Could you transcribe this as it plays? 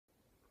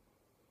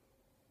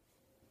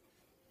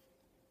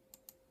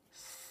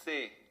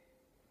Say.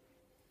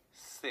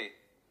 Say.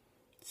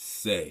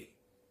 Say.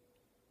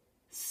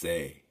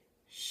 Say.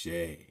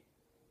 Shay.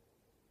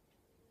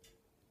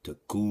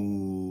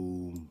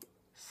 Tecumseh.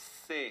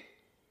 Say.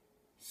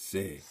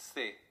 Say.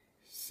 Say.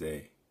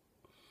 Say.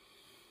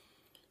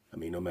 I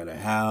mean, no matter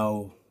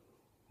how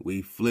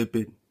we flip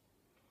it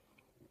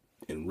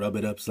and rub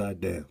it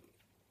upside down,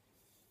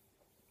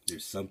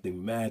 there's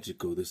something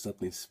magical, there's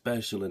something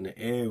special in the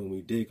air when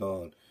we dig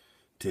on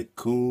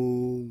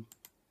Tecumseh.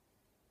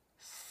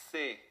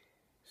 Say.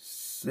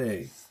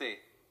 Say. Say.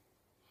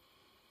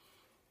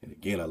 And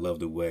again, I love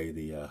the way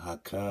the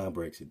Hakan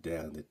breaks it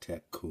down, the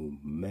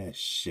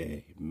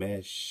Tecumseh,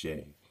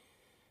 Meshe.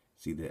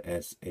 See the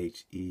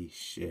S-H-E,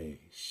 Shay,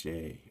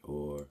 Shay,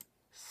 or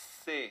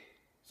Say.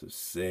 so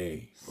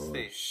say, or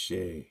Say.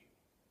 Shay,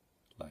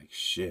 like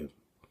Shem,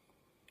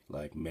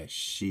 like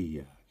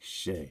Meshiach,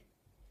 Shay,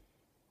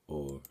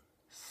 or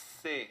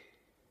Say.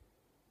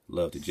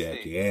 love to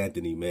Jackie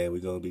Anthony, man. We're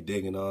going to be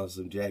digging on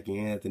some Jackie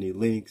Anthony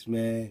links,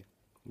 man.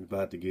 We're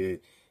about to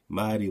get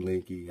mighty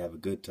linky, have a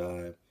good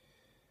time.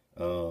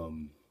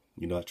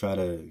 You know, I try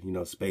to, you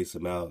know, space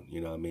them out,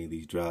 you know what I mean,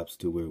 these drops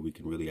to where we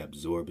can really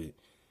absorb it,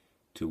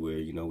 to where,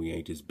 you know, we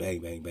ain't just bang,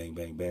 bang, bang,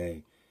 bang,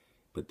 bang,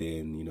 but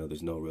then, you know,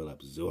 there's no real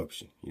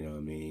absorption, you know what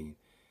I mean?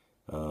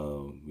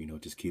 You know,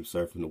 just keep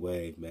surfing the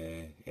wave,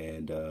 man,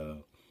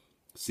 and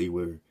see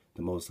where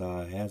the Most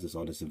High has us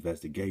on this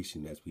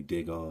investigation as we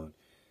dig on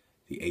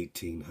the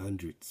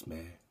 1800s,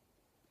 man.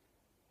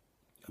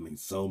 I mean,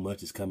 so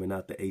much is coming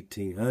out the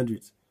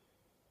 1800s.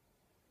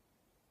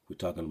 We're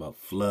talking about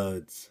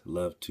floods.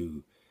 Love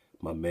to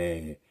my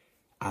man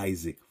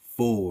Isaac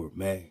Ford,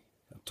 man.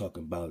 I'm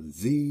talking about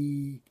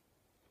Zeke.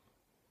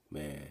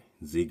 Man,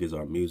 Zeke is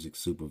our music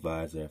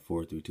supervisor at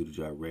 432 The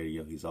Drive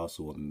Radio. He's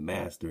also a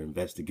master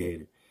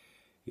investigator.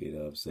 You know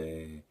what I'm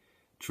saying?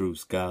 True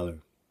scholar.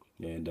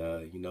 And,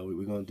 you know,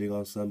 we're going to dig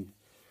on some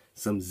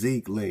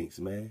Zeke links,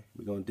 man.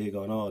 We're going to dig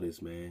on all this,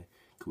 man.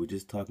 Because we're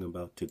just talking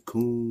about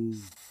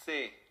Tecumseh.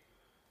 Say.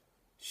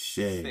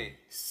 Shay.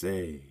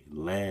 Say.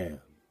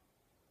 Lamb.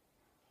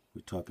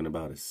 We're talking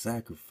about a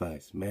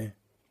sacrifice, man.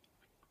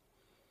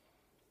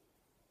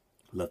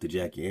 Love to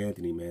Jackie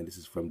Anthony, man. This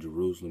is from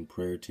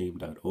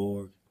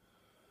JerusalemPrayerTeam.org.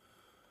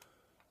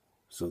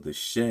 So the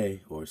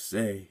Shay, or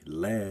say,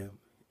 lamb,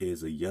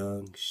 is a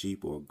young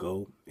sheep or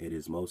goat. It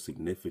is most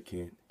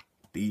significant,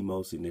 the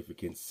most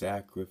significant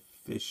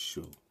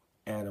sacrificial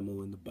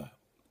animal in the Bible.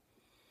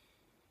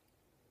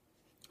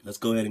 Let's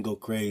go ahead and go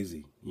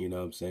crazy, you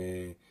know what I'm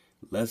saying?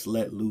 Let's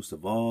let loose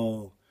of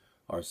all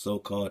our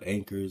so-called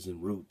anchors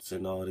and roots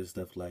and all this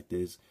stuff like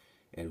this,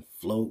 and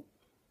float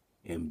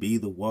and be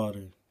the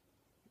water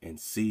and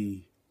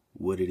see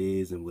what it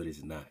is and what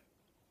it's not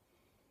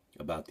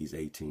about these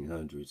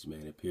 1800s,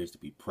 man. It appears to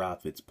be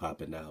prophets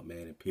popping out, man.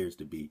 It appears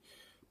to be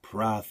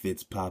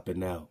prophets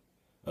popping out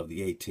of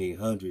the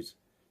 1800s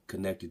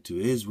connected to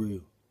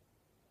Israel.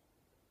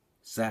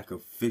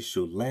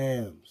 Sacrificial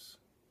lambs.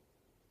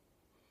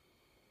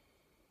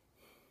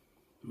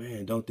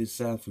 Man, don't this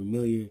sound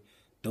familiar?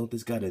 Don't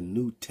this got a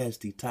new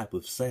testy type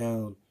of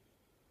sound?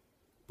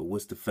 But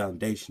what's the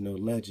foundational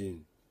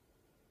legend?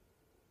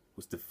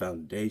 What's the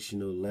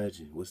foundational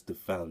legend? What's the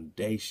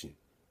foundation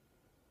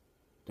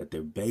that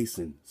they're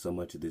basing so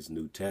much of this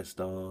new test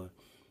on?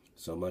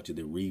 So much of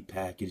the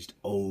repackaged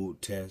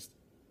old test?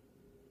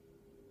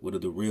 What are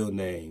the real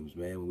names,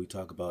 man? When we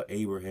talk about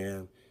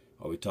Abraham,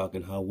 are we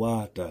talking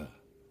Thawadah?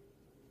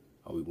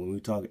 When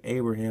we talk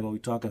Abraham, are we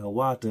talking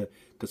Thawadah?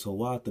 Because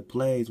Thawadah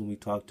plays when we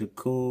talk to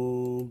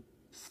Tecumseh.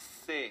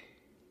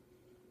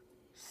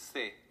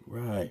 Say.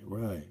 Right.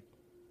 I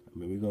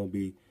mean, we're going to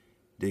be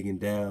digging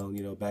down,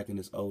 you know, back in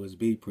this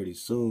OSB pretty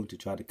soon to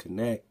try to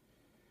connect.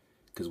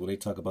 Because when they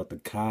talk about the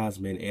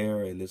Cosmic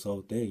era and this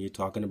whole thing, you're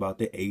talking about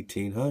the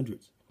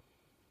 1800s.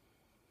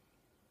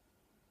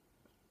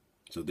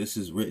 So this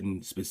is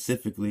written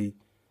specifically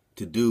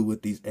to do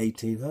with these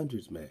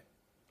 1800s, man.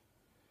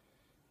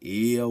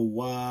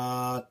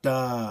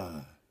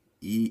 Thawadah.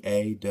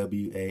 E-A-W-A-H-T-A-H.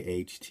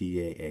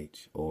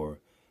 Or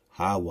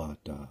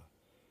Thawadah.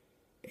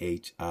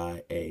 H-I-A-W-A-T-H-A.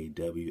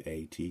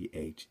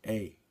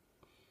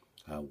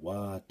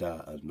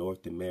 Thawadah, a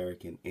North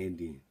American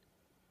Indian.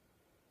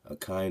 A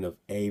kind of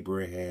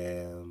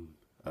Abraham.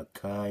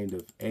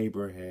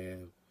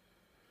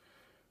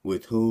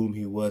 With whom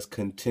he was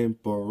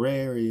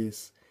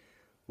contemporaneous.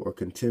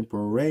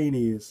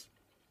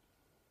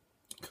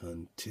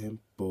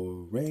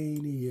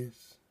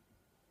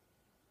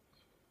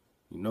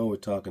 You know we're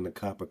talking the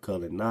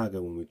copper-colored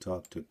Naga when we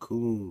talk to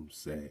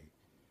Tecumseh.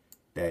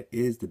 That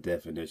is the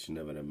definition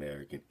of an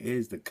American,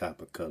 is the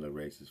copper-colored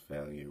races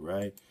found here,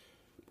 right?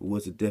 But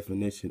what's the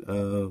definition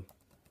of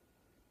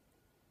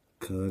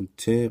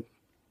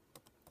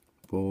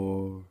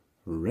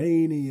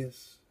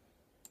contemporaneous?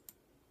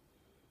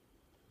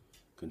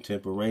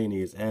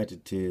 Contemporaneous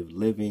adjective,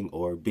 living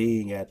or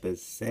being at the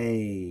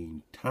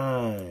same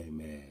time,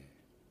 man.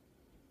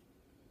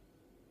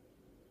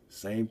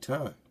 Same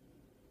time.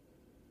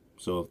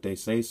 So if they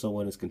say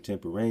someone is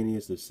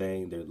contemporaneous, they're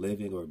saying they're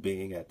living or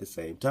being at the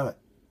same time.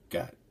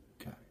 Got it.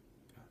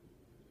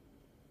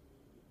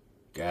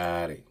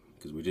 Got it.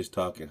 Because we're just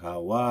talking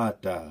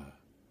Thawadah,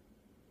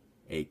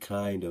 a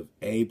kind of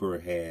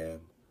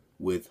Abraham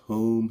with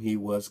whom he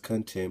was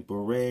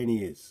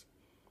contemporaneous,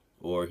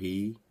 or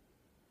he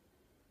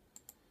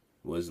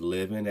was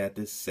living at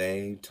the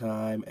same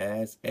time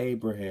as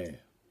Abraham.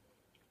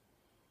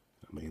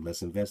 I mean,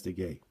 let's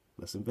investigate.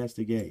 Let's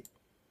investigate.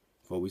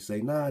 Before we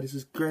say, nah, this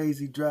is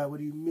crazy, Dry. What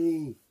do you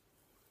mean?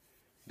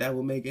 That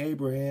will make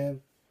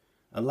Abraham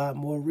a lot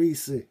more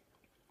recent.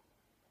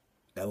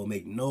 That will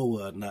make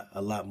Noah not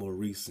a lot more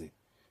recent.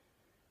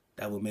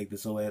 That will make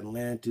this whole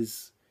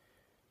Atlantis,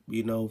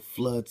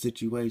 flood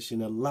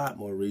situation a lot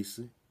more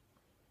recent.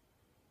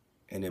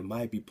 And it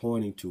might be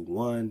pointing to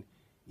one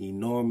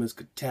enormous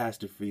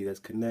catastrophe that's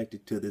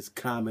connected to this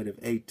comet of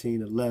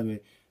 1811,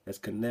 that's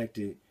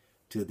connected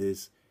to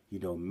this,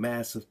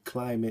 massive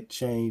climate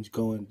change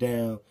going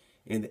down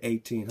in the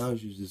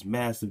 1800s, this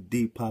massive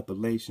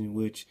depopulation,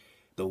 which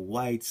the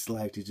whites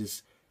like to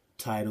just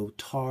title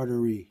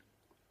Tartarian.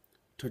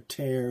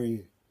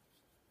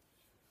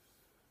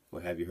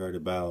 Well, have you heard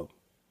about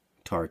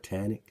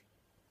Tartanic?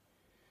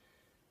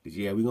 Because,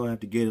 yeah, we're going to have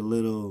to get a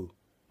little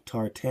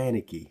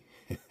Tartanic-y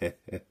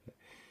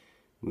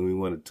when we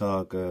want to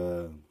talk,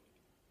 where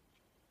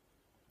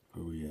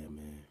we at,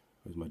 man?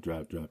 Where's my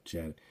drop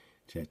chatter?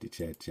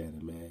 Chatter,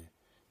 man.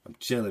 I'm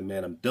chilling,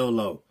 man. I'm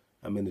dolo.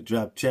 I'm in the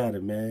drop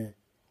chatter, man.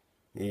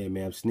 Yeah,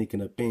 man, I'm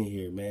sneaking up in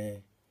here,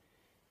 man.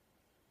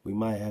 We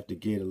might have to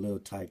get a little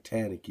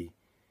Titanic-y.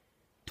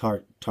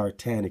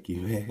 Tartanic-y,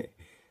 man.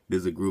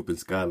 There's a group in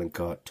Scotland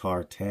called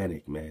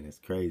Tartanic, man. It's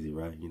crazy,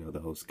 right? The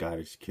whole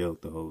Scottish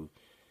kilt, the whole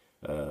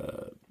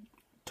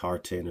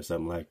tartan or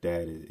something like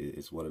that.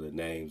 It's one of the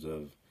names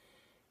of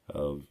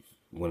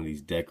one of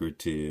these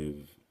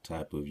decorative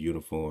type of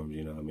uniforms,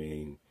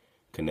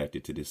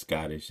 connected to this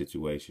Scottish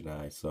situation. All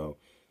right, so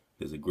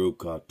there's a group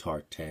called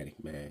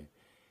Tartanic, man,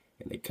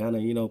 and they kind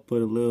of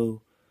put a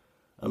little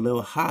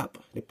hop.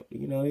 They put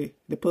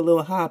a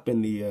little hop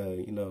in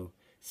the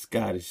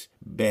Scottish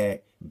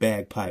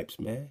bagpipes,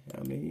 man.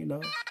 I mean,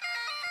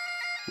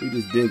 we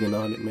just digging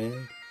on it,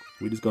 man.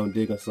 We just gonna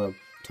dig on some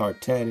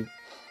Tartanic.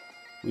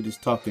 We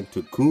just talking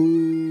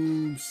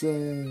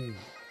Tecumseh.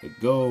 It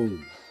go.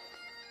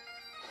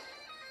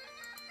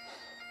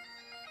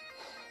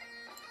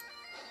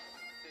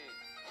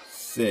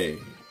 Say.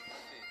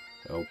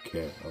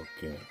 Okay.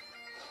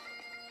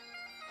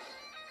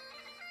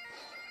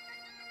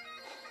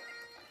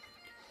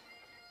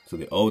 So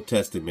the Old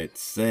Testament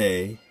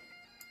say,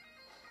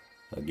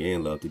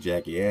 again, love to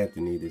Jackie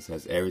Anthony, this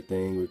has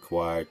everything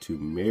required to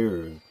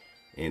mirror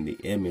in the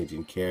image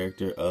and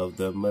character of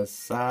the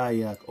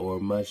Messiah or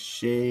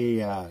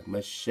Mashiach,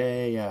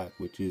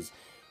 which is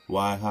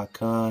why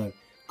Hakan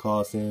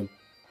calls him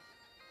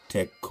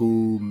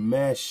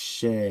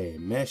Tecumseh.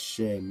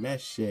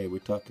 Meshe. We're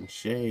talking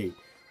shade,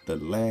 the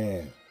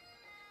Lamb,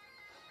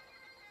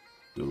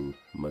 the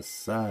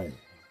Messiah.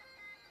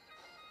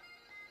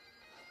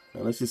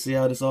 Now let's just see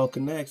how this all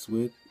connects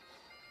with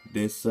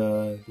this,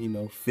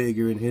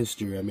 figure in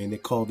history. I mean, they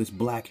call this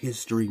Black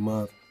History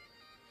Month.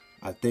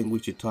 I think we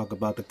should talk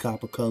about the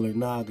copper-colored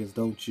Nagas,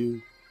 don't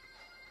you?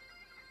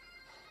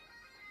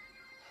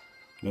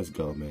 Let's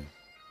go, man.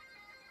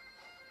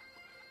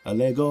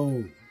 Let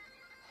go.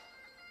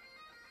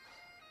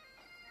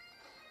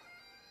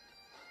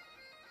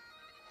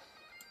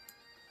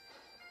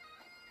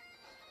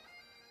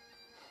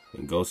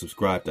 And go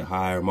subscribe to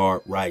Higher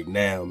Mark right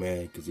now,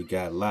 man, because he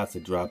got lots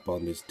of drop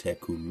on this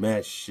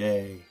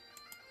Tecumseh.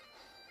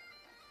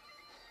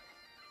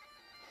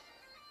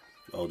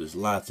 Oh, there's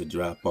lots of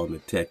drop on the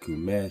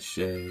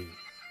Tecumseh.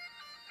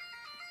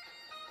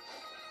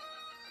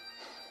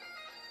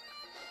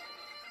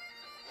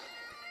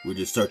 We're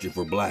just searching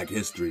for Black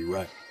history,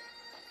 right?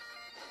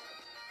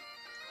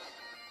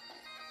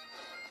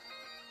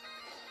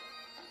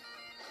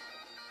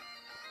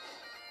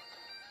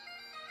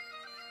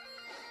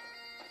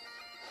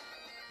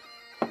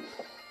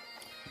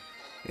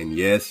 And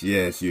yes,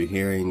 you're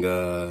hearing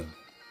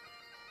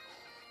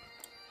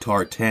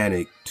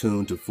Tartanic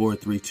tuned to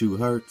 432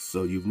 hertz,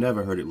 so you've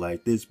never heard it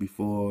like this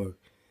before.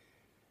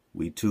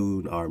 We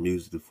tune our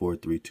music to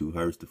 432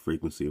 hertz, the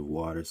frequency of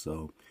water,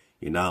 so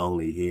you're not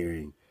only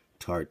hearing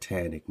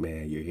Tartanic,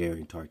 man, you're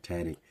hearing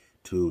Tartanic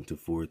tuned to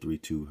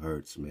 432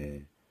 hertz,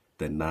 man.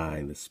 The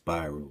 9, the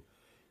spiral.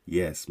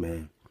 Yes,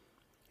 man,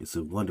 it's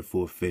a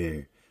wonderful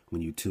affair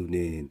when you tune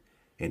in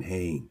and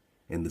hang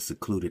in the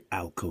secluded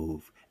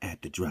alcove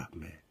at the drop,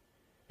 man.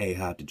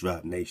 Ahchwa to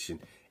Drop Nation.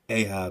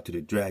 Ahchwa to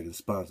the dragon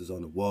sponsors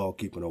on the wall,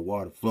 keeping our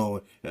water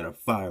flowing and our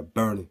fire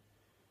burning.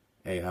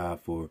 Ahchwa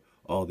for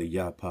all the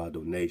Yapa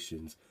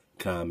donations,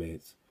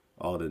 comments,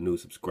 all the new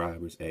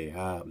subscribers.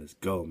 Ahchwa, let's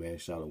go, man.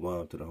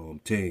 Shalom to the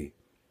home team.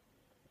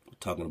 We're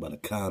talking about a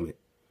comet.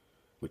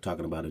 We're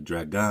talking about a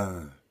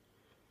dragon.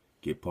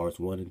 Get parts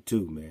 1 and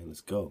 2, man.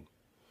 Let's go.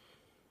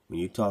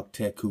 When you talk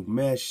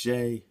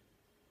Tecumseh,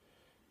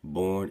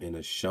 born in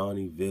a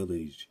Shawnee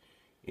village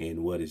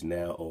in what is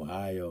now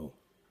Ohio.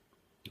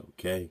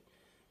 Okay,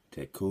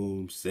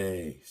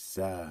 Tecumseh,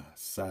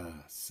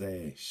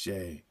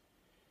 say,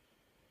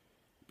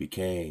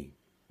 became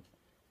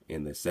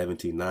In the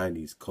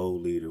 1790s,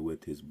 co-leader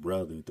with his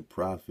brother, the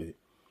prophet,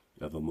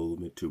 of a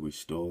movement to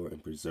restore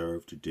and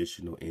preserve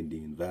traditional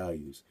Indian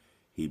values.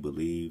 He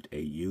believed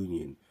a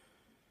union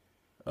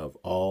of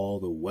all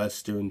the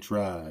Western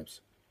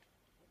tribes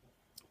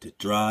to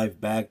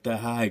drive back the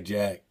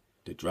hijack,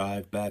 to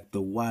drive back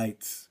the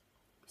whites'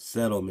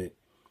 settlement,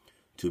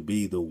 to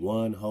be the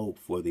one hope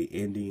for the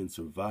Indian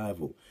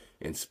survival,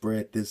 and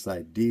spread this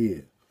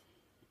idea.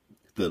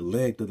 The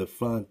length of the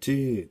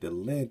frontier, the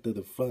length of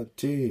the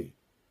frontier.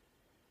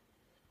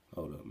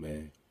 Hold up,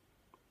 man.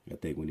 I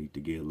think we need to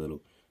get a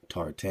little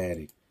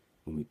tartanic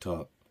when we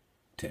talk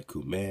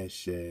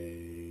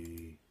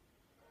Tecumseh.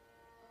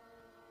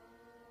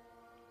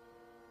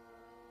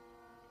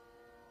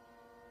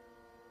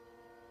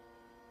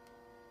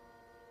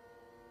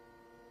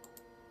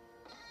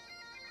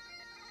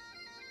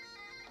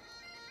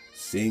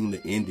 Seeing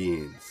the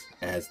Indians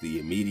as the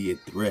immediate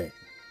threat,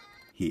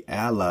 he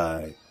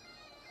allied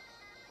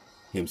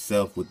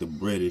himself with the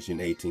British in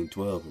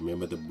 1812.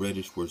 Remember, the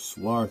British were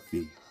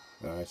swarthy.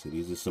 All right, so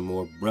these are some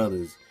more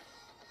brothers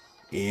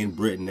in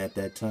Britain at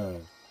that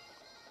time.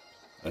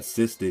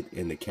 Assisted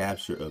in the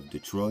capture of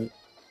Detroit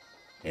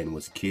and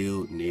was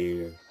killed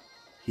near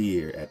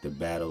here at the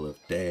Battle of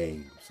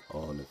Thames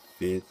on the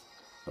 5th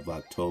of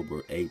October,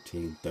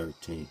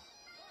 1813.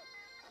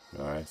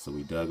 All right, so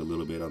we dug a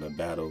little bit on the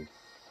Battle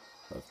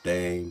of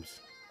Thames.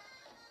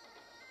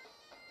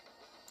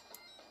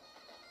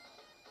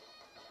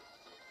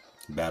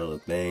 Battle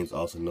of Thames,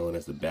 also known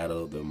as the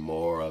Battle of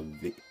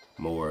the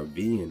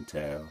Moravian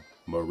town,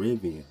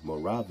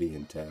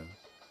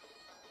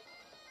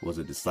 was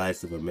a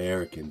decisive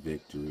American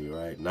victory,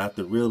 right? Not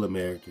the real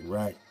American,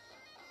 right?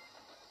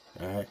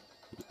 All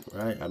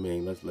right. I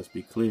mean, let's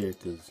be clear,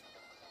 because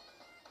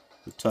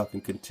we're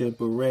talking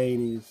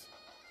contemporaneous.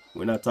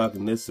 We're not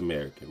talking this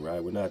American,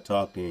 right? We're not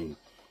talking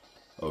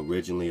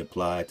originally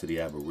applied to the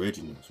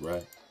Aboriginals,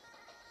 right?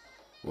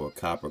 Or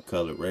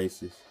copper-colored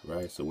races,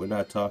 right? So we're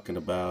not talking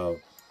about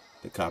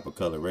the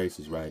copper-colored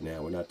races right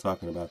now. We're not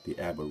talking about the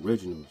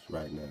Aboriginals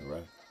right now,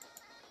 right?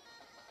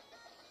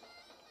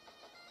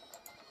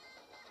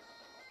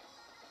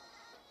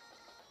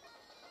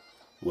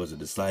 It was a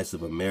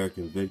decisive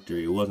American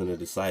victory. It wasn't a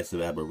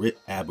decisive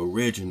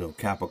Aboriginal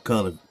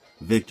copper-colored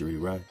victory,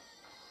 right?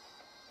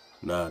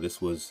 Nah,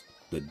 this was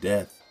the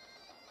death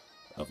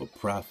of a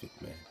prophet,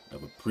 man,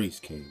 of a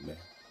priest king, man.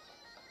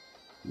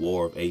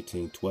 War of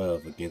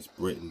 1812 against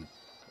Britain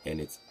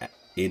and its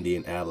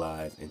Indian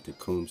allies in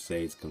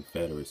Tecumseh's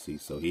Confederacy.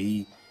 So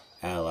he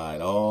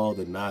allied all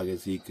the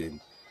Nagas he could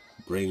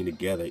bring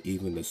together,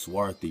 even the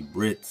swarthy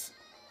Brits,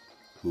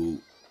 who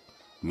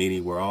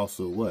many were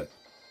also what?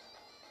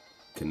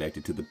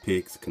 Connected to the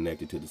Picts,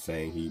 connected to the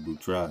same Hebrew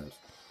tribes.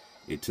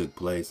 It took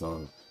place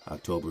on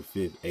October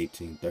 5th,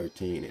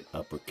 1813 in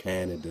Upper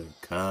Canada,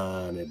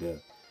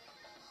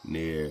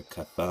 near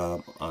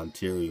Chatham,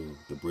 Ontario.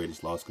 The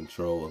British lost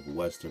control of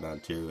Western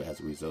Ontario as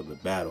a result of the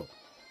battle.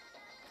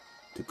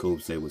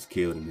 Tecumseh was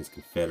killed and his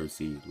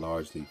Confederacy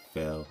largely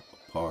fell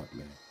apart,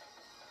 man.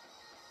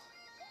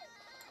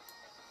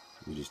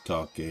 We're just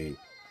talking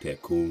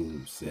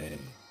Tecumseh,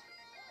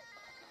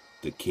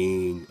 the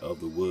king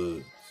of the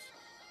woods.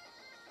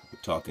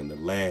 We're talking the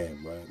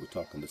lamb, right? We're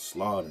talking the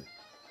slaughter.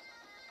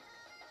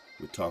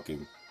 We're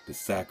talking the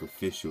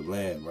sacrificial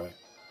lamb, right?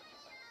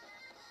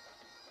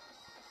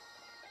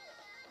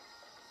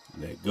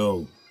 Let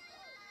go.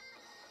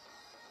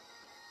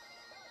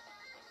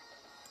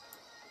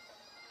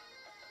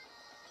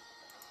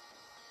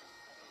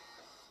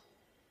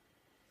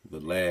 The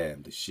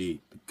lamb, the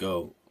sheep, the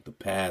goat, the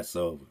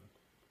Passover.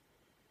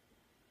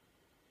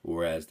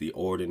 Whereas the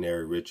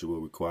ordinary ritual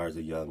requires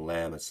a young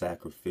lamb, a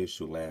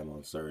sacrificial lamb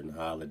on certain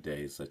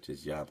holidays such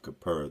as Yom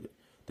Kippur,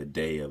 the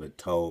Day of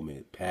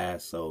Atonement,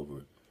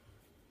 Passover,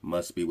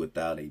 must be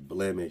without a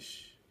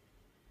blemish.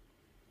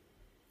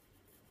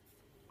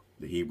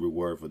 The Hebrew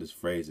word for this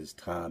phrase is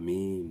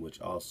tamim, which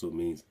also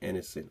means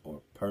innocent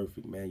or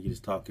perfect. Man, you're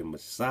just talking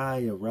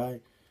Messiah,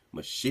 right?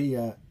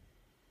 Mashiach.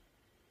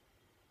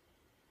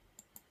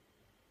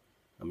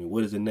 I mean,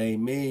 what does the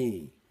name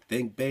mean?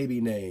 Think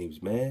baby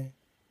names, man.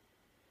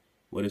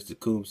 What does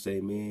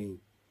Tecumseh mean?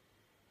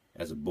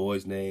 As a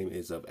boy's name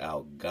is of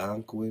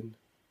Algonquin,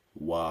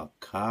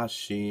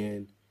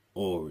 Wakashian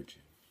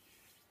origin.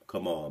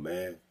 Come on,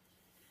 man.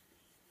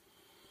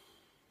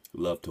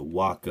 Love to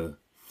Waka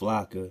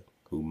Flocka,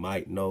 who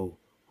might know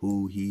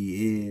who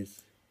he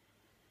is.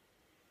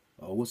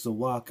 Oh, what's a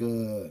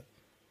Waka?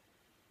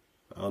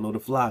 I don't know what a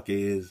Flocka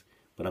is,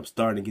 but I'm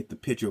starting to get the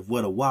picture of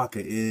what a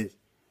Waka is.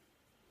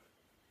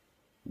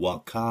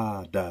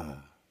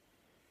 Wakada.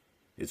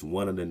 It's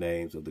one of the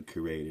names of the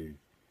creator,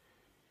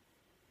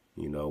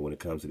 you know, when it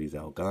comes to these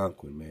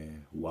Algonquin,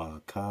 man.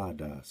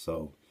 Wakada.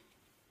 So,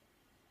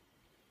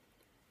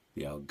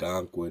 the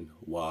Algonquin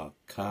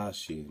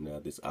Wakashi. Now,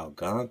 this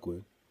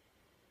Algonquin,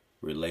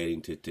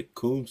 relating to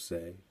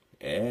Tecumseh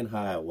and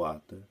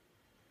Hiawatha,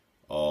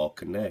 all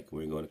connect.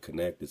 We're going to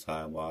connect this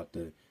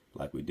Hiawatha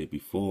like we did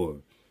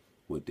before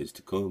with this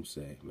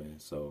Tecumseh, man.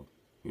 So,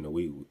 You know,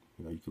 you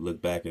can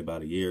look back at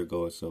about a year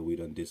ago or so, we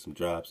done did some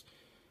drops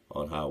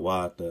on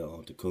Thawadah,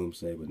 on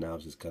Tecumseh, but now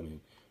it's just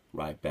coming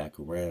right back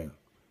around.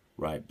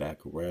 Right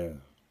back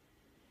around.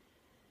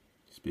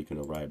 Speaking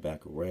of right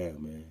back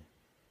around, man.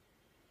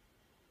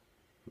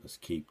 Let's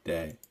keep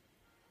that.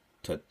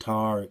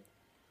 Tartar.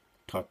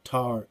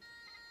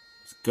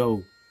 Let's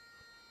go.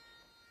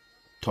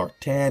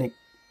 Tartanic.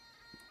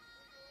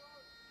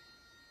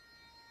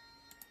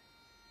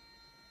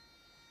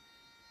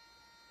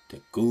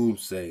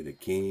 Tecumseh, the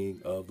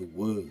king of the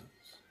woods.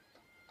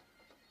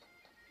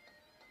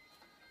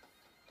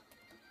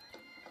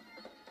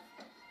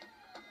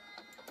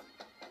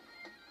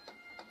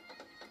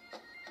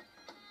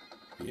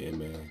 Yeah,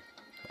 man.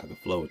 I can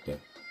flow with that.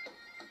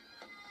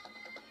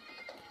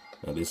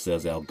 Now this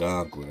says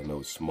Algonquin. I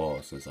know it's small.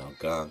 It says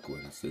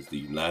Algonquin. It says the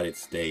United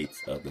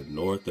States of the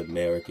North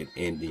American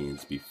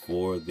Indians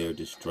before their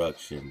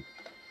destruction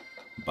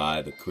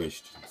by the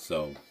Christians.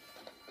 So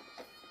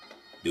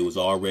there was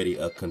already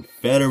a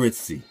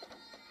confederacy.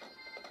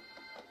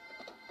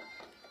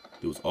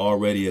 There was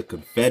already a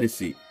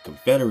confederacy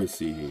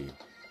here.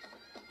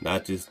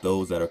 Not just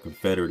those that are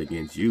confederate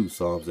against you,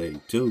 Psalms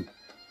 82.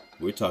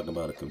 We're talking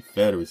about a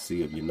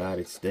confederacy of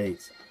United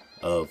States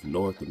of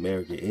North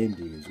American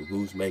Indians.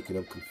 Who's making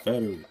them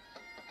confederate?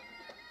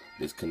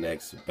 This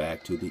connects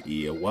back to the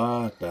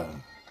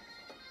Iawata.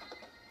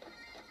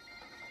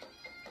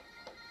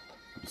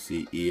 You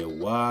see,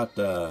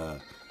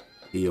 Iawata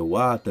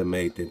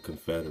made them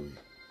confederate.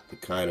 The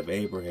kind of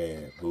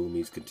Abraham, whom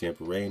his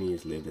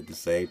contemporaneous lived at the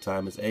same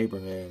time as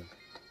Abraham.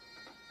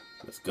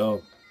 Let's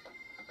go.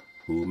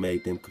 Who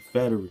made them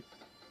confederate?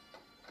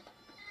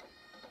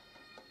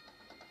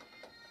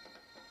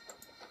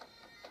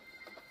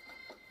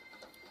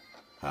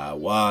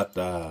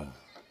 Thawadah.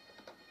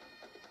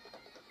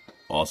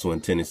 Also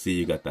in Tennessee,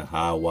 you got the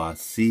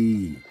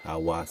Hiwassee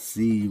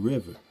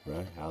River,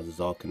 right? How's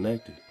this all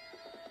connected?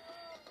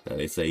 Now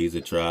they say he's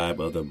a tribe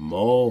of the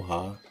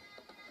Moha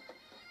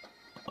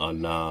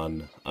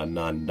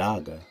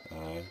Onondaga,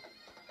 alright?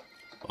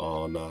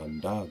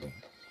 Onondaga.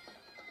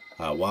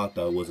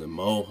 Thawadah was a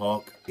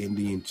Mohawk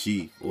Indian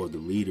chief or the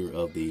leader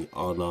of the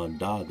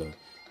Onondaga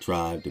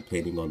tribe,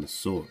 depending on the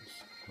source.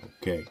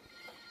 Okay.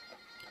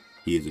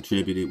 He is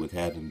attributed with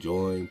having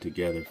joined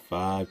together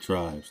 5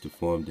 tribes to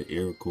form the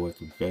Iroquois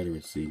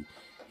Confederacy.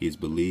 He is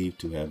believed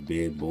to have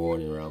been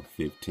born around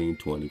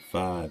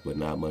 1525, but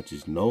not much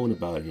is known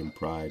about him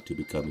prior to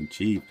becoming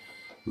chief.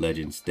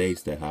 Legend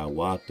states that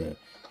Thawadah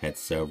had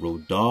several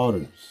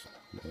daughters.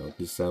 Now, does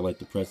this sound like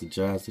the Prester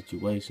John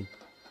situation?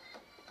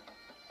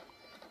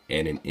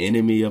 And an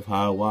enemy of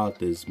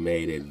Thawada's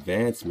made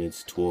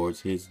advancements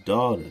towards his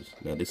daughters.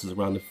 Now, this is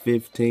around the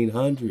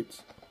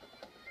 1500s.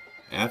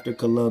 After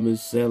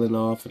Columbus sailing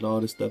off and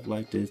all this stuff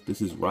like this,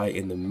 this is right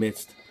in the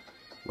midst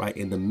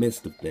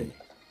of things.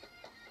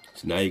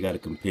 So now you got to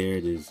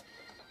compare this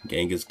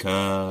Genghis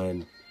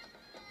Khan,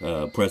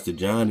 Prester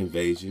John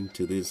invasion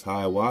to this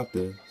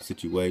Hiawatha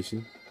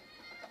situation.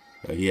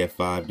 He had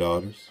 5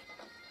 daughters,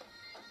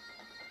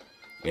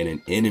 and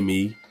an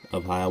enemy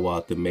of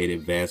Hiawatha made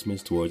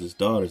advancements towards his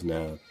daughters.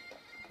 Now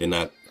they're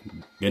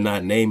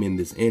not naming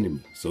this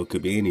enemy, so it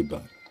could be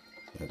anybody.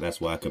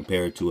 That's why I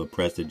compare it to a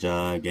Prester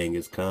John,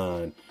 Genghis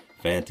Khan,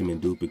 Phantom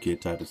and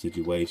Duplicate type of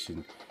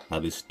situation. How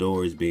this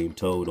story is being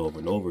told over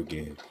and over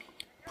again.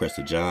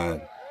 Prester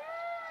John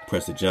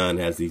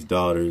has these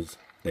daughters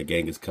that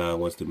Genghis Khan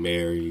wants to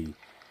marry.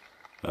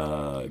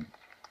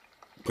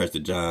 Prester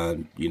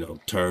John,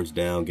 turns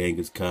down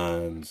Genghis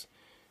Khan's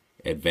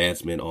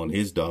advancement on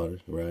his daughter,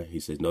 right?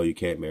 He says, no, you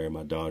can't marry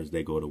my daughters.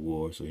 They go to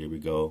war. So here we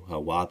go.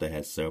 Hiawatha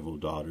has several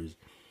daughters,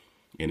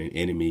 and an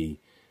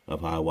enemy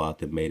of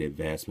Hiawatha made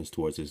advancements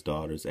towards his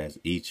daughters. As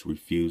each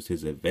refused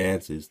his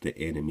advances, the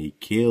enemy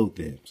killed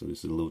them. So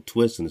this is a little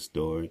twist in the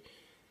story.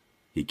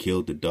 He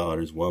killed the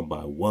daughters one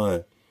by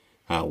one.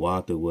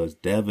 Hiawatha was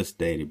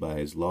devastated by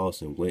his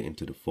loss and went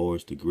into the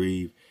forest to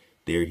grieve.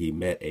 There he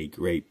met a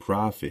great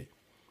prophet.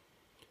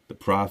 The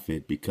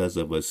prophet, because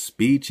of a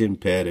speech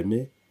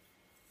impediment,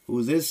 who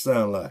does this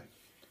sound like?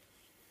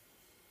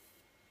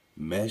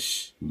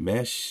 Meshe,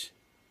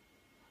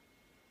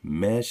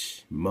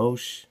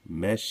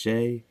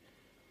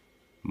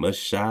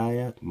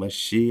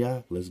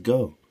 Mashiach, let's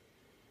go.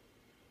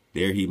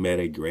 There he met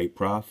a great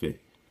prophet.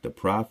 The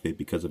prophet,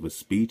 because of a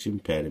speech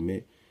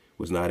impediment,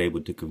 was not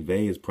able to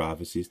convey his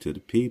prophecies to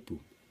the people.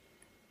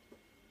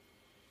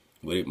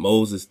 What did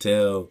Moses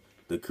tell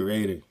the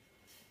Creator?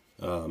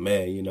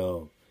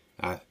 Man,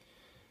 I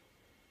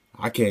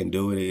can't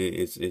do it.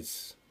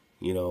 It's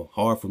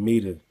hard for me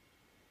to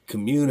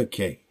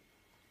communicate.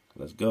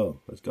 Let's go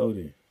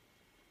there.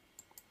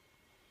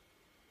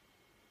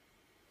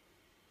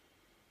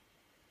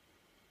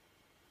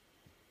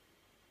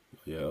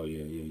 Yeah.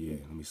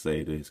 Let me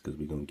say this because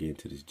we're going to get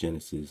into this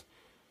Genesis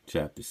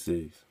chapter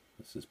 6.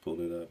 Let's just pull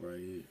it up right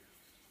here.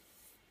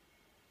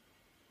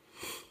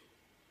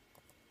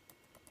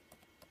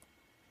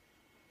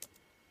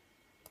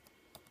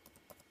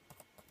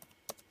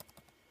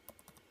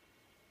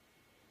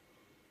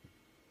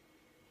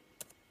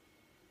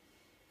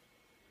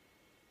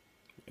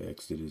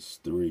 Exodus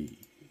 3.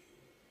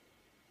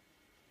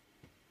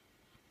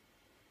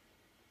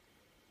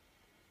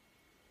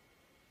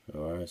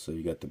 Alright, so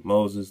you got the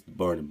Moses, the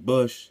burning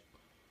bush.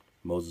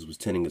 Moses was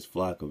tending his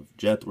flock of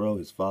Jethro,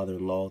 his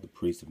father-in-law, the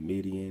priest of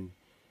Midian,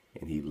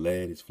 and he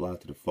led his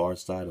flock to the far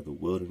side of the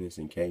wilderness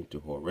and came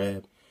to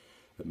Horeb,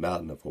 the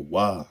mountain of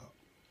Ahchwa.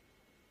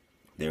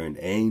 There an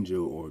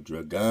angel or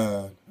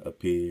dragon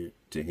appeared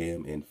to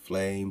him in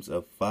flames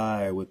of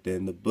fire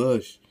within the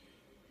bush.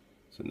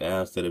 So now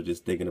instead of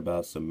just thinking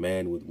about some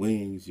man with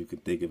wings, you can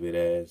think of it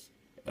as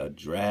a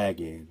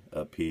dragon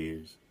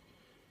appears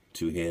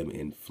to him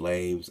in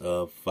flames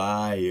of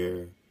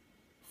fire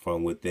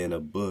from within a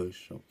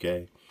bush,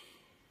 okay?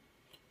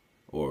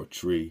 Or a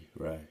tree,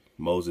 right?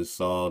 Moses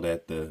saw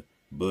that the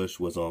bush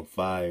was on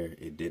fire.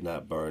 It did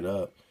not burn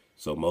up.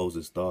 So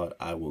Moses thought,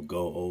 I will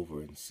go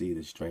over and see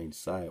this strange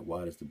sight.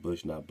 Why does the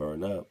bush not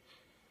burn up?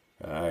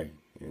 All right.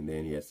 And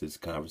then he has this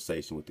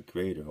conversation with the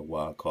Creator.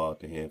 Ahchwa called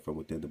to him from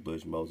within the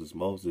bush, Moses,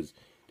 Moses,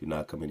 do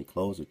not come any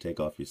closer. Take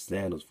off your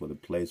sandals, for the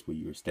place where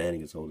you are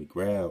standing is holy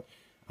ground.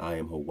 I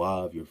am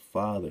Ahchwa of your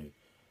father,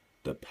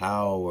 the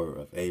power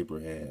of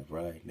Abraham,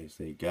 right? And they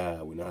say,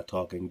 God, we're not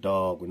talking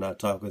dog. We're not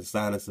talking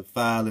sinus of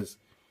filers.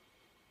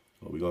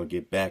 Well, we're going to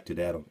get back to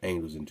that on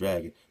Angels and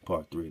Dragon,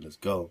 part 3. Let's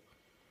go.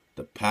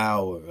 The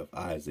power of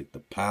Isaac, the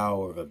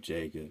power of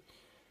Jacob.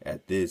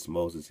 At this,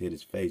 Moses hid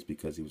his face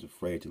because he was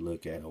afraid to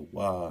look at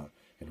Ahchwa.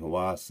 And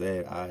Ahchwa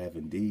said, I have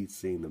indeed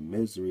seen the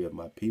misery of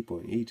my people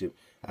in Egypt.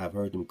 I have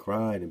heard them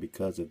crying, and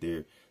because of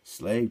their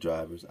slave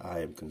drivers, I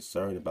am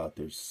concerned about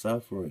their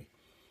suffering.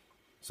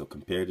 So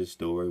compare this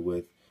story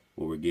with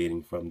what we're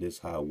getting from this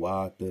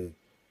Ahchwa.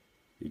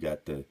 You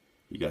got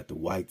the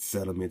white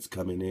settlements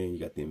coming in. You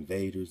got the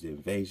invaders, the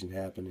invasion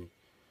happening.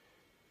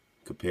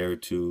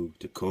 Compared to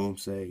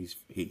Tecumseh,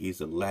 he's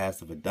the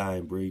last of a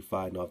dying breed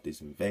fighting off these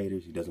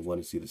invaders. He doesn't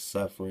want to see the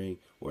suffering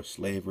or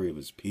slavery of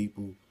his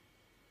people.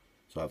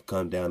 So I've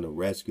come down to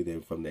rescue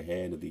them from the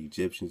hand of the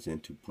Egyptians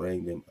and to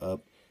bring them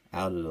up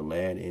out of the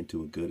land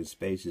into a good and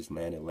spacious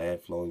land, a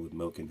land flowing with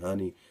milk and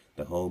honey,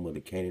 the home of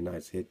the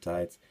Canaanites,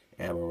 Hittites,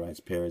 Amorites,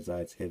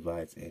 Perizzites,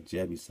 Hivites, and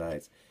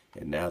Jebusites.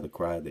 And now the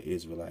cry of the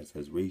Israelites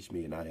has reached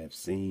me, and I have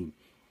seen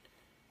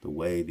the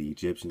way the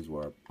Egyptians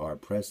are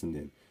oppressing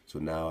them. So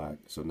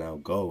now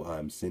go, I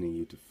am sending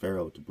you to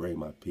Pharaoh to bring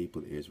my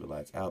people, the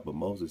Israelites, out. But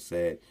Moses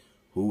said,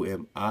 who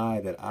am I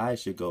that I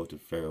should go to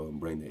Pharaoh and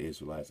bring the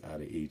Israelites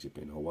out of Egypt?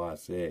 And Ahchwa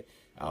said,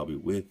 I'll be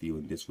with you,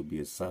 and this will be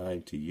a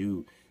sign to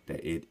you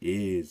that it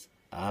is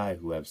I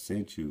who have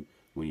sent you.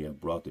 When you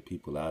have brought the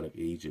people out of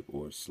Egypt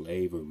or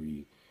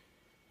slavery,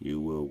 you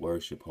will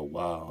worship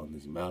Ahchwa on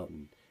this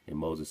mountain. And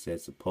Moses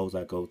said, suppose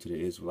I go to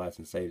the Israelites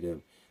and say to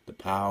them, the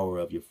power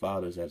of your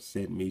fathers have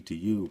sent me to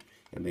you.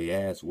 And they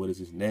ask, what is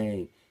his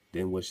name?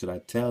 Then what should I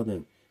tell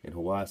them? And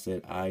Ahchwa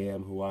said, I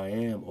am who I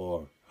am,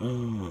 or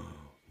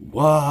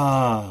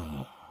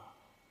Wah.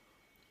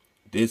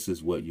 This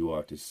is what you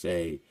are to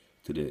say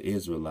to the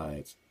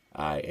Israelites.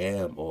 I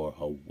am, or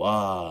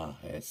Ahchwa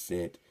has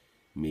sent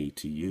me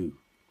to you.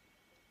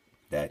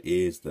 That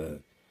is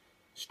the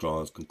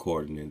Strong's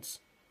Concordance.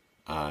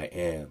 I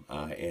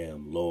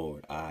am,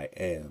 Lord, I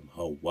am,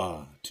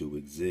 Ahchwa, to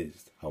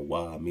exist.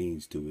 Ahchwa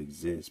means to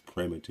exist,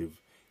 primitive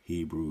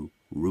Hebrew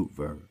root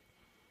verb.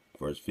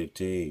 Verse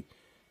 15,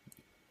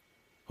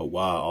 Ahchwa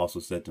also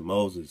said to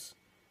Moses,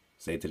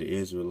 say to the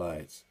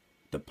Israelites,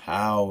 the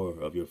power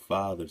of your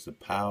fathers, the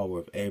power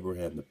of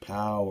Abraham, the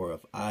power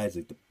of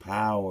Isaac, the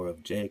power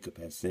of Jacob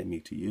has sent me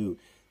to you.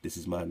 This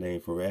is my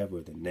name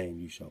forever, the name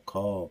you shall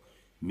call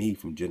me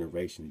from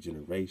generation to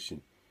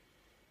generation.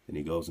 Then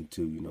he goes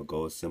into,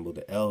 go assemble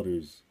the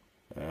elders.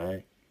 All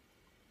right.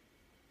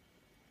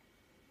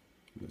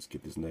 Let's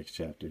get this next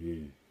chapter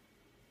here.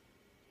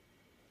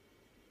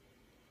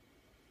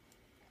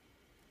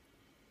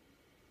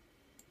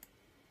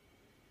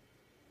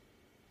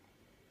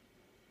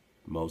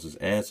 Moses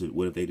answered,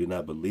 what if they do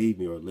not believe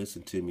me or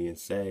listen to me and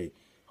say,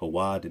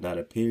 Ahchwa did not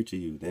appear to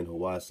you? Then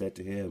Ahchwa said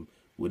to him,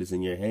 what is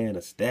in your hand?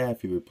 A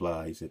staff, he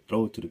replied. He said,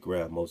 throw it to the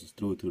ground. Moses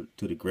threw it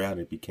to the ground.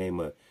 It became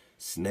a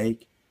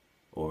snake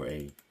or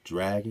a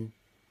dragon,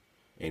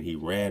 and he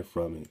ran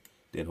from it.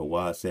 Then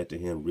Ahchwa said to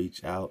him,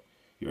 reach out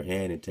your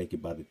hand and take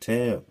it by the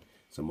tail.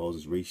 So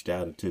Moses reached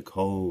out and took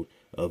hold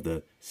of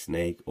the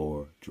snake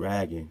or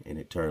dragon, and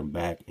it turned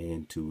back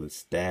into a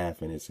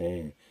staff in his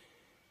hand.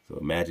 So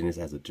imagine this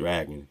as a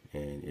dragon,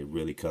 and it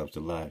really comes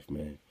to life,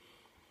 man.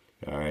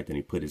 All right, then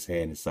he put his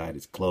hand inside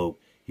his cloak.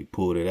 He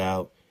pulled it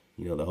out,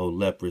 the whole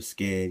leopard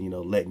skin,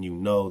 letting you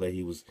know that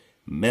he was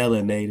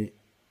melanated.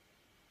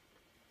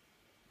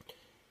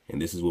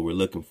 And this is what we're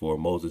looking for.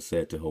 Moses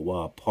said to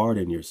Ahchwa,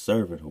 pardon your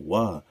servant,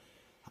 Ahchwa.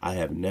 I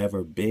have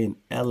never been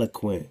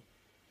eloquent,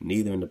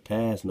 neither in the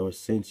past nor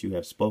since you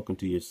have spoken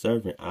to your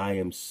servant. I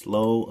am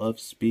slow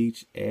of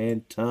speech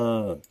and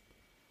tongue.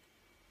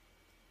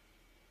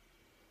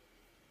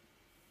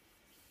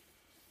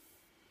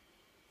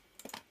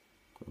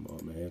 Come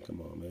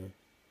on, man.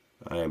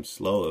 I am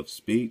slow of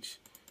speech.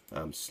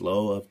 I'm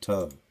slow of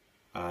tongue.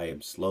 I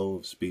am slow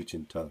of speech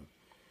and tongue.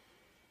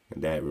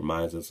 And that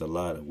reminds us a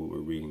lot of what we're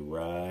reading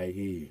right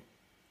here.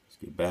 Let's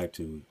get back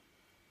to it.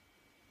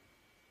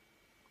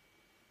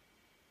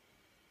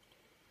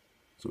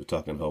 So we're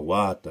talking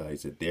Thawadah. He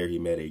said, there he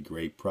met a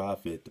great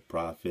prophet. The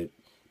prophet,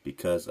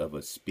 because of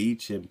a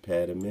speech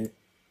impediment,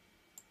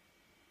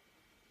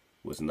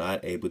 was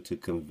not able to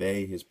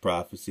convey his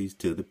prophecies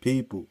to the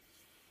people.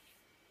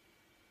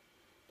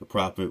 The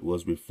prophet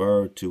was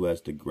referred to as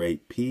the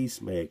great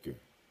peacemaker.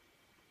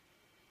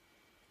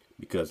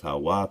 Because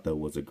Thawadah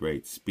was a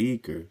great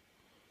speaker,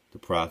 the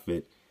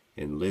prophet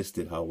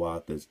enlisted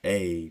Thawadah's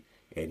aid,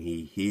 and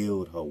he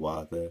healed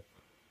Thawadah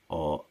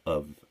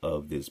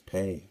of this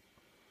pain.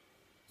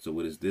 So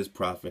what does this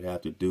prophet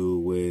have to do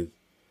with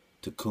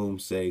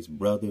Tecumseh's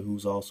brother,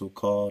 who's also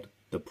called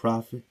the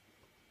prophet?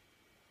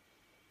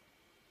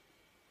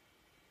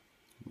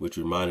 Which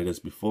reminded us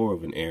before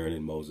of an Aaron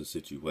and Moses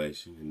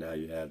situation. And now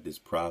you have this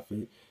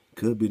prophet.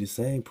 Could be the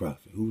same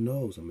prophet. Who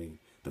knows? I mean,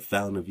 the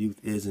fountain of youth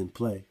is in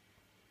play.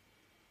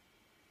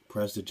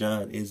 Prester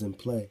John is in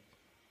play.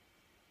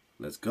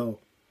 Let's go.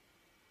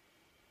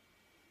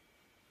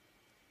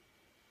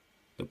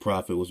 The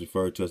prophet was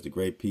referred to as the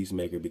great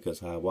peacemaker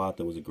because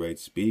Thawadah was a great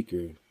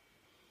speaker.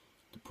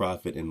 The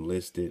prophet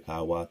enlisted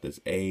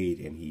Thawadah's aid,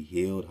 and he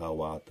healed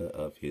Thawadah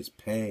of his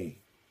pain.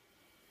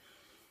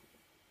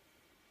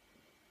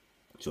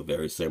 So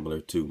very similar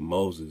to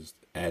Moses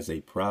as a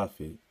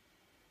prophet,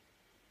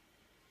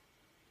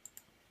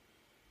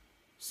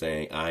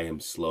 saying, I am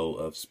slow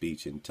of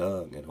speech and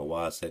tongue. And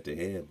Thawadah said to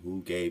him,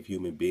 who gave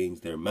human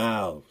beings their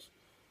mouths?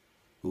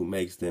 Who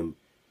makes them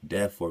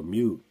deaf or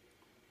mute?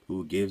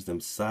 Who gives them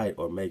sight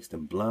or makes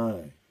them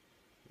blind?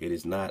 It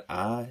is not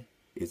I.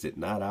 Is it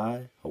not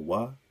I,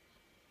 Thawadah?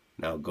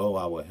 Now go,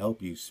 I will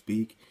help you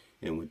speak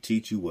and will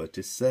teach you what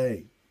to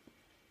say.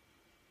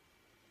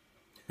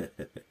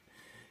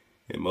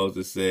 And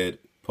Moses said,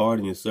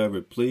 pardon your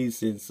servant, please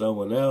send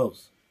someone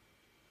else.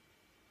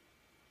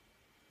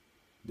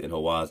 Then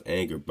Thawadah's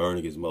anger burned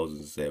against Moses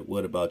and said,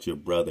 what about your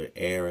brother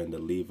Aaron the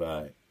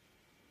Levite?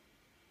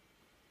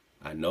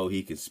 I know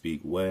he can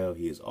speak well.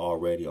 He is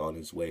already on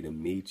his way to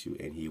meet you,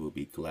 and he will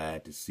be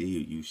glad to see you.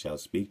 You shall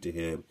speak to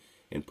him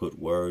and put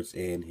words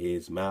in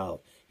his mouth,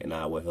 and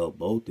I will help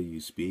both of you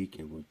speak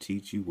and will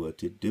teach you what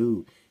to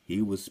do.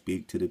 He will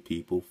speak to the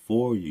people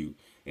for you,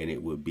 and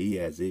it will be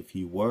as if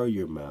he were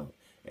your mouth,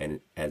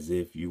 and as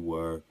if you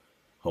were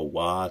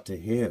Thawadah to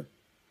him.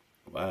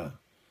 Wow.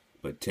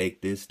 But take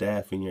this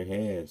staff in your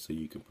hand so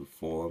you can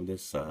perform the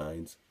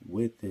signs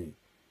with it.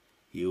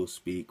 He'll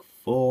speak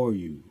for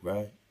you,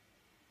 right?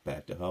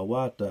 Back to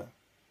Thawadah.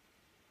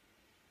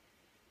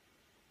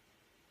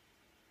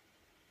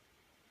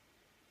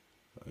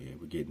 Oh yeah,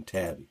 we're getting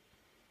tabby.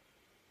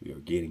 We are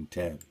getting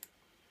tabby.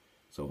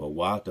 So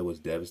Thawadah was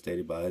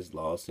devastated by his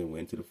loss and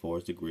went to the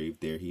forest to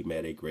grieve. There he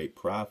met a great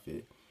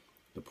prophet.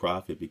 The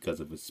prophet, because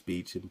of a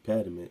speech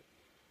impediment.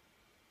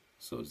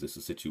 So is this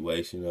a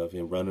situation of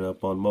him running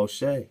up on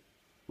Moshe?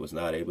 Was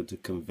not able to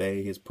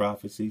convey his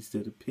prophecies to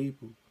the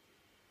people.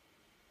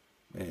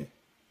 Man,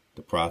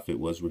 the prophet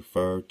was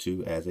referred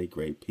to as a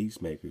great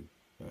peacemaker.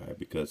 All right,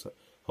 because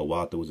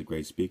Thawadah was a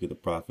great speaker, the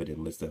prophet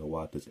enlisted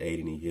Thawadah's aid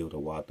and he healed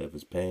Thawadah of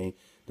his pain.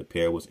 The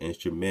pair was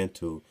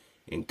instrumental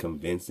in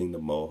convincing the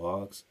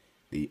Mohawks,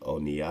 the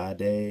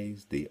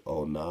Oniades, the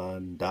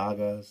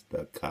Onondagas,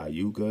 the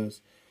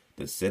Cayugas,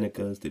 the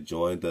Senecas to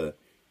join the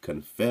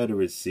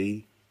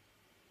Confederacy.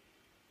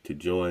 To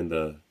join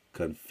the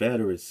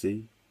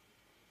Confederacy.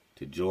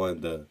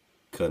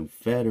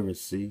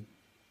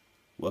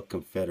 What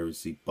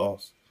Confederacy,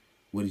 boss?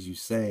 What is you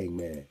saying,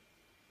 man?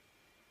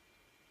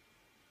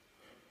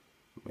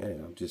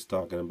 Man, I'm just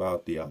talking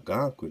about the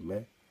Algonquin,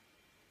 man.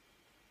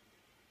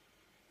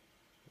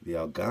 The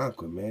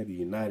Algonquin, man. The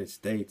United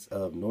States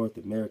of North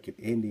American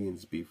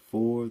Indians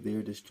before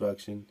their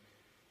destruction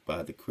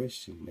by the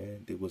Christian,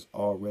 man. There was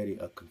already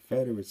a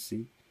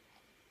confederacy.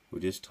 We're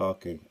just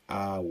talking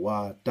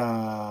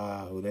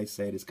Ahchwa, who they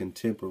say is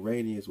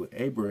contemporaneous with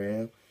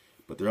Abraham,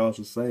 but they're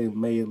also saying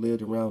may have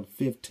lived around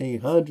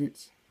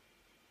 1500s.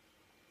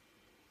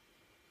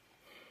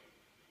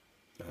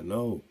 I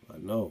know.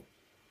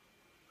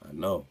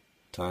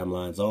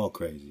 Timeline's all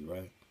crazy,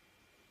 right?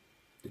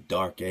 The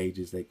dark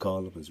ages, they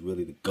call them, is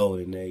really the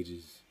golden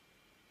ages.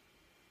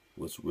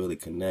 What's really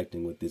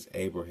connecting with this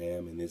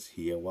Abraham and this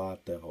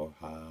Hiawatha or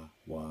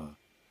Thawadah.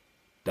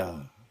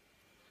 Now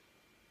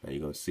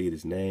you're going to see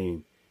this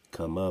name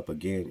come up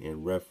again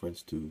in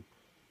reference to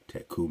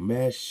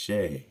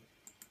Tecumseh.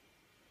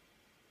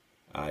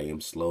 I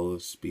am slow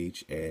of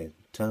speech and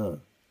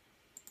tongue.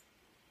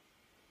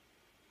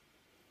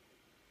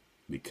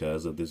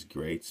 Because of this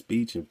great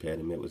speech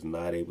impediment, was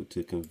not able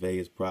to convey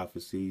his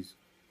prophecies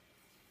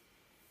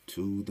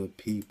to the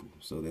people.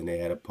 So then they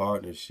had a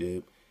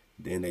partnership.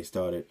 Then they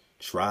started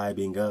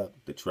tribing up.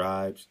 The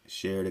tribes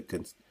shared a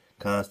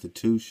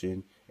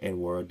constitution and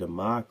were a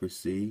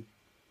democracy.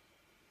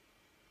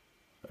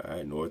 All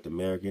right, North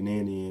American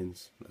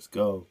Indians, let's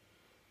go.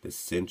 The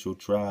central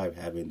tribe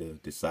having the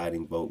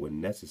deciding vote when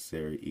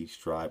necessary. Each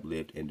tribe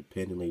lived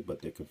independently,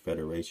 but the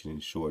confederation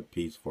ensured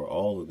peace for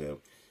all of them.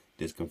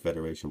 This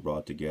confederation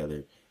brought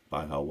together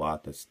by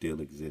Thawadah still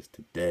exists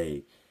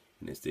today,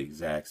 and it's the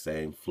exact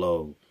same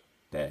flow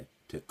that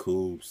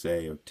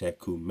Tecumseh or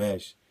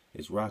Tecumseh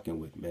is rocking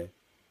with, man.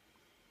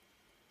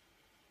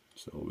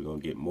 So we're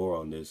going to get more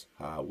on this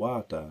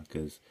Thawadah,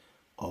 because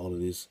all of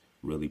this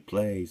really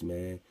plays,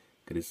 man.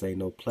 Because this ain't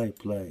no play.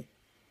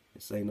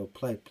 This ain't no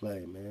play,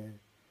 man.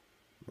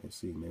 Let's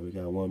see, man. We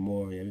got one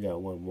more. Yeah, we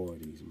got one more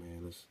of these,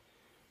 man.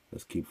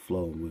 Let's keep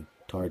flowing with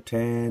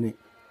Titanic.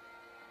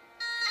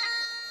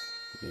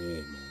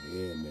 Yeah,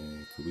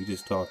 man. Cause we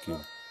just talking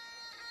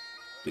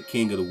the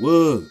King of the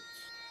Woods.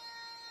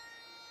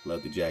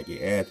 Love the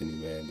Jackie Anthony,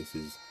 man. This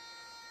is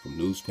from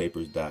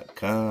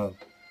newspapers.com.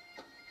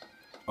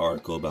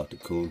 Article about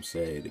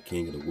Tecumseh, the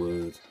King of the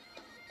Woods.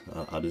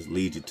 I'll just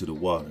lead you to the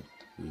water.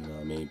 You know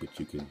what I mean? But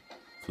you can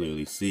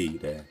clearly see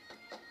that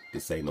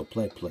this ain't no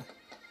play.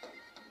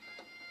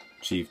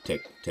 Chief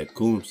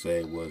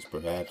Tecumseh was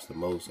perhaps the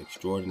most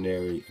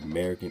extraordinary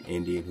American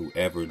Indian who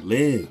ever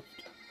lived.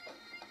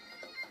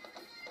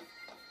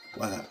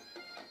 Wow.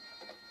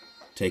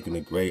 Taking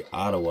the great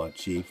Ottawa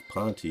chief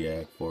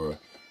Pontiac for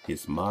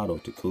his motto,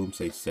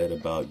 Tecumseh set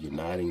about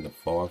uniting the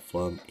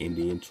far-flung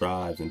Indian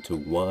tribes into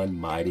one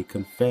mighty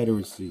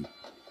confederacy.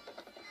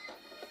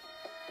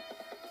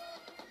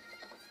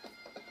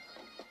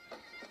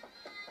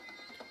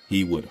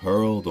 He would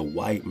hurl the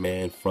white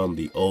man from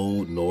the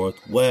old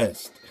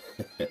Northwest.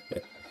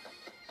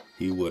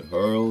 He would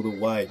hurl the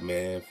white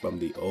man from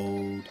the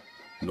old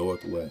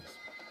Northwest.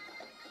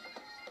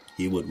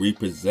 He would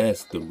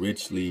repossess the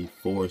richly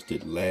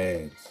forested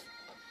lands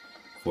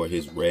for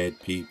his red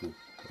people.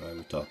 Right,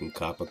 we're talking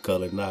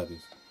copper-colored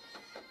Nagas.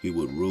 He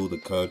would rule the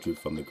country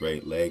from the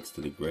Great Lakes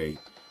to the Great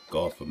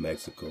Gulf of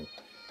Mexico,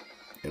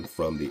 and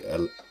from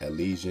the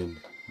Elysian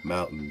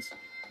Mountains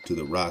to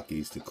the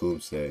Rockies.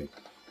 Tecumseh,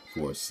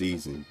 for a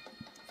season,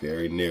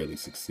 very nearly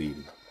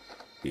succeeded.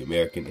 The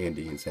American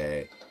Indians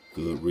had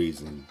good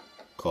reason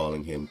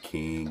calling him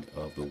King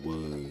of the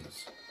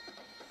Woods.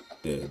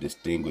 The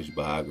distinguished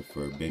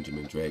biographer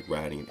Benjamin Drake,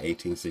 writing in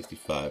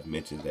 1865,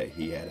 mentioned that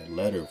he had a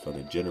letter from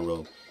the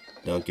General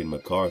Duncan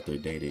MacArthur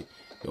dated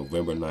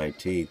November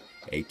 19,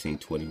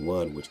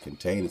 1821, which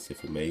contained this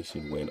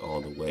information when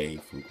on the way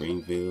from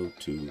Greenville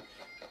to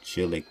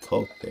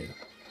Chillicothe,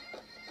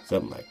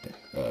 something like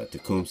that.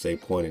 Tecumseh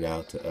pointed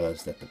out to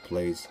us that the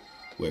place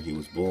where he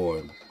was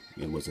born,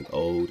 it was an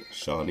old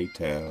Shawnee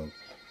town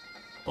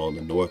on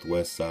the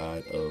northwest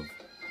side of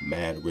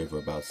Mad River,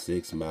 about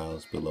 6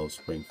 miles below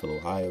Springfield,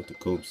 Ohio.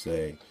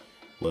 Tecumseh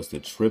was the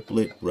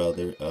triplet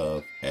brother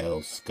of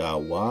El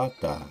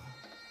Skawata,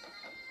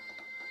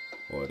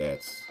 or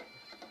that's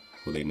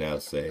who they now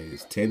say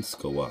is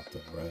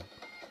Tenskawata, right?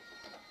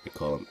 They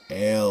call him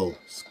El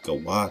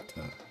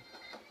Skawata,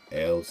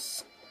 El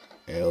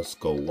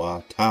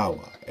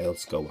Skawatawa,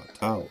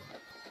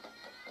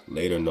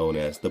 later known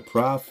as the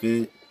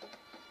Prophet.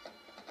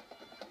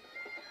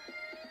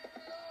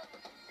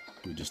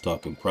 We're just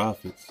talking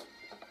prophets.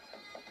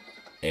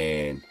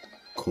 And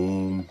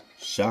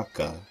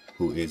Shaka,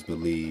 who is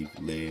believed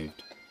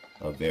lived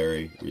a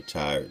very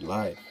retired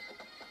life.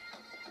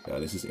 Now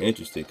this is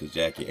interesting because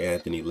Jackie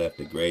Anthony left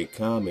a great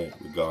comment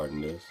regarding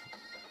this,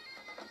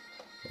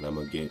 and I'm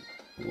going to get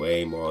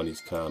way more on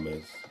these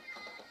comments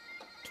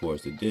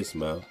towards the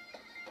dismount.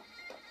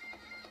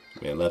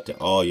 Man, love to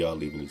all y'all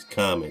leaving these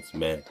comments,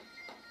 man.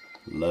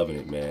 Loving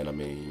it, man. I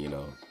mean, you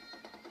know,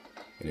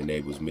 it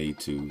enables me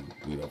to,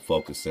 you know,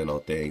 focus in on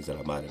things that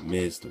I might have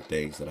missed, or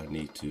things that I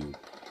need to,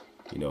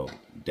 you know,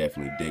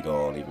 definitely dig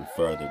on even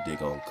further,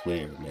 dig on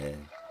clear,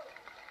 man.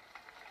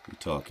 We're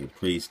talking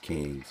priest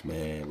kings,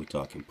 man. We're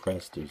talking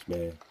presters,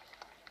 man.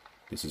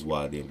 This is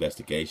why the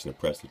investigation of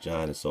Prester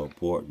John is so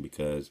important,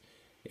 because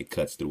it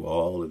cuts through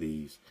all of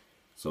these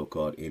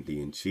so-called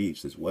Indian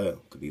chiefs as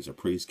well, because these are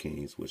priest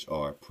kings, which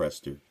are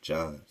Prester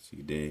Johns,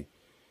 you dig?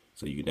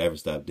 So you never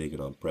stop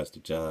digging on Prester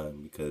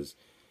John, because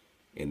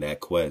in that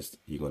quest,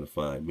 you're going to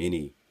find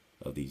many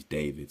of these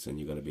Davids, and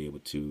you're going to be able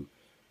to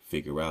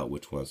figure out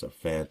which ones are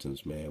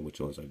phantoms, man, which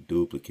ones are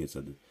duplicates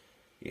of the,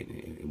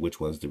 and which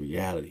one's the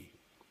reality.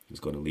 It's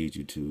going to lead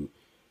you to,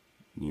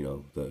 you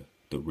know, the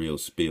real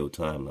spill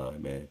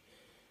timeline, man.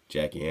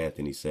 Jackie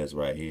Anthony says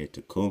right here,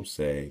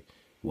 Tecumseh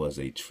was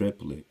a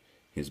triplet.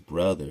 His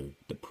brother,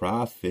 the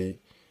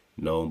prophet,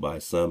 known by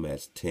some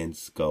as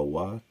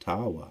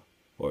Tenskawatawa,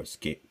 or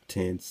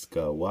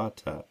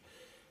Tenskawata,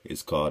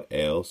 is called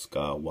El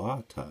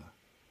Skawata.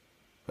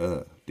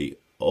 The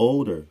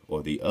older,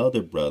 or the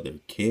other brother,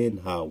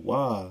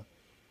 Khandrop,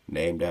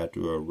 named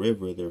after a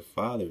river their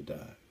father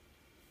died.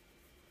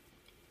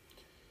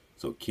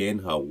 So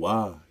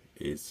Khandrop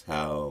is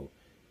how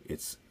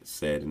it's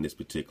said in this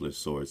particular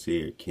source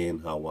here.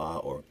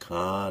 Khandrop or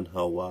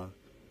Khandrop.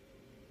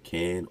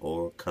 Ken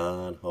or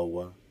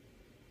Khandrop.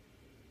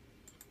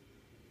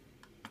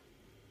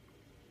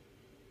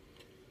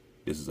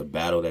 This is a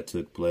battle that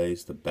took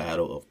place, the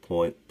Battle of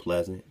Point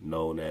Pleasant,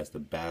 known as the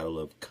Battle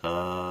of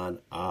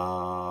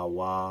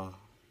Awa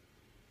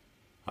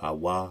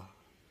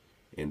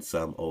in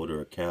some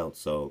older accounts.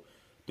 So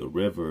the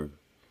river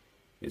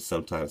is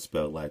sometimes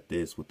spelled like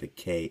this, with the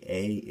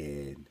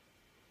K-A-N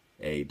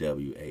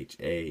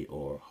Ahwa,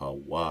 or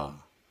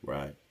Hawa,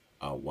 right?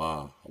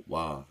 Awa,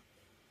 Hawa,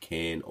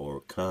 Ken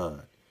or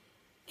Khan,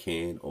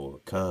 Ken or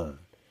Khan,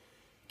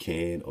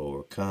 Ken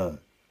or Khan.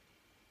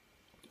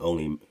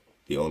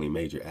 The only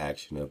major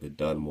action of the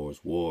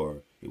Dunmore's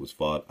War, it was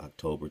fought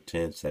October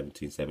 10th,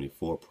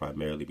 1774,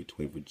 primarily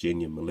between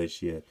Virginia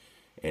militia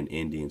and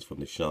Indians from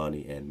the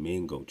Shawnee and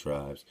Mingo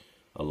tribes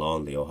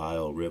along the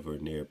Ohio River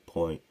near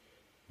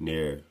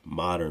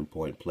modern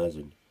Point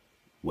Pleasant,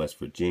 West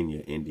Virginia.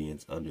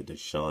 Indians under the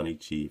Shawnee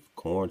chief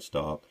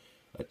Cornstalk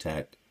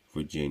attacked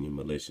Virginia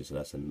militia. So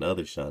that's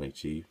another Shawnee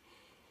chief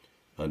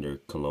under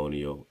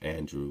Colonel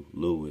Andrew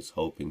Lewis,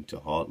 hoping to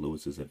halt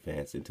Lewis's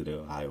advance into the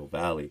Ohio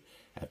Valley.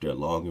 After a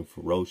long and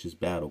ferocious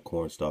battle,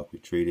 Cornstalk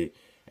retreated.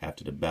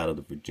 After the battle,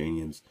 the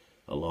Virginians,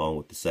 along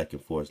with the second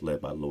force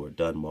led by Lord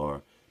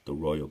Dunmore, the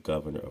royal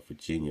governor of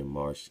Virginia,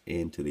 marched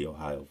into the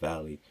Ohio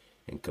Valley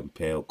and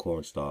compelled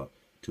Cornstalk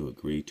to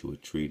agree to a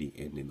treaty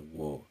ending the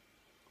war.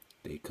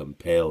 They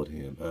compelled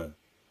him, huh?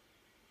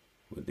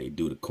 What they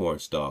do to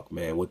Cornstalk,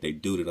 man? What they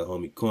do to the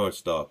homie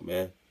Cornstalk,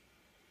 man?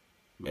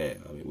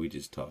 Man, I mean, we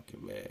just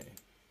talking, man.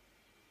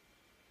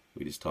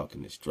 We just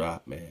talking this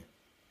drop, man.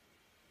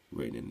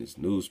 Written in this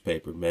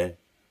newspaper, man.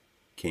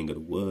 King of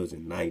the Woods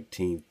in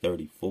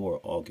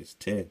 1934, August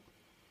 10th.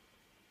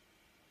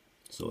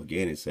 So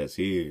again, it says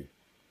here,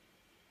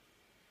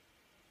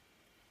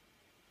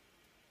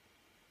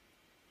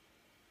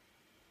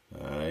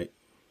 all right,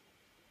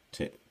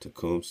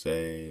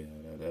 Tecumseh,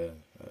 all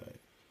right.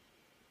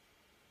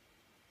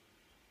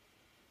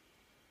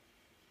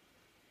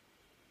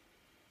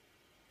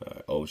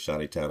 Old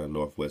Shawnee Town on the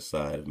northwest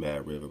side of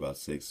Mad River, about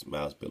 6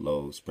 miles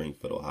below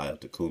Springfield, Ohio.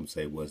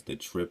 Tecumseh was the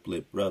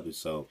triplet brother.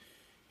 So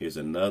here's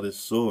another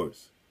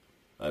source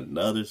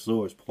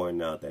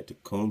pointing out that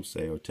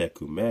Tecumseh or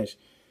Tecumseh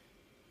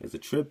is a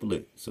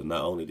triplet. So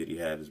not only did he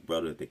have his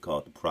brother that they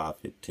called the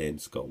prophet Ten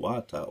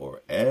Skawata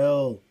or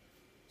El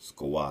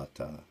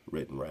Skawata,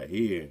 written right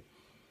here.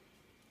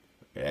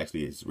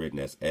 Actually, it's written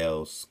as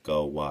El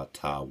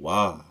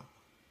Skawatawa.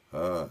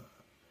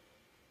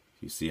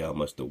 You see how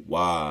much the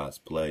Wa's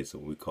play. So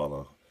when we call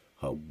him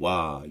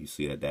Hawa, you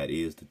see that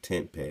is the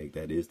tent peg.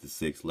 That is the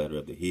 6th letter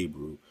of the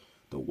Hebrew.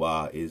 The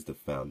Wa is the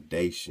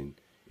foundation,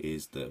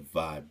 is the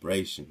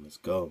vibration. Let's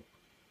go.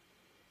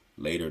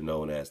 Later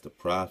known as the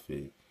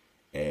prophet,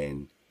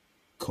 and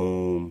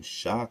Kum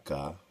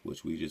Shaka,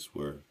 which we just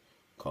were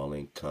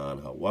calling Khan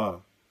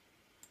Hawa,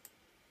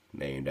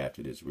 named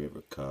after this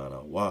river Khan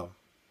Hawa.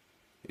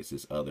 It's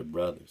his other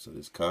brother. So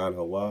this Khan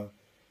Hawa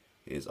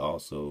is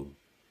also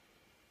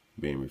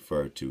being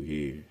referred to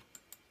here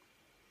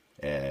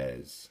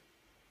as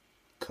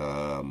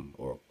Kam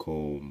or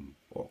Kum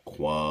or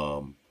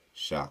Kwam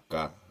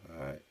Shaka,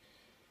 right?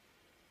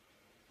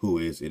 Who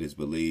is, it is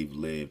believed,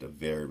 lived a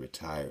very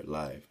retired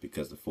life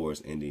because the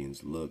Forest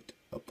Indians looked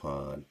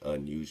upon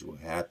unusual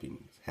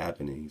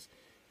happenings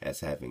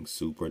as having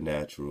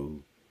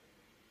supernatural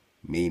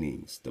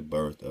meanings. The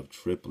birth of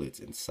triplets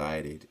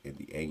incited in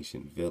the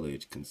ancient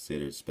village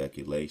considered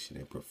speculation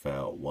and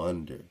profound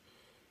wonder.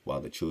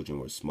 While the children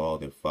were small,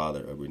 their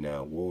father, a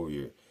renowned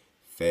warrior,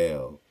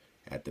 fell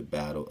at the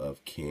Battle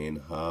of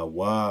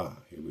Kinhawa.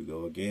 Here we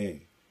go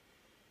again.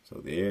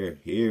 So here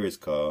is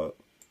called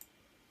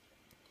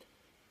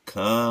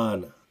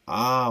Kanawha,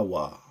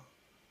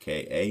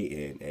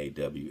 Kanawha,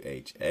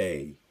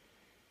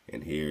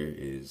 and here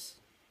is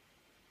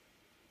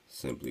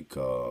simply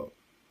called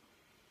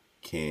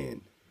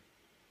Kinhawa.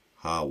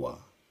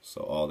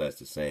 So all that's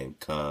the same,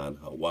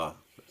 Kanhawa.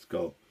 Let's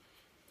go.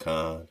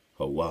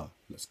 Kanhawa.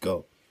 Let's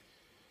go.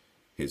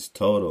 His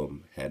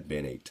totem had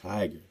been a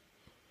tiger.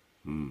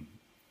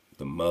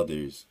 The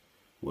mother's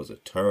was a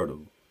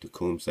turtle.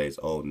 Tecumseh's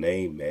own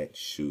name meant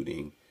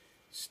shooting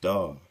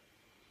star.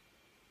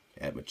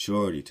 At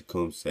maturity,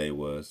 Tecumseh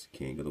was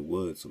king of the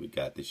woods. So we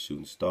got this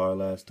shooting star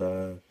last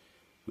time.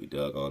 We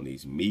dug on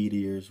these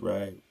meteors,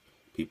 right?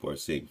 People are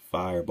seeing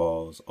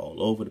fireballs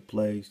all over the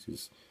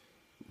place.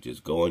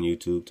 Just go on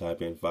YouTube,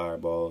 type in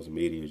fireballs,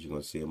 meteors. You're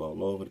going to see them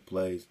all over the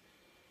place.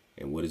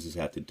 And what does this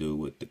have to do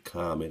with the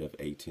comet of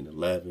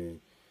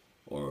 1811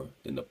 or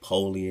the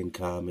Napoleon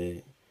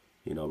comet?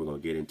 You know, we're going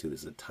to get into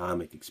this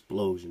atomic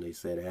explosion they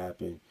said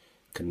happened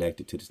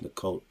connected to this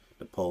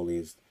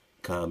Napoleon's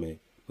comet.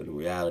 But in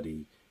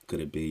reality, could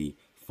it be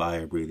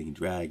fire-breathing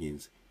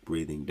dragons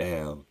breathing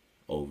down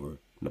over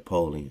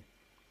Napoleon?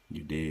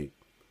 You dig?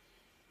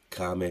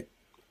 Comet,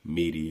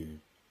 meteor,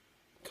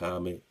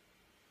 comet,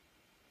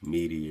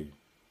 meteor,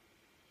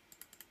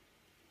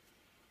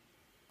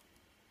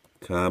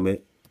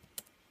 comet,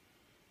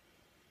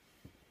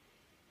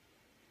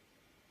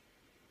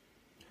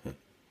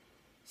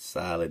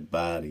 solid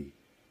body,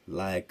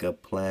 like a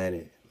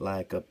planet,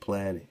 like a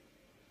planet.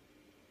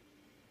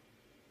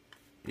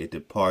 It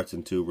departs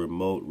into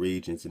remote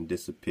regions and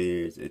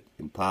disappears.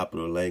 In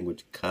popular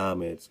language,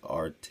 comets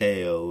are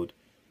tailed,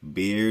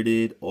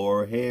 bearded,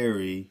 or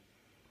hairy.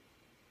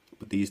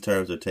 But these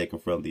terms are taken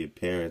from the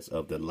appearance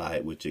of the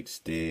light which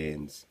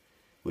attends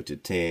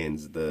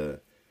the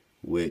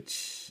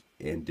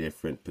in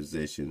different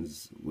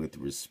positions with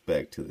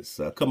respect to the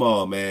sun. Come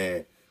on,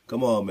 man.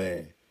 Come on,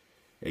 man.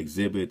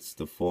 Exhibits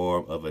the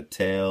form of a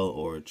tail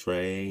or a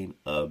train,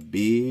 a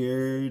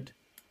beard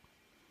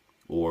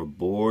or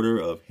border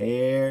of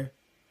hair,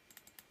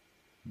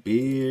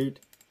 beard,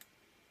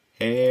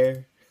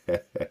 hair.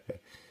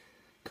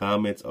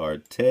 Comets are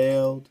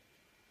tailed.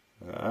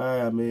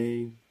 I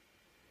mean,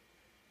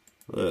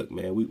 look,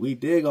 man, we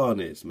dig on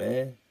this,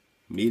 man.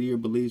 Meteor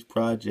Beliefs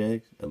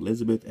Project,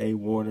 Elizabeth A.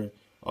 Warner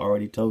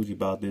already told you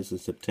about this in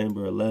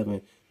September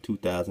 11,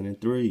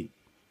 2003.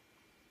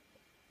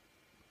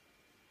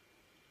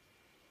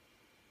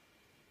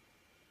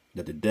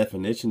 That the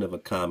definition of a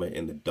comet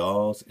in the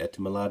Dawes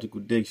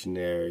Etymological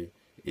Dictionary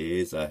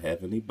is a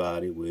heavenly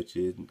body which,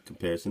 in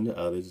comparison to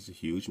others, is a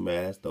huge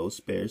mass, though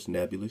sparse,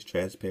 nebulous,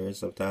 transparent.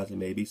 Sometimes it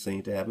may be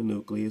seen to have a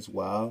nucleus,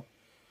 while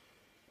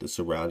the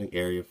surrounding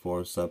area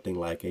forms something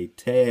like a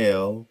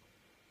tail,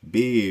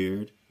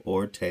 beard,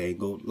 or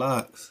tangled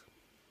locks.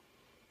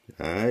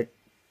 Alright?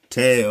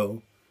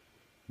 Tail,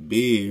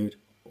 beard,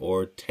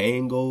 or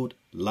tangled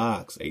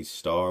locks. A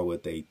star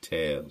with a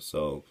tail.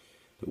 So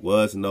there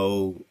was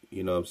no,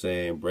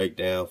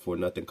 breakdown for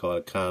nothing called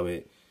a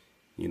comet,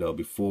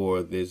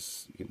 before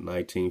this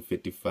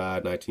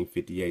 1955,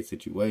 1958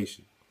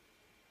 situation.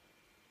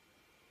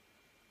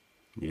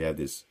 You have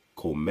this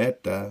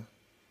cometa.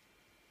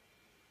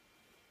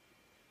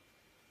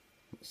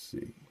 Let's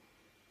see.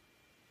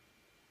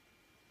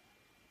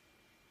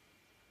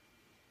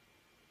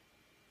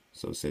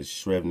 So it says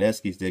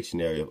Shrevnetsky's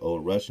Dictionary of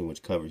Old Russian,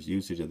 which covers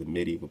usage of the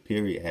medieval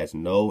period, has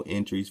no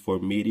entries for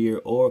meteor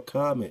or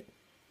comet.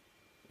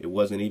 It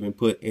wasn't even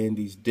put in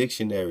these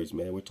dictionaries,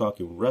 man. We're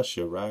talking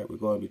Russia, right? We're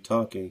going to be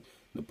talking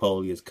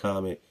Napoleon's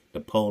comet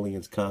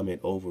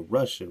over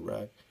Russia,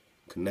 right?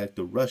 Connect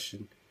the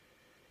Russian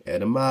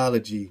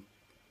etymology.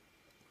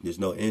 There's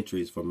no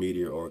entries for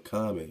meteor or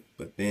comet.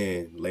 But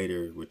then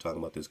later we're talking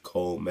about this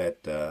Comet,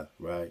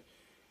 right?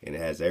 And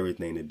it has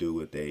everything to do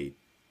with a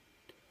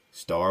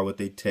star with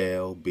a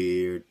tail,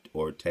 beard,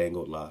 or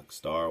tangled lock.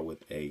 Star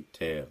with a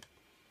tail.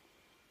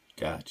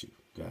 Got you.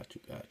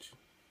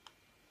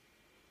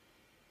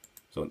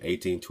 So in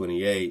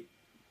 1828,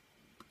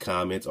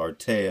 comets are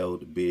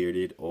tailed,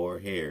 bearded, or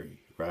hairy,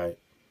 right?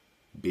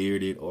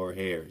 Bearded or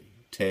hairy.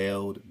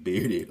 Tailed,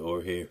 bearded,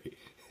 or hairy.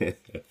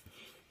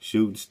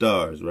 Shooting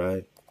stars,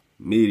 right?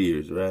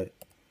 Meteors, right?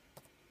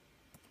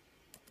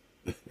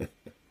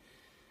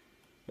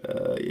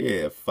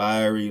 Yeah,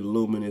 fiery,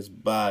 luminous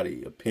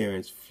body,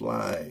 appearance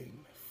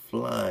flying.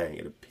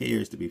 It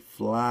appears to be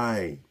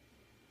flying,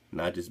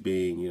 not just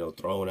being,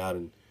 thrown out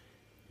and,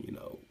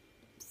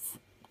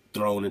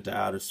 thrown into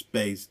outer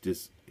space.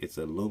 Just, it's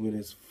a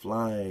luminous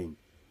flying,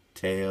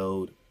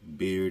 tailed,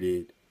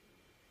 bearded.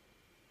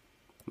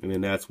 And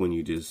then that's when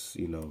you just,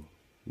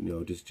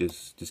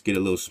 just get a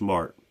little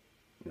smart.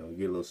 Get a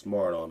little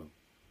smart on them.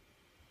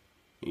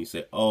 And you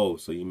say, oh,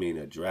 so you mean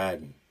a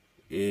dragon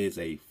is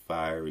a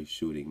fiery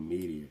shooting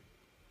meteor.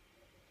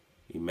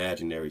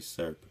 Imaginary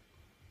serpent.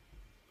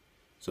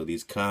 So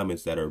these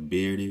comets that are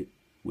bearded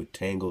with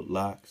tangled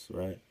locks,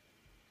 right?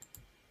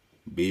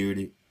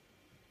 Bearded.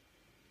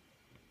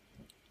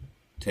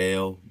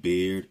 Tail,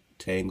 beard,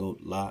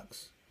 tangled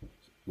locks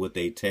with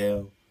a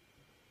tail.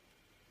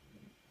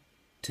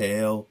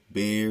 Tail,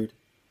 beard,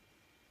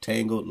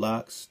 tangled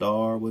locks,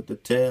 star with the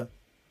tail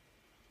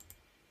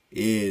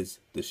is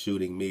the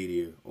shooting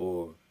meteor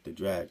or the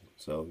dragon.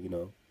 So,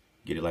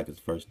 get it like it's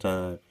the first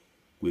time.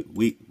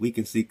 We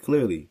can see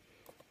clearly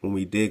when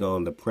we dig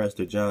on the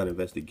Prester John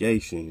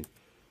investigation.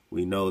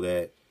 We know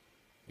that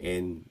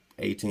in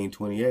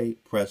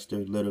 1828, Prester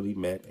literally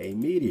met a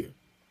meteor.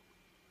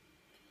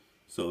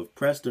 So if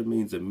Prester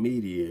means a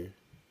meteor,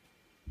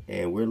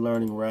 and we're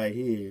learning right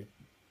here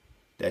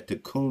that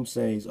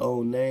Tecumseh's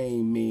own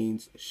name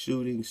means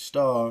shooting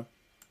star,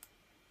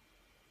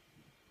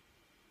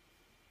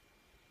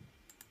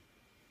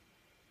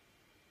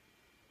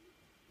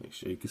 make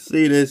sure you can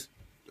see this.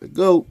 Let's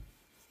go.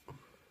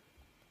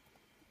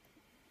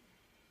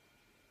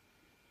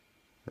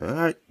 All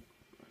right.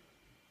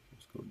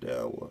 Let's go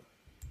down one.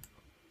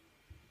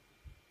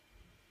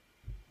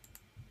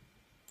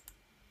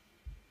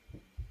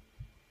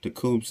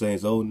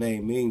 Tecumseh's own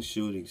name means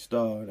shooting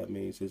star. That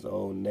means his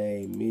own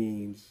name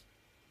means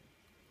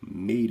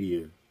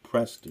meteor.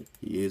 Prester.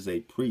 He is a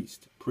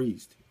priest.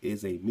 Priest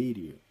is a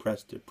meteor.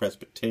 Prester.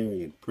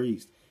 Presbyterian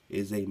priest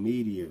is a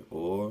meteor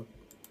or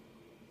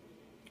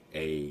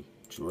a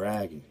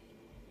dragon.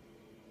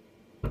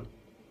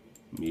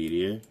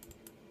 Meteor.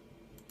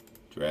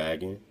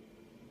 Dragon.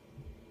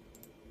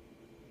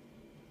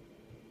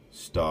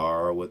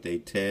 Star with a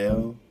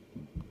tail.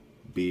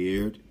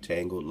 Beard.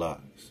 Tangled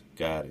locks.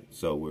 Got it.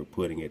 So we're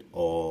putting it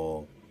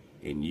all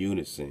in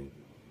unison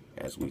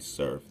as we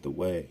surf the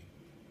way.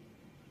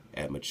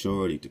 At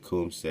maturity,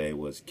 Tecumseh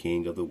was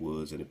king of the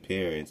woods in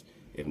appearance,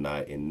 if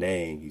not in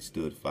name. He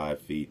stood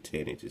 5 feet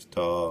 10 inches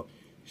tall,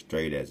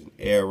 straight as an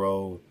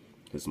arrow,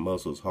 his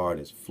muscles hard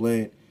as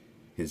flint,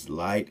 his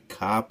light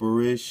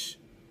copperish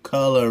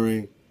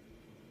coloring,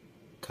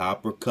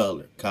 copper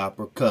color,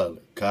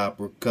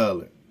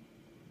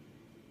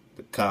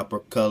 The copper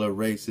color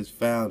race is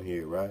found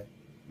here, right?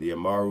 The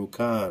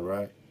Ame'rican,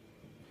 right?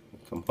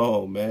 Come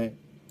on, man.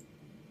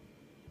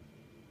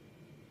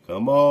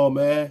 Come on,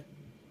 man.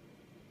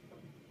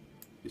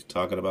 He's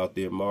talking about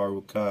the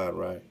Ame'rican,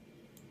 right?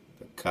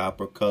 The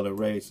copper color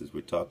races.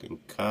 We're talking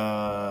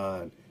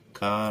khandrop,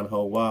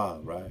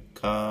 right?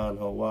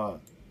 Khandrop.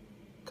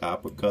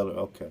 Copper color.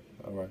 Okay.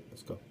 All right.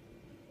 Let's go.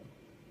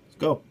 Let's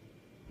go.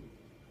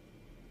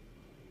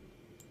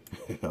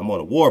 I'm on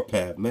a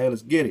warpath, man.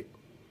 Let's get it.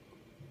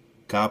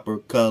 Copper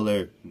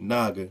color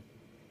naga.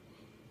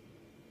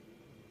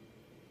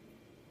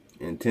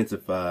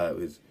 Intensified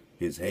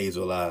his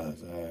hazel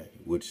eyes, all right,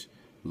 which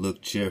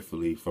looked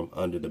cheerfully from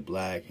under the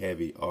black,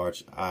 heavy,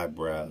 arched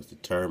eyebrows.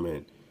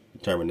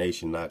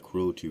 Determination, not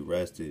cruelty,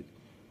 rested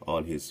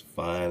on his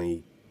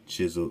finely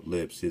chiseled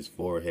lips. His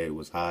forehead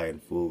was high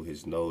and full,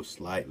 his nose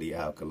slightly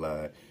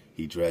alkaline.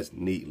 He dressed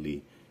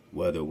neatly,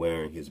 whether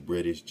wearing his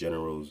British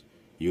general's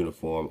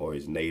uniform or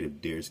his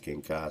native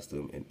deerskin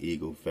costume. An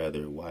eagle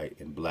feather, white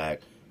and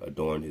black,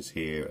 adorned his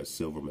hair, a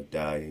silver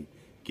medallion,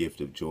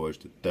 gift of George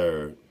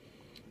III.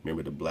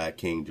 Remember, the Black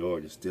King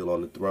George is still on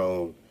the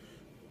throne.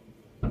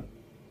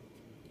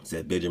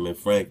 Said Benjamin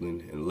Franklin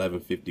in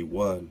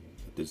 1151.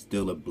 There's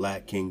still a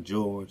Black King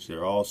George.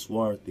 They're all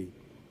swarthy.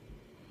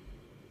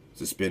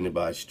 Suspended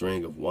by a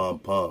string of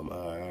wampum.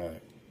 All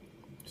right.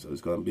 So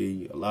it's going to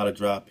be a lot of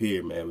drop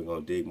here, man. We're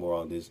going to dig more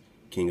on this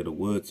King of the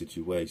Wood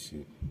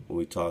situation when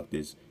we talk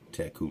this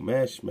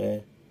Tecumseh,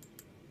 man.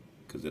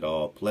 Because it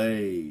all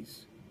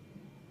plays.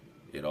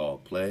 It all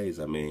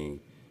plays. I mean,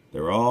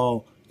 they're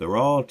all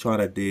trying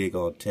to dig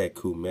on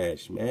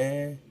Tecumseh,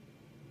 man.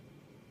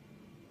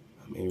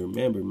 I mean,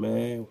 remember,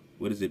 man,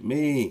 what does it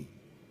mean?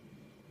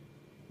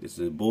 This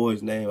is a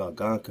boy's name,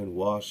 Algonquin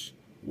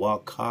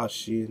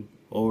Wakashian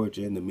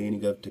origin. The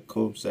meaning of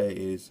Tecumseh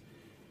is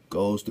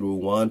goes through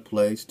one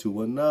place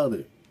to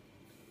another.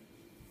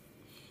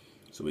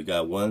 So we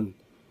got one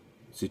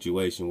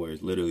situation where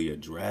it's literally a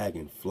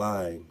dragon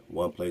flying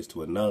one place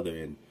to another.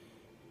 And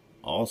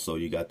also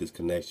you got this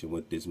connection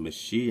with this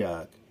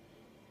Mashiach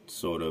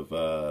sort of,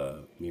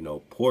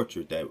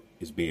 portrait that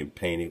is being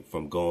painted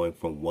from going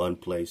from one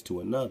place to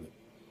another.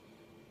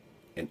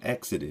 An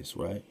Exodus,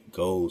 right?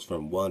 Goes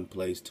from one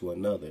place to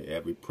another.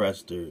 Every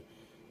prester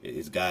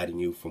is guiding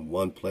you from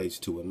one place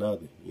to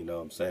another. You know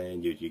what I'm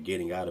saying? You're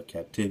getting out of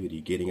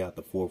captivity, getting out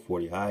the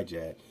 440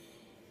 hijack.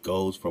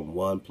 Goes from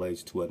one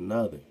place to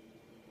another.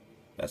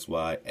 That's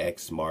why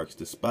X marks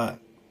the spot.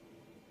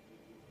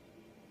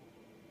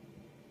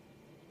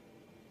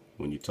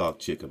 When you talk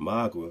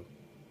Chickamauga,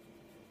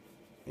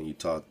 and you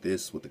talk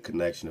this with the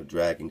connection of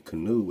dragon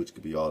canoe, which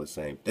could be all the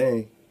same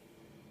thing,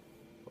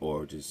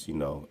 or just,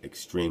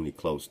 extremely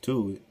close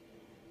to it,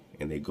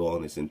 and they go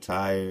on this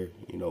entire,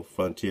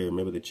 frontier.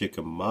 Remember, the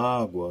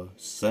Chickamauga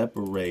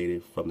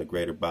separated from the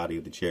greater body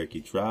of the Cherokee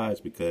tribes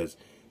because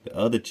the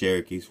other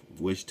Cherokees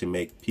wished to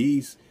make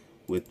peace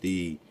with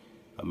the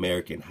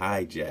American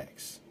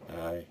hijacks,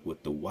 all right,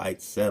 with the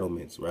white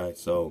settlements, right?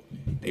 So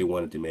they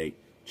wanted to make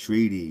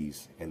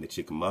treaties, and the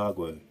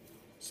Chickamauga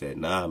said,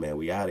 nah, man,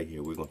 we out of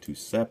here. We're going to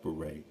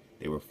separate.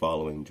 They were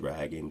following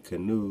Dragon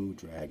Canoe,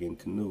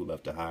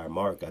 left a higher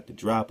mark, got the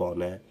drop on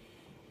that.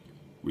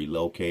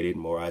 Relocated,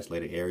 more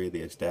isolated area. They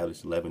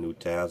established 11 new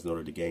towns in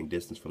order to gain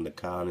distance from the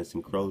colonists'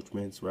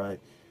 encroachments,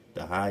 right?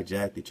 The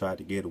hijack, they tried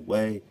to get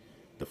away.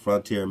 The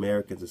frontier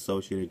Americans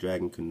associated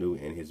Dragon Canoe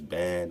and his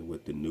band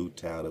with the new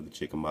town of the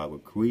Chickamauga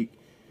Creek.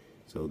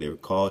 So they were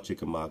called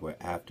Chickamauga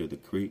after the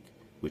creek,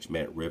 which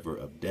meant river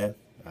of death,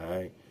 all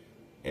right?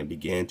 And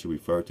began to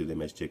refer to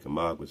them as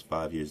Chickamaugas.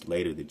 5 years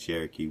later, the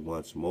Cherokee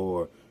once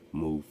more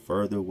moved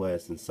further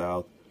west and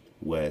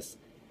southwest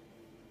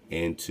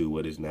into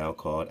what is now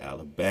called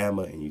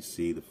Alabama. And you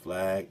see the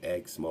flag,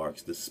 X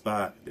marks the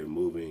spot. They're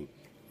moving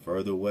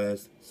further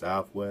west,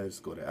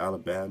 southwest, go to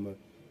Alabama.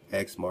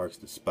 X marks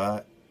the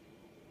spot.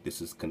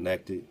 This is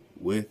connected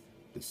with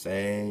the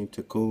same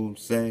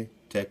Tecumseh.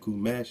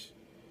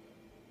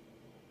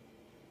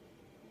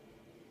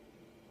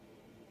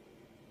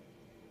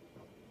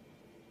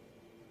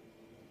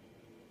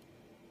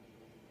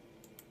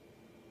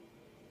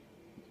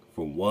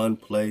 From one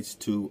place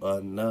to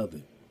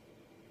another.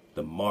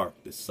 The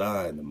mark, the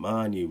sign, the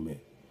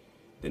monument.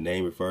 The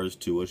name refers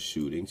to a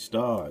shooting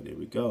star. There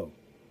we go.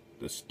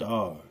 The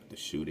star, the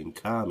shooting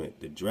comet,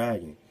 the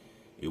dragon.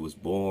 It was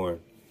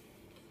born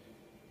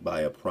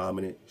by a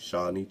prominent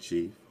Shawnee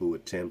chief who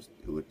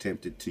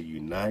attempted to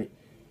unite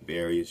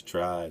various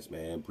tribes,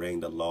 man. Bring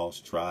the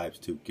lost tribes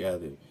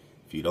together.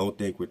 If you don't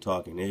think we're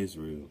talking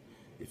Israel,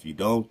 if you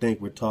don't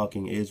think we're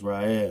talking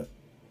Israel,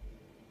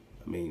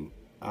 I mean,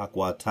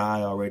 Ahchwa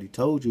already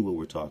told you what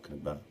we're talking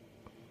about.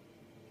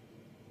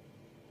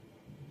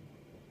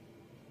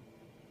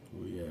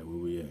 Where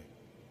we at?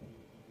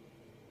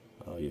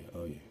 Oh yeah.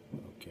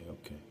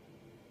 Okay.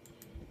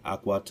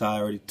 Ahchwa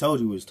already told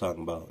you what he's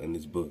talking about in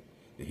this book.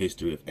 The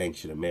history of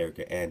ancient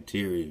America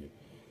anterior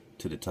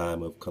to the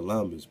time of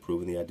Columbus,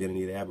 proving the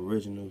identity of the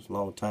Aboriginals.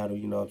 Long title,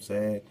 you know what I'm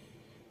saying?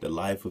 The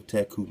life of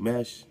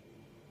Tecumseh.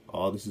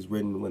 All this is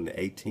written in the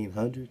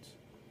 1800s.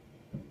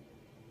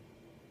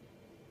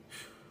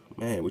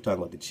 Man, we're talking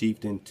about the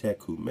chieftain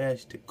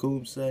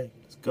Tecumseh.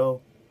 Let's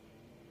go.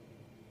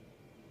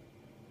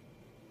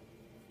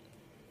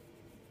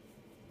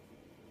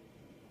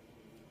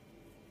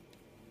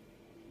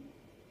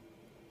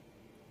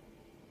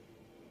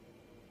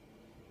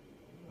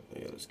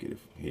 Yeah, let's get it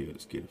from here.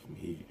 Let's get it from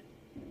here.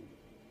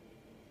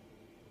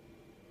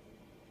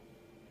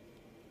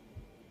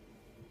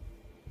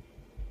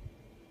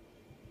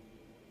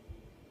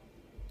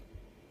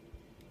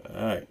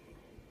 All right.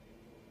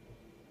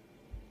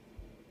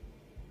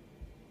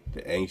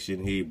 The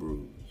ancient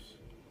Hebrews.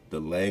 The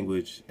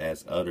language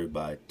as uttered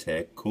by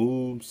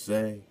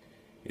Tecumseh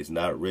is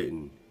not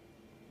written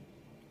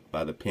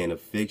by the pen of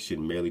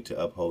fiction merely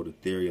to uphold the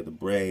theory of the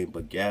brain,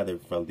 but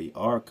gathered from the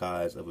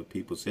archives of a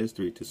people's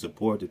history to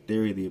support the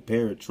theory of the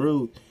apparent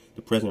truth.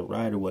 The present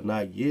writer will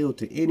not yield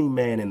to any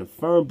man in the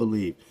firm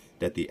belief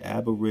that the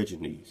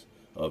Aborigines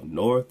of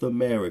North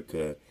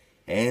America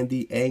and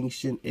the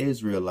ancient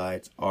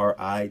Israelites are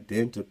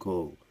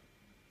identical.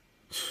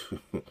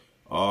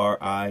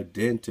 Are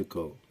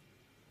identical.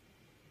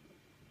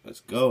 Let's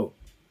go.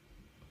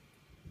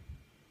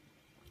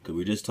 Because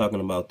we're just talking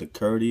about the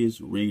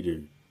courteous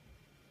reader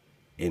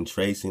in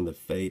tracing the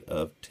fate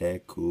of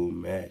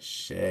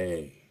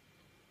Tecumseh,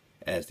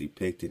 as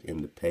depicted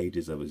in the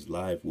pages of his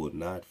life, will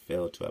not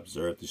fail to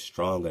observe the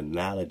strong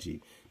analogy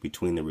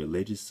between the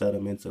religious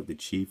settlements of the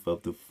chief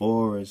of the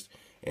forest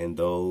and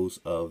those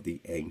of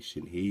the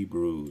ancient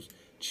Hebrews.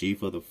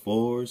 Chief of the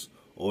forest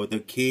or the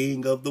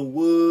king of the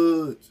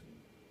woods.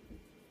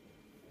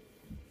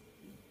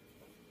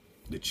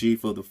 The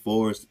chief of the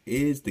forest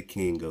is the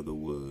king of the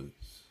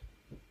woods.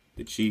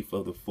 The chief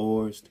of the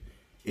forest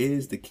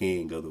is the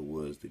king of the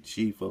woods. The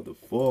chief of the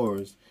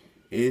forest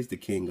is the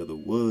king of the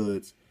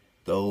woods,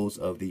 those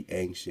of the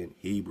ancient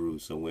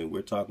Hebrews. So when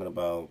we're talking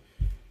about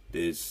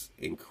this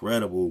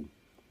incredible,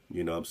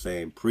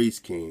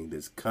 priest king,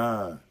 this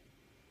Khan,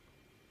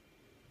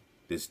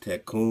 this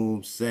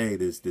Tecumseh,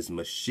 this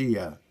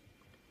Mashiach,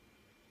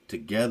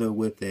 together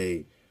with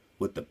the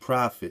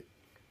prophet,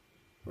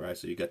 right?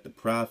 So you got the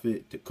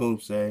prophet,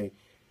 Tecumseh,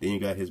 then you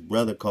got his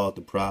brother called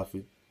the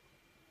prophet.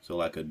 So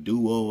like a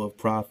duo of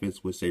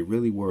prophets, which they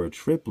really were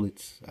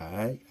triplets. All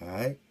right.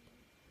 We're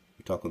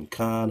talking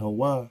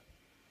khandrop.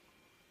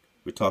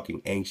 We're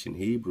talking ancient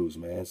Hebrews,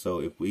 man. So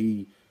if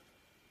we,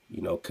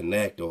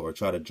 connect or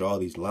try to draw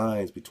these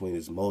lines between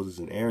this Moses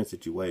and Aaron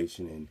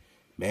situation, and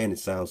man, it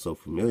sounds so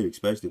familiar,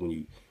 especially when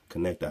you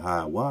connect the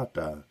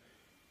Thawadah.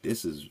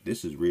 This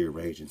is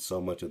rearranging so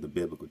much of the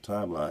biblical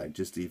timeline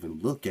just to even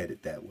look at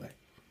it that way.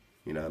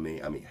 You know what I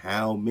mean? I mean,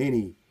 how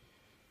many?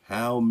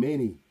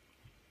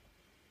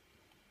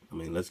 I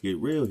mean, let's get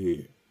real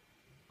here.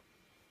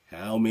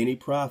 How many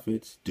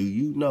prophets do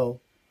you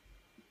know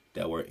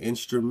that were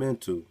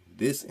instrumental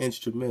in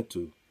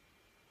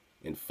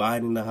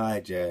fighting the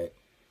hijack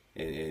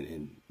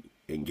and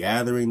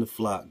gathering the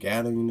flock,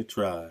 gathering the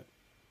tribe,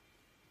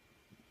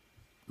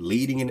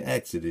 leading in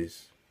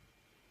Exodus,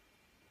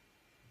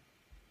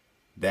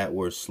 that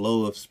were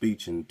slow of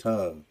speech and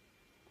tongue?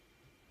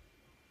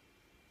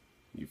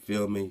 You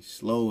feel me?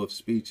 Slow of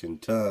speech and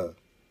tongue.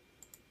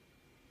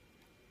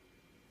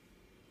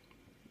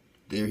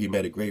 There he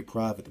met a great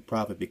prophet, the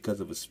prophet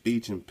because of a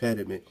speech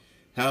impediment.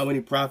 How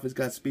many prophets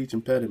got speech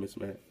impediments,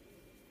 man?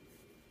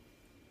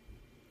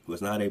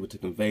 Was not able to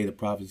convey the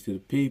prophecy to the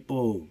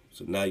people.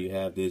 So now you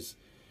have this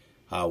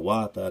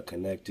Thawadah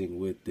connecting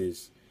with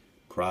this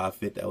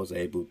prophet that was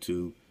able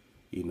to,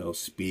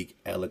 speak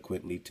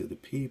eloquently to the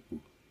people.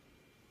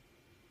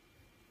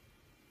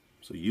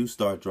 So you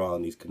start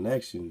drawing these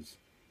connections,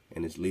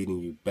 and it's leading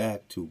you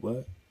back to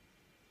what?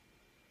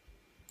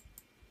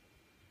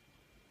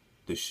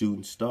 The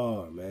shooting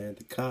star, man,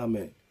 the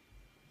Comet.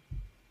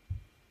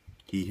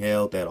 He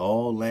held that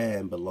all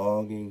land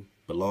belonged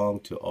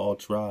to all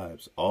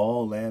tribes.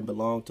 All land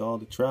belonged to all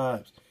the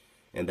tribes.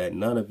 And that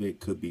none of it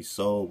could be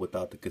sold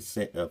without the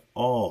consent of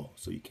all.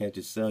 So you can't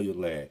just sell your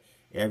land.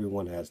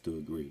 Everyone has to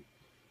agree.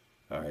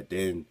 All right,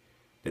 then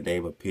the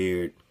name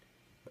appeared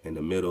in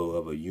the middle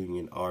of a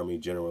Union Army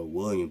General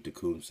William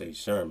Tecumseh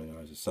Sherman.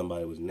 Or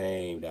somebody was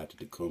named after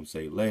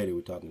Tecumseh later.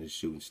 We're talking the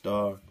shooting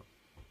star.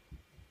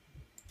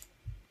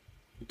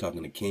 We're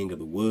talking the king of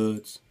the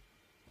woods,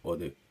 or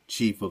the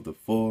chief of the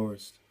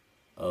forest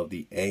of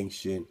the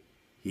ancient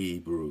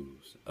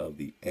Hebrews. Of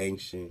the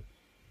ancient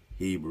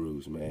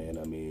Hebrews, man.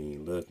 I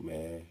mean, look,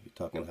 man. You're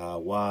talking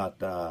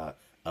Thawadah,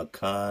 a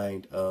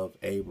kind of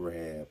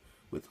Abraham,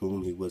 with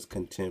whom he was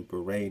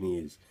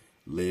contemporaneous,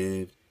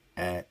 lived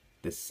at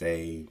the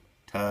same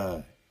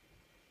time.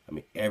 I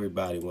mean,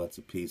 everybody wants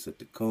a piece of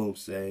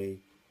Tecumseh.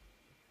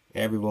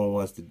 Everyone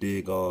wants to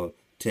dig on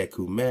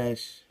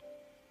Tecumseh.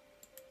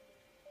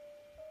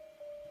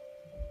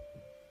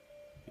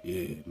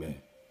 Yeah, man.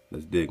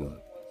 Let's dig on it. A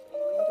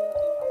leader and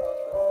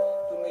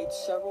prophet who made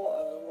several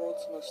of the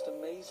world's most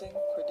amazing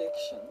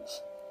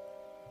predictions.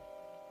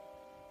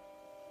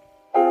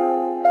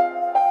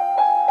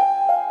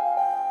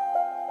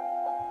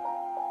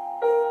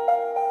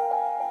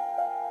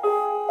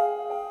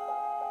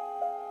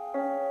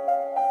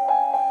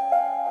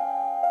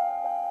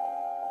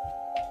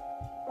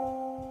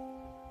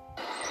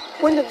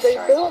 When did they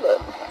build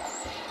it?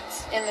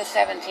 In the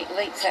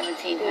late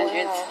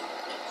 1700s. Wow.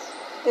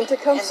 And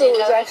Tecumseh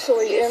was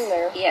actually in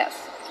there. Yes.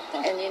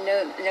 And you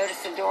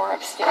notice the door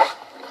upstairs.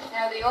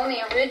 Now, the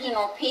only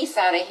original piece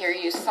out of here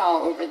you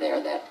saw over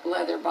there, that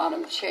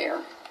leather-bottomed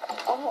chair.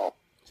 Oh.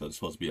 So it's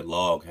supposed to be a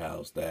log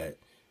house that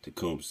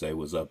Tecumseh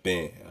was up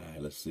in. All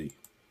right, let's see.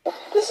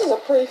 This is a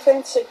pretty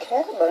fancy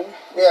cabin.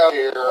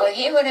 Yeah. Well,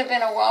 he would have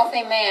been a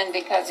wealthy man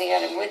because he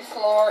had a wood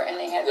floor and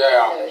he had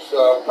windows.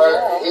 So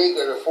apparently he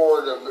could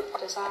afford to.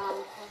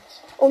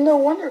 Well, no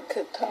wonder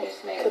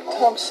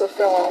Tecumseh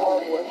fell in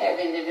love with Have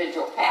her.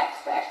 individual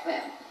packs back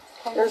then.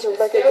 There's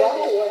Rebecca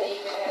Galloway.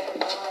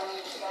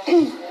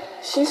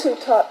 She's who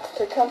taught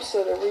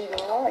Tecumseh to read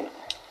and write.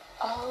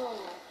 Oh.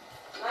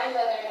 My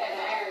mother had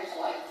irons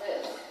like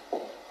this.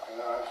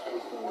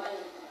 One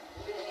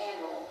with a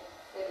handle.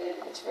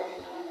 It's very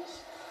nice.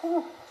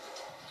 Huh.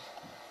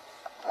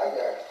 I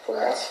got Well,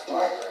 that's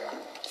fun.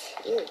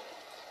 Phew.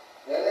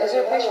 Is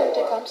there a picture of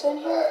Tecumseh in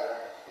here?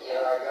 Yeah.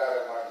 I got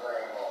it, my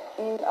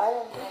grandma. I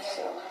don't think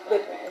so.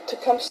 But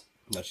Tecumseh.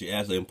 Now she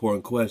asked an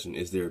important question.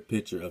 Is there a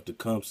picture of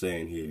Tecumseh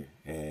in here?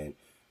 And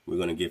we're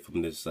going to get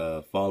from this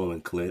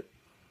following clip,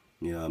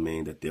 you know what I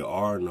mean, that there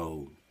are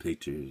no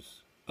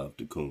pictures of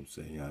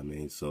Tecumseh, you know what I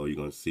mean? So you're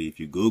going to see, if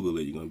you Google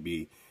it, you're going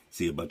to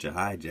see a bunch of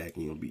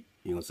hijacking.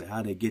 You're going to say,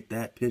 how they get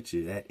that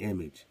picture, that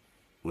image,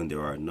 when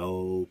there are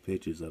no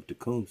pictures of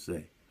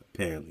Tecumseh,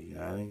 apparently, you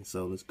know what I mean?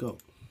 So let's go.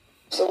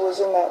 So was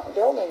in that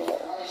building there,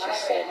 she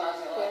said.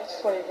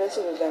 When he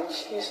visited them,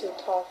 she's who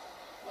taught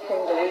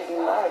him to read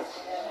and write.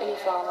 And you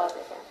fell in love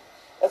with her.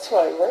 That's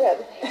what I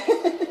read.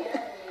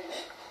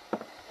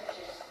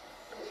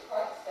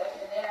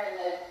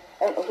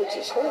 And which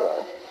is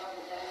her.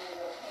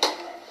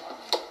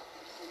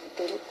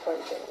 They look quite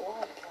a bit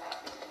alike.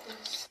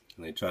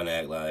 And they trying to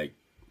act like,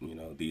 you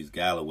know, these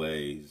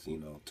Galloways, you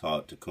know,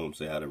 taught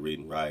Tecumseh how to read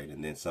and write,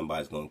 and then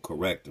somebody's going to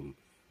correct them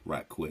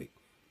right quick,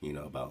 you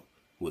know, about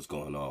what's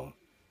going on.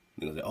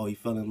 They're going to say, oh, he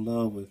fell in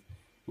love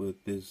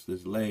with this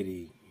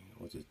lady.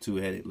 What's it,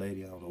 two-headed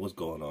lady? I don't know what's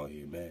going on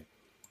here, man.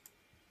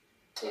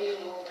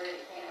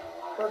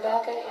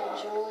 Rebecca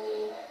and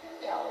Julia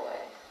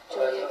Galloway.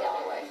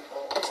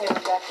 I'd say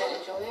Rebecca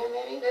and Julia,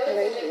 maybe? Those are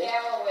the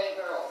Galloway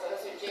girls.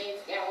 Those are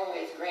James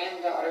Galloway's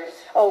granddaughters.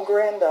 Oh,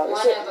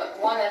 granddaughters.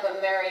 One of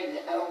them married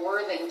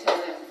Worthington,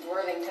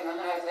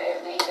 Ohio,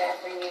 named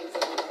after him. He was a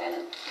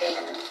lieutenant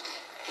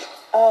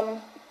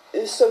governor.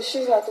 So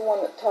she's not the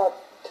one that taught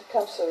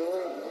Tecumseh to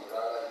read.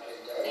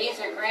 These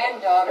are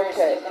granddaughters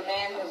Okay. of the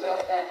man who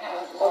built that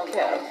house.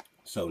 Okay.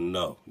 So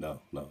no.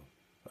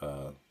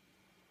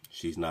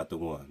 She's not the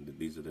one.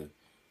 These are the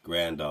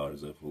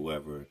granddaughters of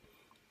whoever,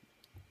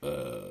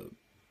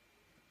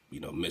 you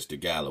know, Mr.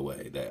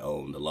 Galloway that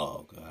owned the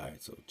log. All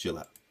right, so chill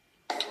out.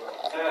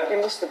 It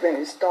must have been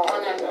his daughter.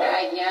 One of them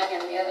died young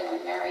and the other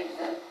one married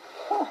them.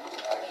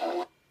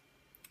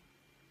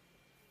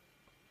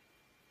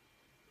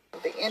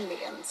 The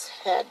Indians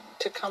had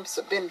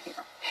Tecumseh been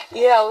here.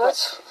 Yeah,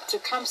 that's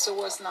Tecumseh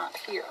was not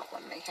here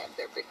when they had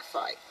their big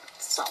fight.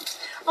 So,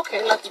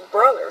 okay, his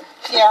brother.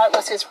 Yeah, it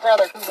was his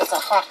brother who was a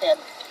hothead.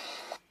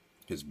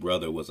 His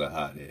brother was a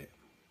hothead.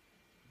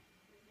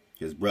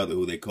 His brother,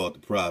 who they called the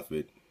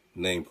prophet,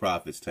 named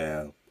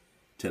Prophetstown,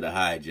 to the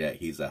hijack,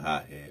 he's a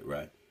hothead,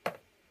 right?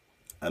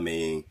 I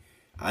mean,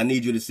 I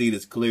need you to see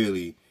this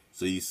clearly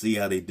so you see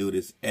how they do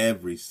this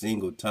every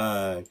single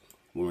time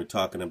when we're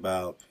talking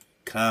about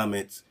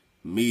comets,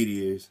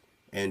 meteors,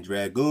 and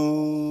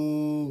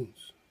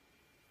dragoons.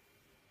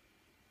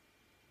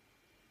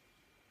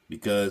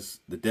 Because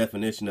the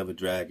definition of a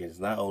dragon is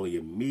not only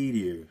a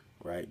meteor,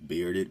 right,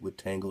 bearded with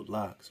tangled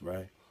locks,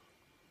 right?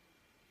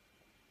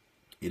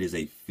 It is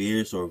a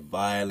fierce or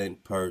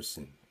violent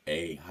person,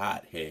 a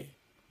hothead.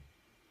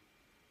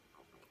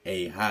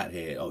 A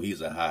hothead. Oh,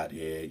 he's a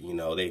hothead. You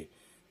know,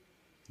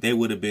 they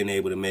would have been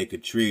able to make a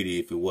treaty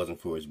if it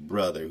wasn't for his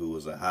brother who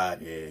was a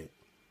hothead.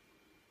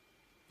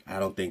 I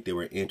don't think they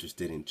were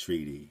interested in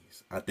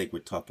treaties. I think we're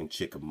talking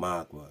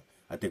Chickamauga.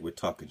 I think we're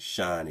talking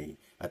Shawnee.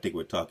 I think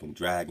we're talking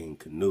Dragon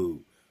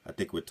Canoe. I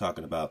think we're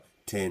talking about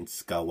Ten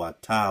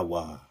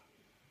Skawatawa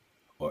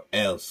or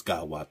El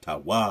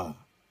Skawatawa.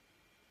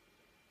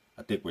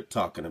 I think we're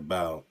talking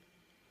about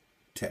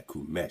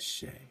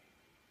Tecumseh,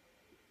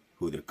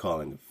 who they're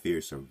calling a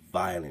fierce or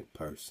violent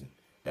person.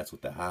 That's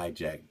what the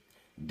hijack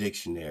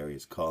dictionary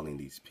is calling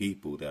these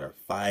people that are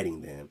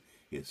fighting them,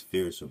 is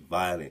fierce or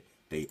violent.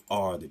 They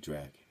are the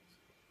dragons.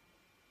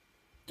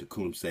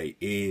 Tecumseh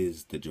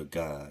is the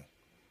dragon.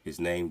 His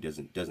name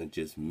doesn't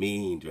just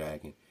mean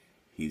dragon.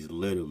 He's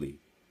literally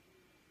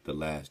the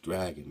last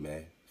dragon,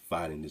 man,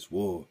 fighting this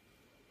war.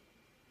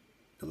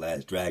 The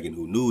last dragon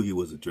who knew he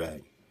was a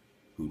dragon,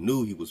 who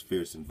knew he was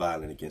fierce and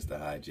violent against the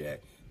hijack,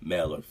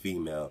 male or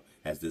female,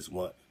 as this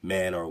one,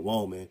 man or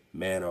woman,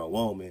 man or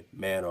woman,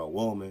 man or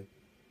woman.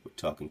 We're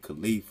talking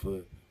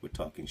Khalifa, we're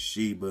talking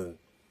Sheba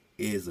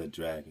is a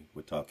dragon.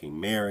 We're talking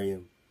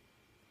Miriam.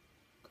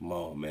 Come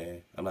on,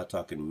 man. I'm not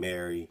talking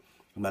Mary.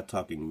 I'm not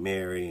talking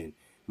Mary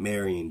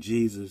and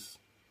Jesus.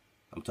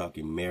 I'm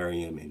talking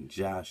Miriam and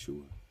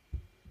Joshua.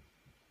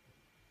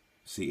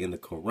 See, in the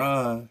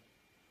Quran,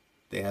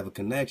 they have a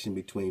connection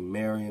between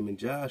Miriam and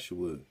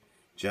Joshua.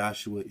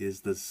 Joshua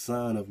is the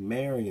son of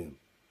Miriam,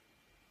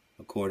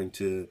 according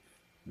to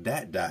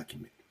that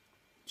document.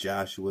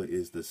 Joshua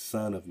is the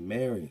son of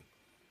Miriam.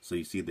 So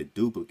you see the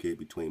duplicate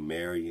between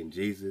Mary and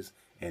Jesus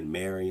and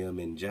Miriam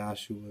and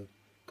Joshua.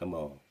 Come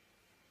on.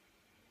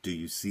 Do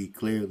you see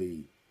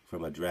clearly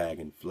from a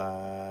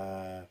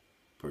dragonfly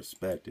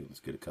perspective? Let's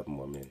get a couple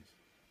more minutes.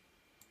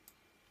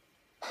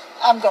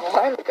 I'm going to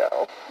Time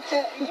ago.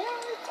 Yeah,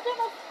 it's been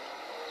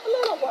a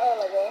little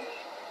while ago.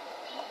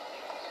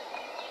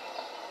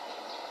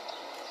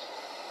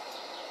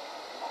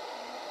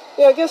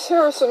 Yeah, I guess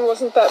Harrison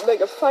wasn't that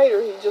big a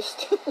fighter. He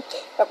just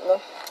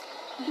happened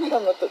to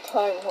come at the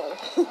time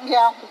when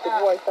Yeah. he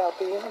could wipe out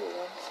the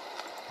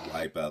Indians.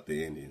 Wipe out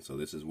the Indians. So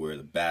this is where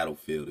the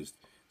battlefield is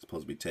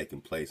supposed to be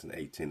taking place in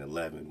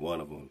 1811.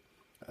 One of them,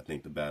 I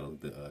think, the Battle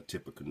of the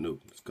Tippecanoe.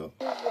 Let's go.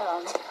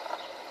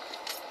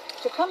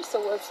 Tecumseh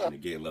was And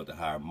again, love to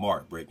hire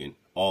Mark, breaking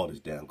all this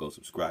down. Go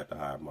subscribe to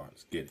hire Mark.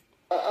 Let's get it.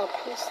 a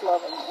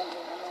peace-loving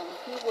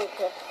Indian,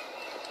 and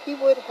he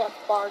would have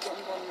bargained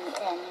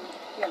and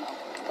you know,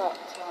 but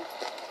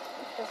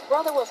his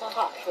brother was a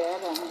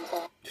hothead,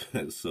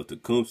 and So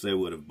Tecumseh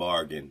would have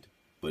bargained,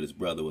 but his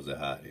brother was a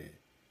hothead.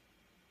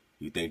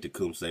 You think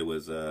Tecumseh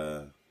was,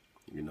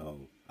 you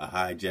know, a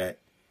hijack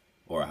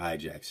or a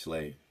hijack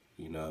slave?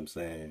 You know what I'm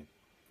saying?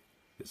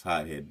 This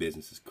hothead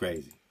business is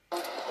crazy.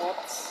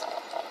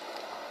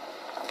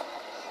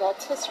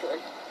 that's history.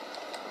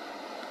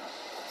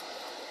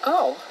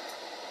 Oh.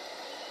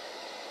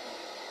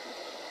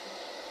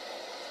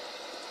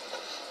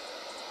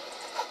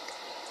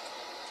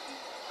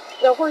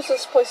 Now, where's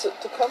this place that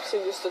Tecumseh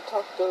used to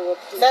talk to the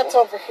people? That's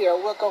over here.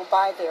 We'll go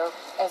by there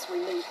as we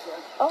leave here.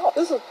 Oh,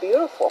 this is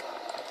beautiful.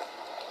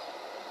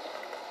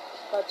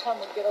 By the time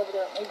we get over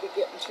there, it may be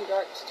getting too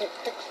dark to take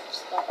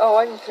pictures. Oh,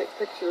 I can take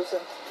pictures in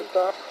the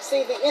dark.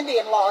 See, the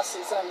Indian loss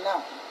is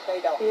unknown. They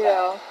don't know.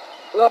 Yeah.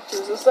 Look,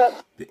 is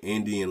that? The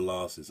Indian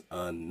loss is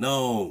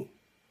unknown.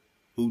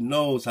 Who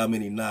knows how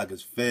many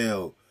Nagas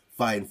fell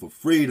fighting for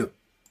freedom?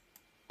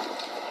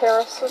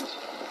 Harrison?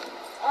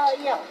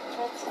 Yeah,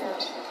 that's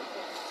Harrison.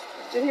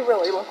 Did he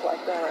really look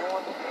like that? I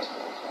wonder.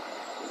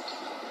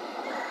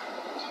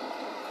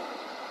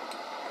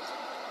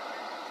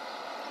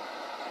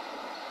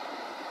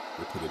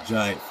 They put a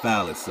giant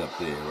phallus up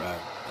there, right?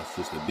 That's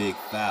just a big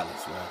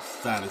phallus, right?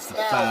 Sinus of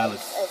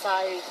phallus. As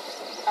I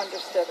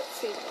understood it.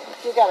 See,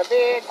 you got a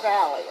big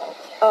valley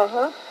over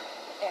there. Uh-huh.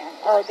 And,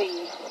 or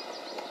the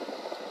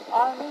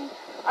army,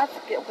 I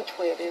forget which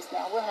way it is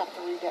now. We'll have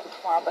to read that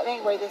tomorrow. But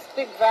anyway, this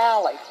big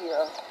valley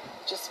here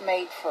just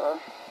made for,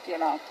 you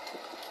know,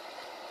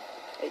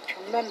 a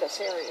tremendous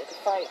area to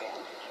fight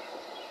in.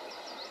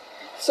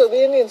 So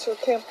the Indians were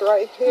camped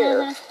right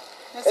here. Mm-hmm.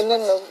 And then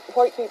the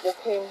white people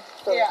came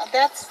from... Yeah,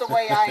 that's the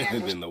way I And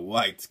understood then the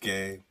whites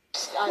came.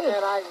 that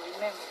I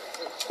remember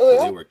it.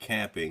 Oh, They were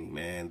camping,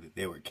 man.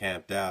 They were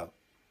camped out.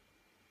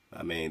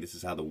 I mean, this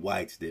is how the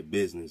whites did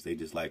business. They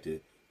just like to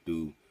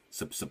do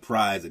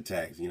surprise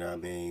attacks, you know what I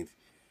mean?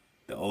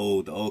 The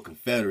old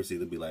Confederacy,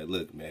 they'll be like,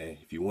 look, man,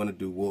 if you want to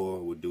do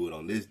war, we'll do it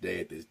on this day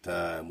at this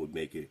time. We'll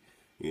make it,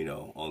 you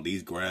know, on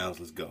these grounds.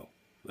 Let's go.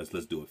 Let's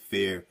do it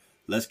fair.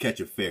 Let's catch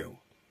a fair one.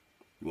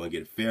 You want to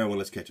get a fair one?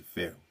 Let's catch a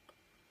fair one.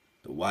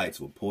 The whites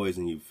will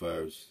poison you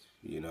first,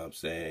 you know what I'm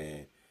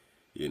saying?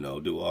 You know,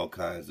 do all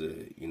kinds of,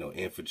 you know,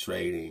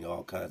 infiltrating,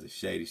 all kinds of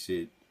shady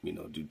shit, you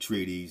know, do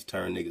treaties,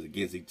 turn niggas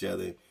against each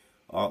other.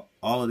 All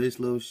of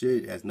this little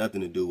shit has nothing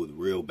to do with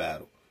real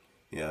battle.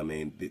 You know what I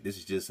mean? This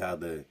is just how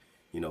the,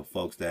 you know,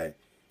 folks that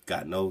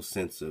got no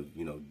sense of,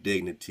 you know,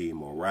 dignity,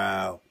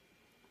 morale,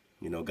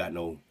 you know, got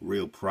no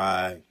real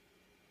pride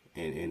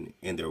in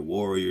their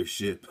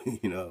warriorship,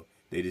 you know,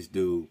 they just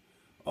do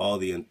all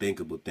the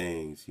unthinkable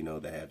things, you know,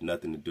 that have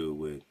nothing to do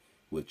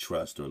with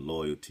trust or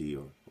loyalty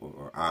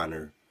or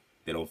honor.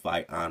 They don't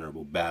fight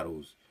honorable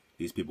battles.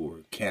 These people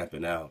were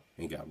camping out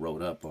and got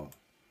rolled up on.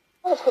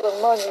 I'll put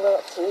a monument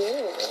up to the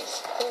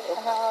Indians. They don't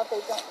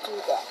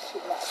do that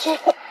too much.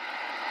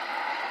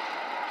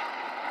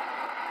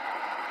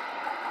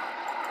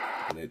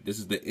 And this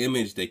is the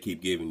image they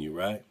keep giving you,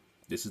 right?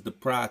 This is the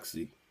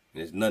proxy.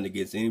 And it's nothing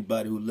against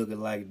anybody who looking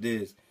like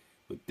this,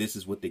 but this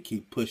is what they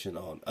keep pushing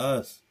on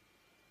us.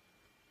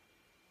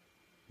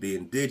 The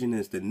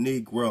indigenous, the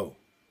Negro,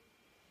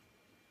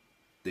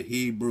 the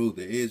Hebrew,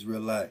 the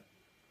Israelite.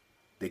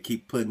 They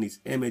keep putting these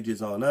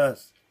images on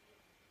us.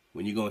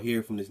 When you're going to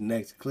hear from this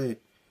next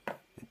clip,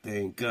 they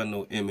ain't got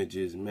no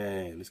images,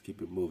 man. Let's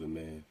keep it moving,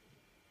 man.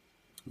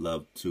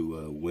 Love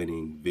to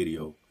winning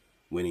video,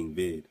 winning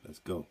vid. Let's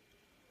go.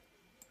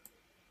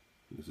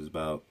 This is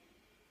about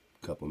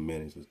a couple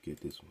minutes. Let's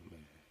get this one,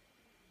 man.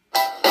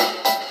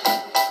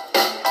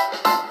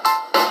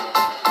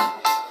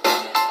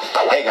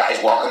 Hey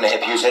guys, welcome to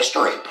Hip Hughes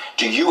History.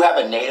 Do you have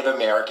a Native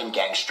American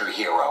gangster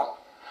hero?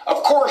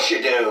 Of course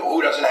you do.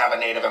 Who doesn't have a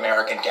Native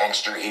American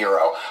gangster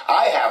hero?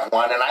 I have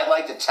one, and I'd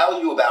like to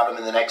tell you about him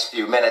in the next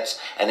few minutes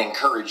and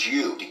encourage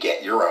you to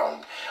get your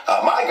own.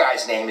 My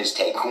guy's name is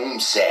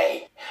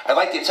Tecumseh. I'd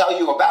like to tell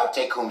you about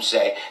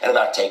Tecumseh and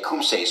about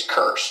Tecumseh's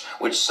curse,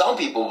 which some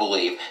people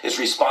believe is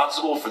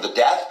responsible for the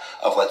death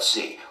of, let's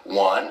see,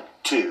 1,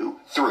 2,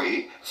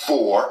 3,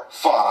 4,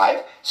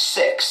 5,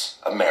 6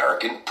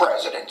 American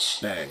presidents.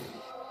 Bang.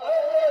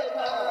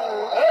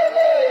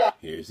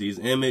 Here's these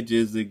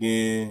images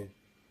again.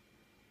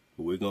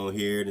 We're going to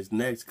hear in this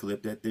next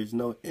clip that there's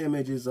no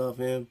images of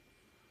him.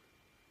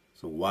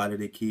 So why do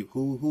they keep...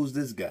 Who's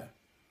this guy?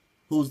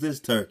 Who's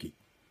this turkey?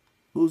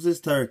 Who's this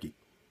turkey?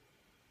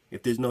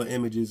 If there's no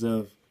images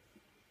of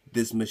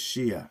this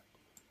Mashiach.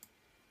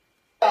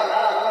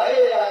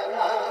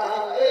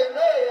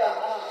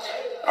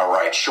 All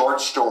right,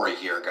 short story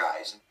here,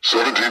 guys.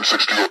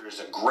 1768. There's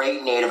a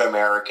great Native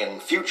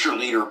American future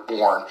leader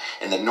born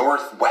in the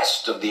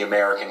northwest of the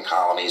American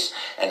colonies,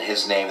 and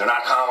his name, they're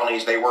not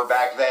colonies, they were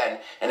back then,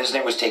 and his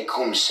name was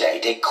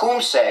Tecumseh.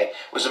 Tecumseh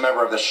was a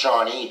member of the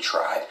Shawnee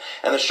tribe,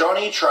 and the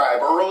Shawnee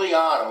tribe early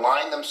on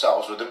aligned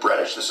themselves with the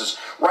British. This is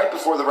right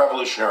before the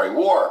Revolutionary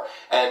War,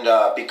 and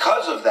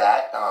because of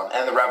that,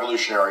 and the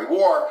Revolutionary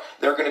War,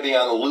 they're going to be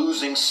on the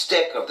losing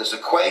stick of this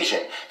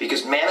equation,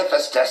 because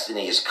manifest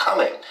destiny is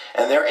coming,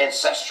 and their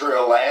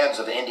ancestral lands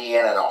of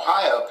Indiana and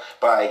Ohio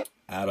by...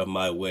 Out of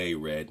my way,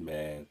 red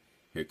man.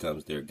 Here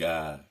comes their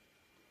guy.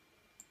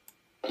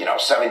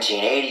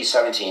 1780s,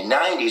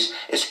 1790s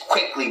is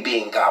quickly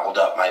being gobbled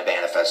up by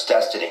manifest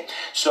destiny.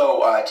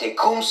 So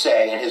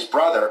Tecumseh and his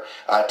brother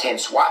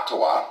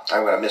Tenswatawa,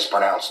 I'm going to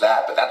mispronounce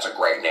that, but that's a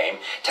great name,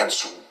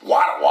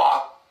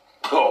 Tenswatawa,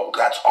 oh,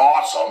 that's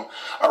awesome,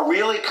 are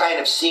really kind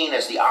of seen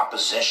as the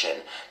opposition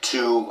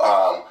to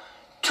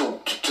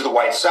the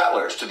white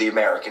settlers, to the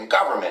American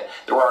government.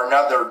 There were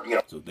another,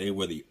 So they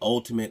were the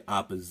ultimate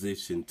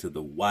opposition to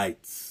the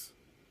whites.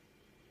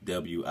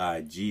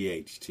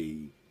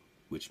 W-I-G-H-T,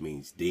 which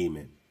means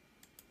demon.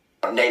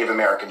 Native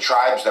American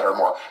tribes that are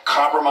more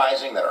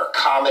compromising, that are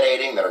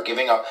accommodating, that are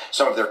giving up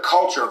some of their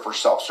culture for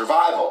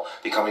self-survival,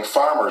 becoming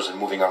farmers and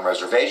moving on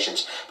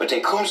reservations. But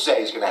Tecumseh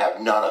is going to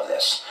have none of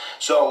this.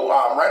 So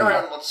right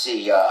around, let's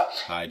see...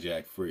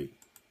 hijack free.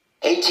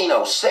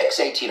 1806,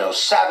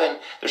 1807,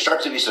 there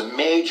starts to be some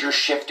major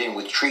shifting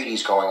with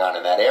treaties going on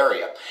in that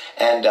area.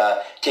 And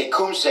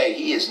Tecumseh,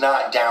 he is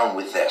not down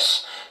with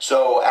this.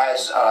 So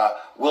as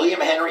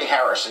William Henry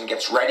Harrison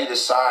gets ready to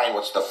sign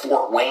what's the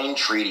Fort Wayne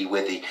Treaty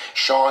with the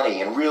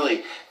Shawnee and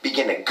really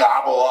begin to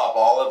gobble up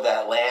all of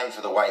that land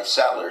for the white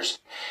settlers.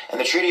 And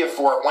the Treaty of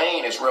Fort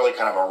Wayne is really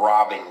kind of a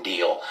robbing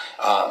deal.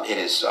 It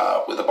is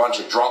with a bunch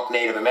of drunk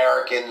Native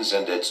Americans,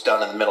 and it's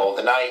done in the middle of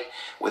the night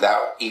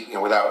without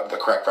the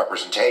correct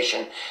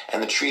representation.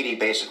 And the treaty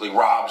basically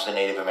robs the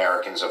Native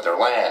Americans of their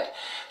land.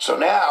 So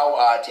now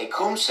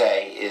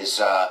Tecumseh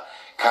is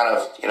kind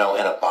of, in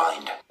a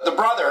bind. The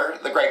brother,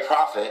 the great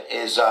prophet,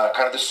 is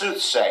kind of the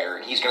soothsayer,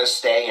 and he's going to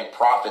stay in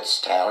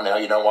Prophetstown. Now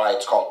you know why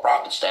it's called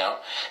Prophetstown,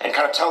 and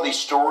kind of tell these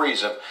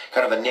stories of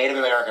kind of a Native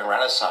American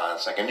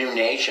renaissance, like a new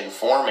nation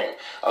forming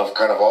of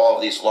kind of all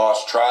of these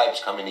lost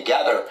tribes coming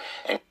together.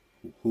 And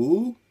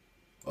who?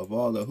 Of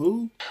all the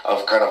who?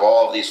 Of kind of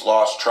all of these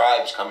lost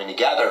tribes coming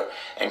together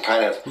and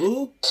kind of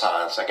who?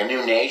 Renaissance, like a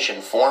new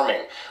nation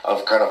forming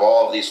of kind of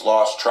all of these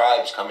lost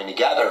tribes coming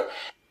together.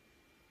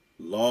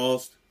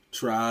 Lost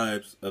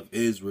tribes of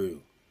Israel.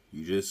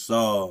 You just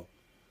saw,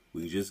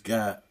 we just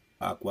got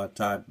Ahchwa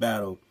type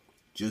battle,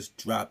 just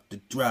dropped the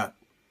drop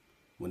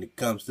when it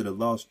comes to the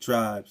lost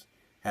tribes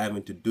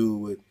having to do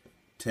with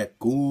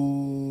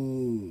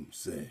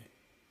Tecumseh.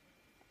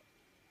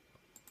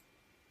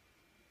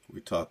 We're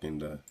talking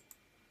the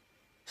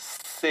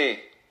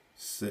Say.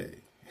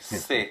 All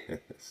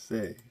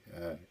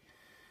right.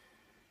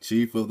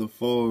 Chief of the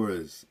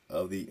forest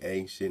of the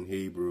ancient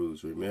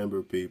Hebrews.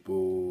 Remember,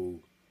 people,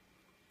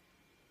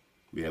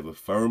 we have a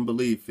firm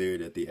belief here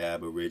that the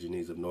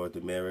Aborigines of North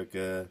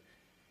America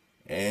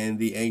and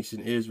the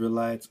ancient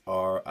Israelites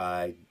are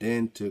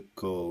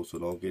identical. So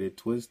don't get it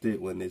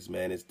twisted when this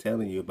man is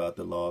telling you about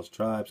the lost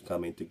tribes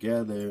coming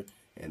together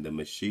and the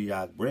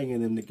Mashiach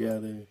bringing them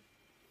together.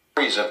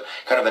 Of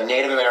kind of a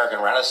Native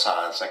American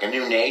renaissance, like a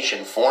new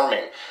nation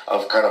forming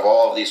of kind of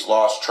all of these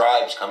lost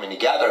tribes coming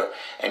together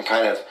and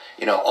kind of,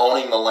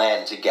 owning the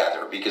land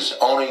together, because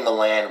owning the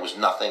land was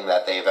nothing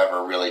that they've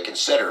ever really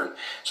considered.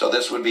 So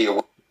this would be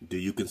a... Do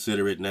you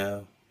consider it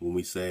now when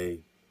we say,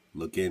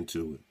 look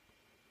into it?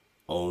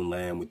 Own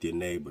land with your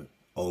neighbor.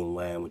 Own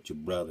land with your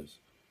brothers.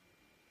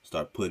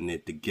 Start putting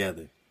it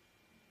together.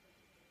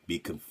 Be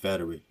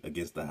confederate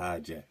against the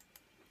hijack.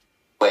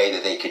 Way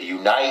that they could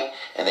unite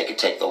and they could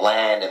take the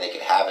land and they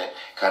could have it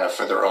kind of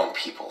for their own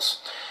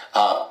peoples.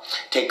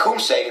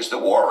 Tecumseh is the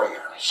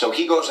warrior. So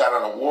he goes out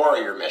on a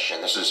warrior mission.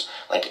 This is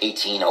like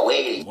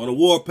 1808. On a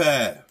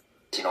warpath.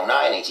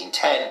 1809,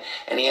 1810,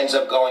 and he ends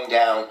up going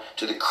down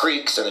to the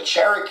Creeks and the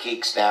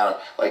Cherokees down,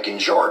 like in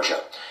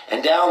Georgia.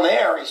 And down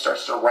there, he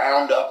starts to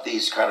round up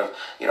these kind of,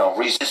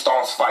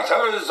 resistance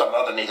fighters of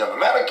other Native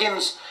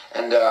Americans,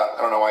 And I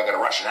don't know why I got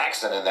a Russian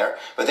accent in there,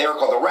 but they were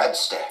called the Red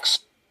Sticks.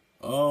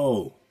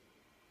 Oh,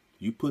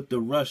 you put the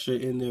Russia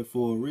in there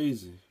for a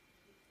reason.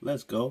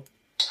 Let's go.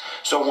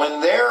 So when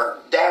they're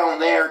down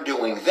there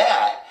doing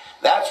that,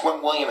 that's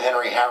when William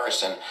Henry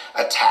Harrison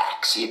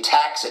attacks. He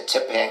attacks at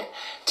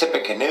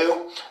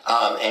Tippecanoe,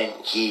 and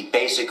he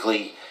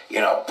basically,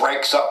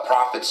 breaks up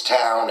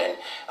Prophetstown and,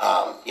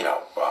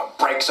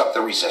 breaks up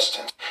the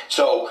resistance.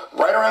 So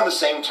right around the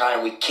same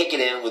time, we kick it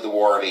in with the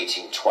War of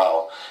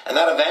 1812. And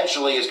that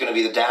eventually is going to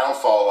be the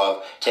downfall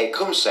of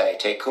Tecumseh.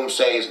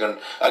 Tecumseh is going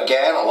to,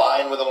 again,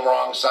 align with the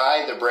wrong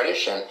side, the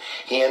British, and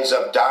he ends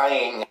up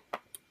dying.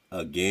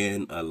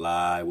 Again,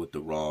 ally with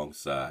the wrong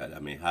side. I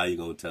mean, how you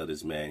going to tell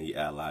this man he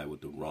allied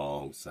with the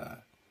wrong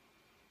side?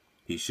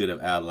 He should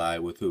have allied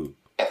with who?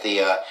 At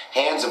the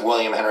hands of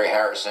William Henry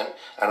Harrison.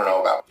 I don't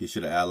know about... He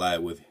should have allied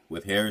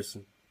with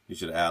Harrison. He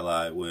should have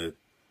allied with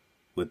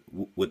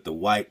the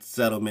white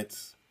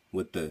settlements,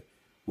 with the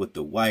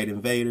white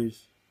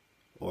invaders,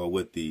 or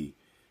with the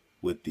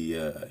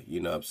you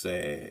know what I'm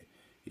saying,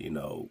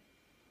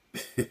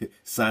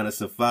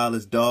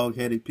 cynocephalus,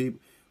 dog-headed people.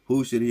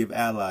 Who should he have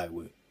allied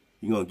with?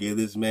 You gonna give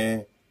this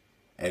man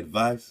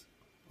advice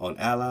on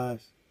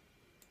allies?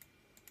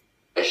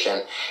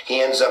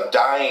 He ends up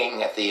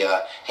dying at the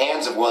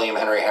hands of William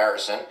Henry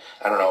Harrison.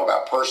 I don't know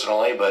about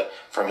personally, but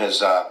from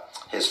his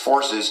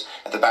forces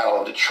at the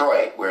Battle of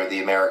Detroit, where the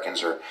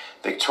Americans are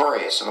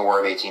victorious in the War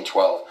of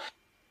 1812.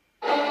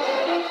 All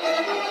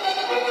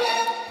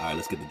right,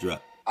 let's get the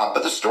drop.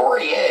 But the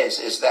story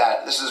is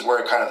that this is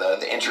where kind of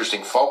the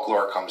interesting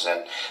folklore comes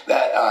in,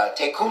 that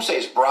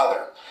Tecumseh's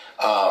brother,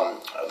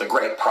 the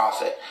great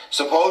prophet,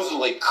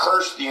 supposedly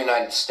cursed the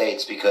United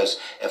States because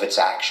of its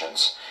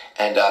actions.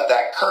 And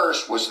that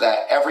curse was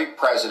that every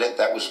president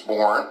that was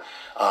born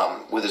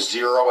with a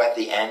 0 at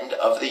the end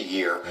of the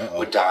year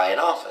would die in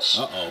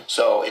office.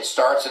 So it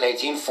starts in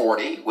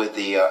 1840 with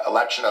the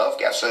election of,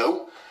 guess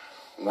who?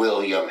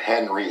 William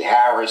Henry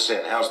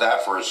Harrison. How's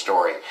that for a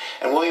story?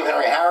 And William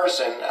Henry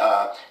Harrison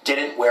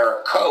didn't wear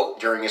a coat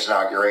during his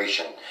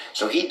inauguration.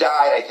 So he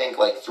died, I think,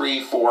 like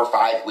 3, 4,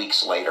 5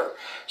 weeks later.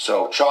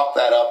 So chalk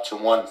that up to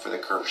 1 for the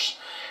curse.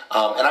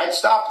 And I'd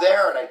stop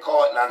there and I'd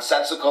call it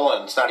nonsensical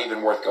and it's not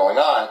even worth going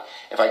on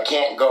if I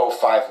can't go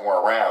 5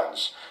 more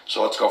rounds.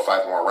 So let's go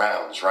 5 more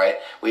rounds, right?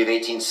 We have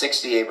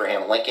 1860,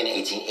 Abraham Lincoln,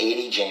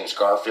 1880, James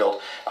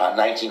Garfield,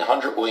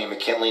 1900, William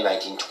McKinley,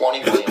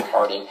 1920, William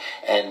Harding,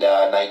 and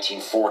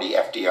 1940,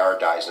 FDR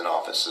dies in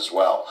office as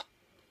well.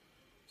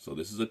 So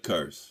this is a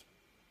curse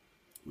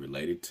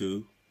related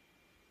to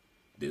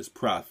this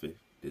prophet,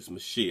 this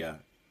Mashiach,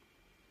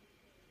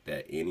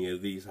 that any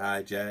of these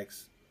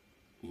hijacks,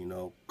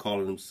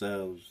 calling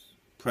themselves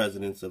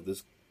presidents of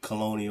this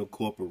colonial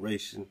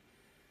corporation,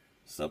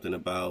 something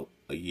about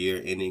a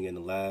year ending in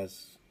the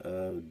last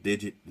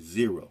digit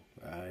 0,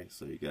 all right?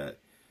 So you got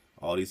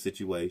all these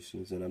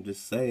situations, and I'm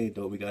just saying,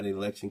 don't we got an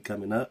election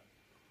coming up,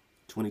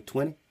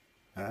 2020,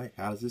 all right?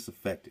 How is this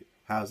affected?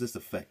 How is this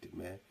affected,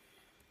 man?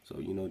 So,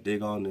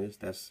 dig on this.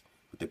 That's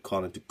what they're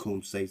calling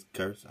Tecumseh's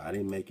curse. I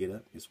didn't make it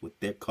up. It's what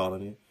they're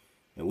calling it.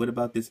 And what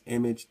about this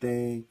image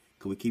thing?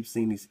 Could we keep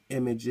seeing these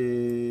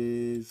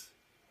images?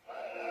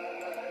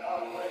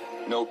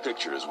 No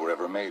pictures were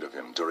ever made of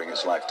him during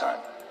his lifetime.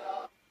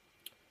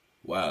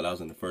 Wow, that was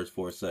in the first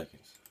 4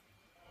 seconds.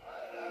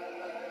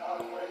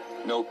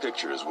 No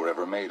pictures were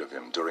ever made of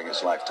him during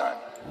his lifetime.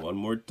 One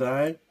more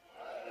time.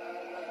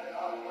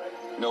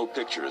 No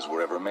pictures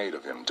were ever made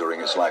of him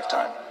during his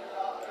lifetime.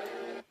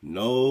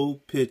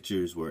 No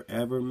pictures were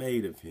ever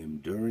made of him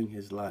during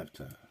his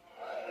lifetime.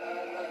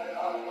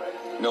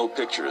 No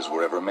pictures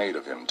were ever made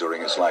of him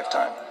during his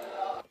lifetime.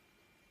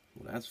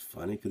 Well, that's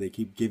funny because they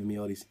keep giving me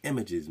all these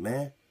images,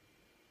 man.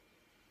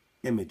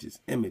 Images,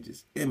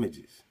 images,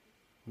 images.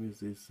 Where's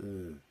this?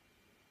 I'll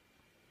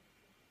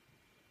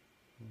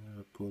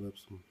pull up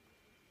some.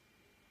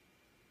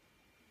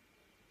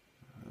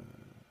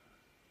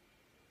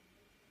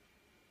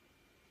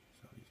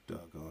 So these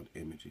doggone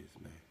images,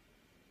 man.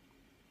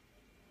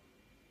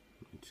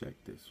 Let me check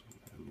this one.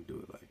 Let me do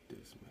it like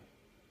this, man.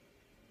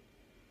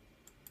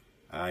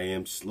 I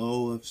am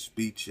slow of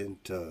speech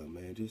and tongue,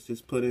 man.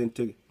 Just put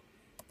into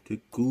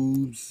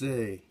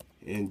Tecumseh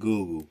in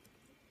Google.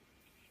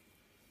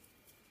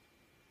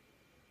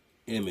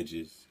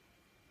 Images.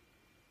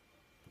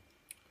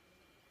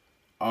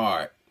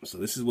 Alright, so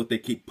this is what they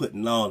keep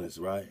putting on us,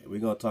 right? We're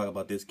going to talk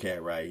about this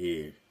cat right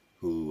here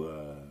who,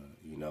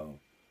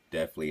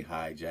 definitely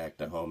hijacked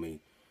the homie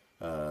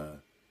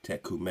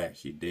Tecumseh.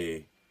 She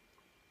did.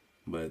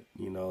 But,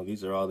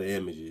 these are all the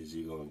images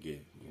you're going to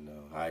get.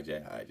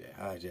 Hijack, hijack,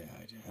 hijack,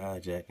 hijack,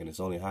 hijack. And it's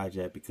only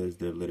hijack because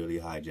they're literally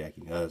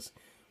hijacking us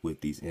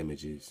with these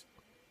images.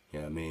 You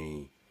know what I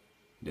mean?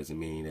 It doesn't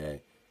mean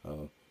that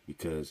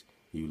because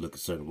you look a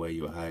certain way,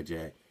 you're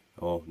hijacked.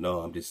 Oh,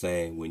 no, I'm just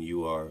saying when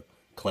you are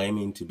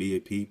claiming to be a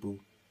people,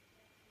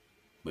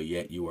 but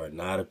yet you are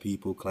not a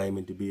people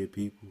claiming to be a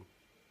people,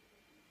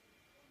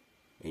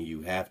 and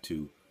you have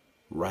to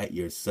write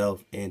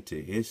yourself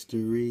into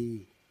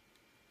history,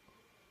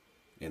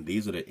 And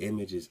these are the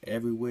images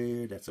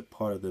everywhere. That's a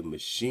part of the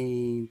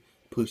machine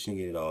pushing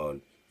it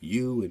on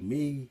you and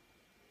me.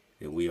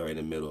 And we are in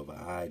the middle of a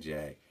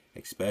hijack,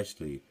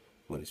 especially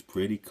when it's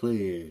pretty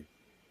clear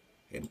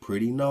and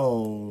pretty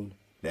known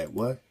that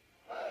what?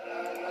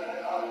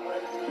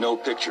 No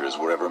pictures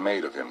were ever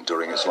made of him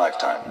during his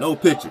lifetime. No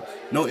pictures,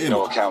 no images.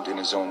 No account in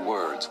his own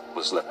words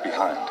was left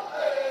behind.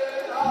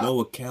 No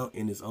account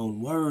in his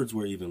own words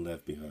were even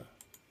left behind.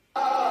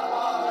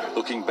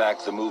 Looking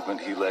back, the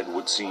movement he led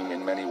would seem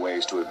in many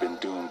ways to have been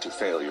doomed to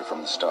failure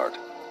from the start.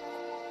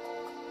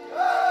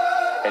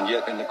 And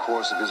yet, in the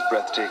course of his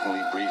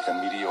breathtakingly brief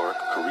and meteoric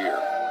career,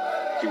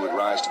 he would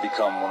rise to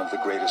become one of the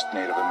greatest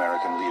Native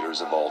American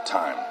leaders of all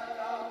time,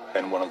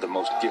 and one of the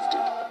most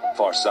gifted,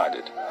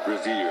 far-sighted,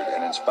 revered,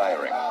 and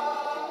inspiring,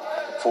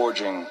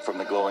 forging from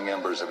the glowing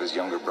embers of his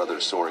younger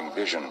brother's soaring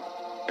vision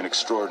an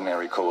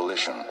extraordinary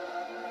coalition,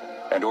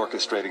 and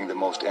orchestrating the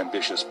most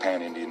ambitious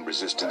pan-Indian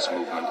resistance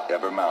movement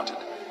ever mounted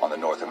on the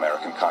North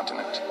American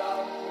continent.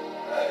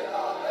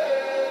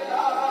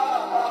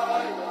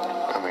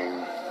 I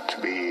mean, to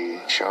be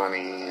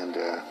Shawnee and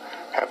to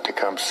have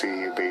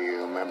Tecumseh be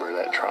a member of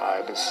that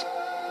tribe is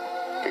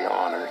be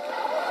honored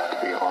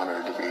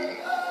to be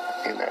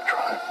in that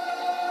tribe.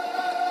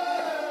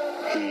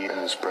 He and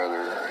his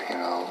brother, you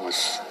know,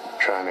 was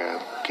trying to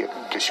get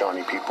the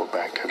Shawnee people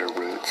back to their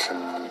roots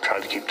and try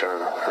to keep their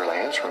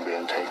lands from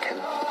being taken.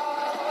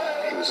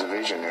 He was a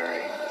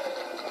visionary.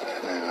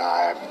 And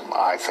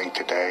I think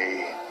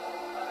today,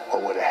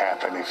 what would have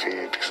happened if he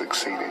had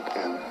succeeded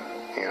in,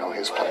 you know,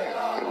 his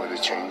plan? It would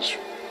have changed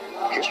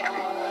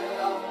history.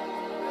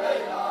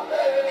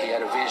 He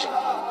had a vision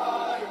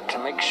to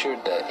make sure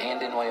the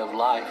Indian way of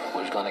life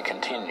was going to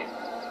continue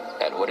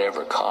at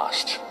whatever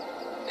cost.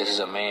 This is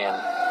a man,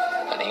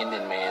 an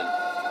Indian man,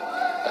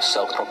 a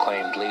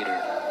self-proclaimed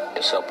leader,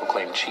 a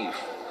self-proclaimed chief,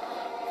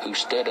 who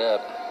stood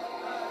up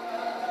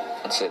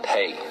and said,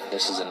 hey,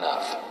 this is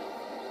enough.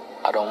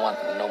 I don't want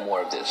no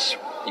more of this.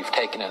 You've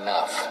taken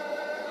enough.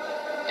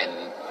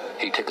 And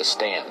he took a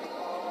stand.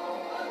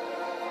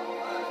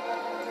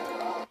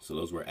 So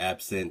those were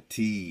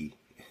absentee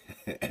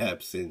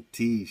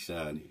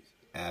Shawnees.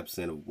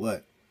 Absent of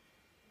what?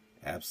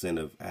 Absent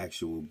of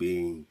actual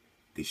being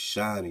the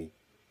Shawnee,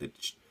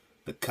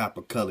 the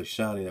copper colored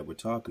Shawnee that we're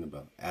talking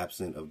about.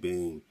 Absent of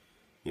being,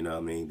 you know what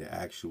I mean, the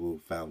actual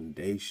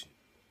foundation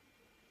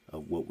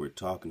of what we're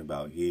talking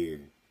about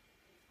here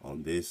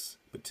on this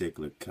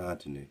particular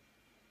continent.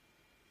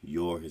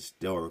 Your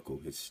historical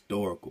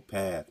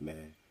path,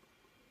 man,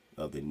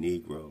 of the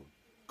Negro,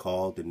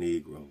 called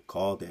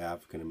the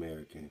African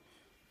American.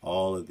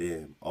 All of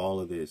them, all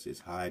of this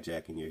is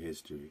hijacking your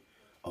history.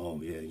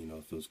 Oh yeah, you know,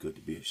 it feels good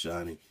to be a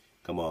Shawnee.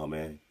 Come on,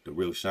 man. The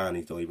real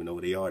Shawnees don't even know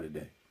where they are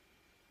today.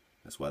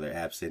 That's why they're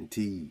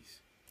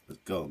absentees.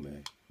 Let's go,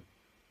 man.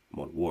 I'm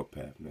on the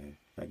warpath, man.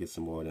 I get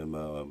some more of them,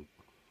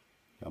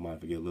 I might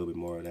forget a little bit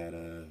more of that,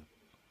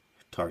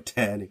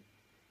 Tartanic.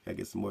 I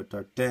get some more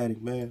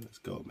Tartanic, man. Let's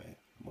go, man.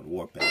 I'm on the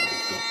warpath.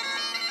 Let's go.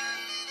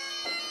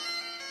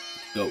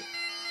 Let's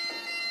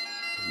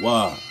go.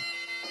 Wow.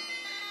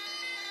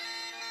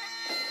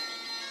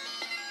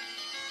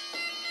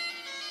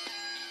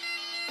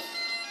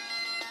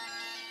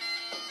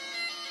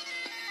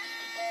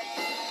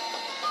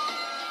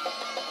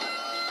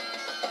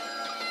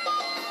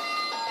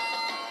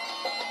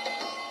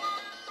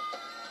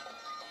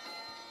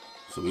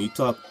 So when you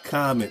talk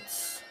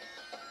comets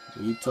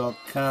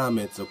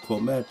or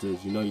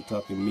cometas, you know you're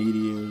talking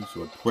meteors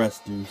or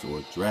presters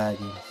or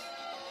dragons.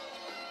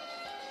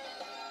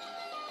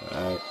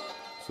 Alright,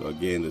 so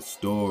again, the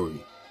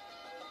story.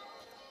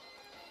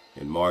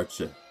 In March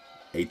of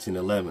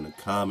 1811, a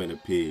comet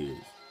appears,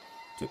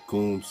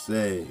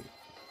 Tecumseh,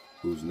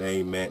 whose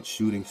name meant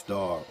shooting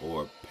star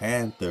or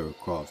panther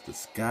across the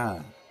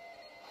sky.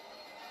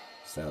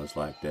 Sounds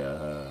like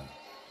the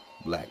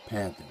Black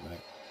Panther,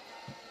 right?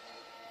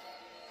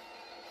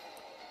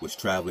 Was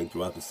traveling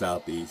throughout the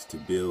southeast to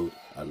build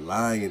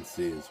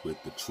alliances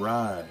with the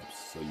tribes.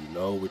 So you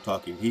know we're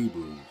talking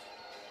Hebrews.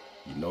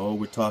 You know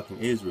we're talking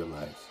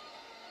Israelites.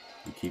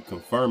 We keep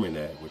confirming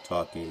that. We're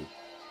talking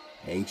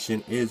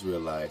ancient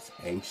Israelites,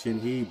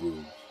 ancient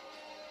Hebrews.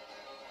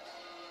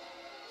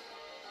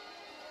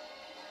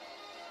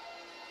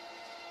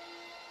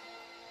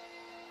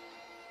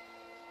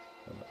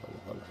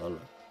 Hold on.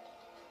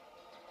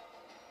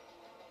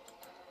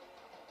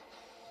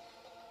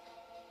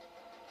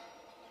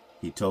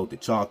 He told the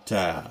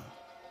Choctaw,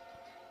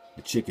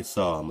 the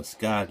Chickasaw,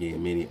 Muskogee,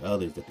 and many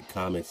others that the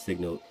comet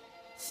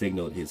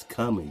signaled his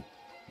coming.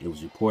 It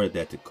was reported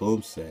that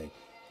Tecumseh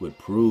would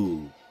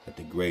prove that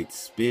the Great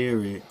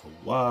Spirit,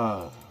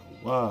 the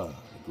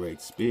Great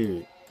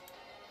Spirit,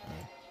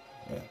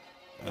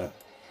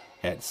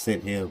 had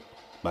sent him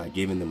by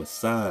giving them a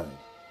sign.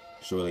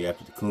 Shortly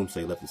after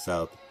Tecumseh left the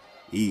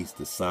southeast,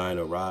 the sign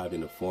arrived in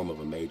the form of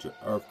a major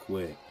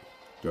earthquake.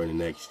 During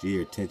the next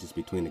year, tensions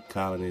between the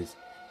colonists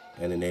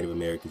and the Native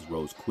Americans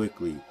rose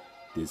quickly.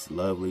 This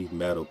lovely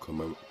medal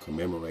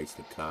commemorates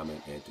the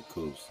comet and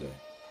Tecumseh.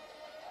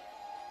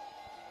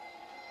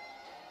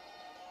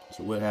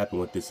 So what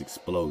happened with this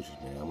explosion,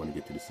 man? I want to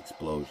get to this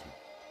explosion.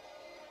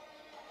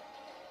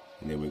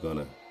 And then we're going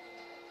to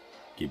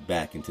get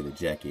back into the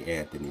Jackie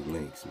Anthony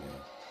links, man.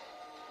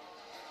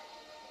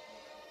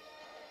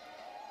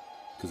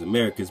 Because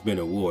America's been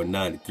at war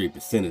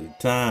 93% of the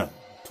time.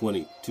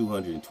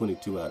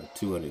 222 out of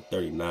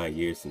 239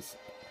 years since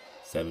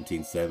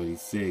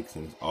 1776.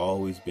 And it's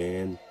always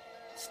been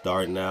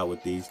starting out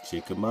with these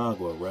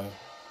Chickamauga, right?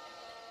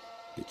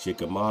 The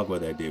Chickamauga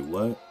that did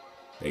what?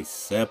 They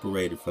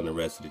separated from the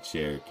rest of the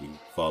Cherokee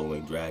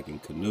following Dragon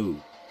Canoe.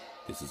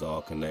 This is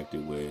all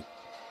connected with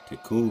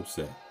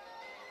Tecumseh.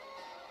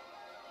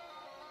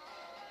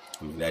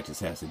 I mean, that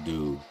just has to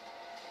do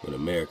with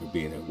America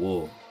being at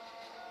war.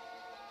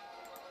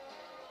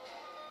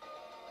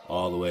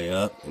 All the way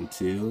up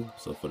until,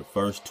 so for the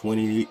first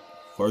 20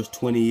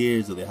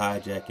 years of the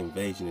hijack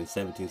invasion in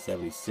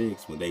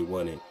 1776, when they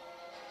wanted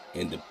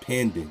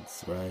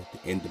independence, right?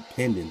 The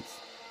independence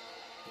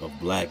of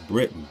Black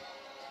Britain.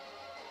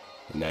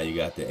 And now you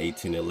got the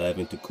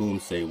 1811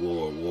 Tecumseh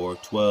War, War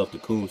 12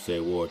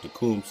 Tecumseh War,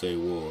 Tecumseh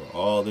War.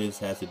 All this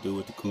has to do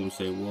with the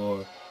Tecumseh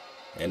War.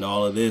 And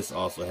all of this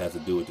also has to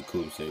do with the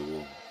Tecumseh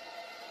War.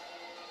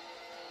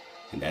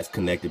 And that's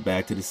connected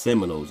back to the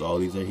Seminoles. All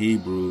these are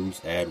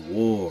Hebrews at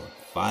war,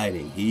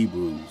 fighting.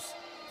 Hebrews,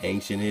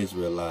 ancient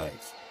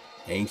Israelites,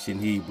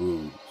 ancient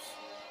Hebrews,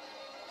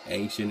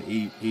 ancient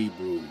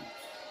Hebrews,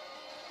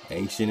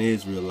 ancient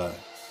Israelites,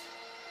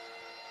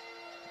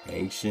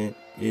 ancient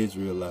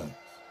Israelites.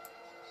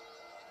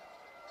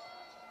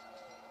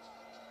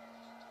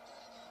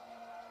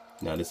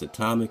 Now this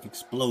atomic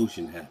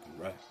explosion happened,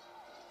 right?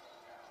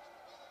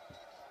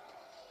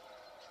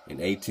 In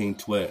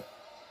 1812.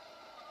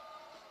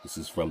 This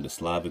is from the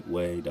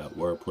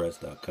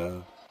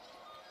SlavicWay.wordpress.com.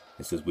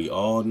 It says, we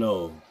all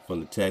know from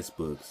the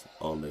textbooks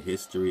on the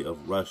history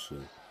of Russia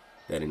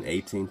that in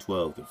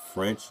 1812, the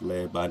French,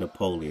 led by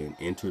Napoleon,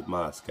 entered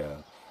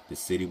Moscow. The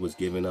city was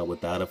given up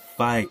without a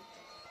fight.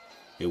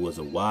 It was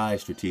a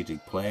wise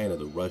strategic plan of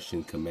the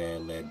Russian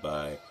command led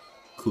by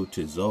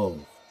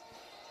Kutuzov.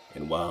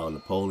 And while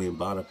Napoleon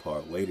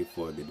Bonaparte waited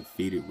for the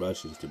defeated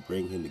Russians to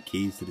bring him the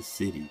keys to the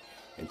city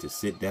and to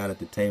sit down at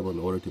the table in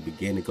order to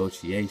begin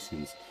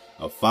negotiations,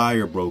 a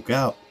fire broke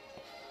out,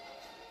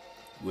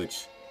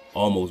 which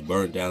almost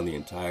burned down the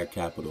entire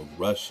capital of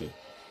Russia.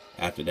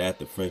 After that,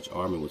 the French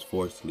army was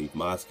forced to leave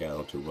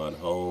Moscow to run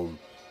home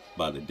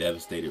by the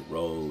devastated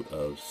road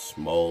of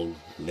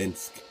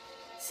Smolensk,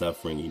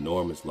 suffering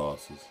enormous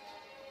losses.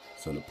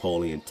 So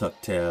Napoleon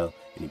tucked tail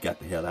and he got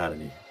the hell out of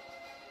there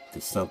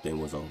because something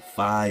was on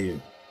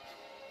fire.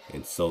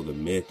 And so the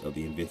myth of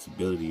the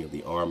invincibility of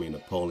the army of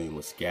Napoleon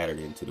was scattered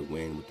into the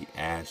wind with the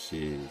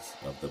ashes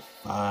of the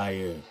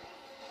fire.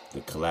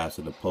 The collapse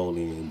of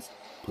Napoleon's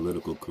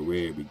political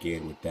career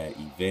began with that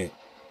event.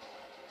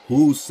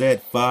 Who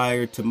set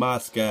fire to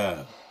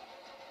Moscow?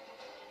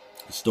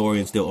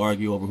 Historians still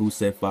argue over who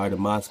set fire to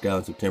Moscow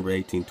in September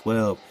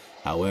 1812.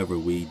 However,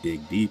 we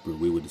dig deeper,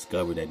 we would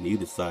discover that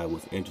neither side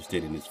was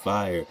interested in this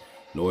fire,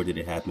 nor did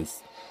it happen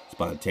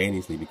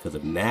spontaneously because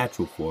of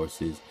natural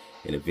forces,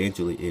 and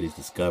eventually it is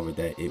discovered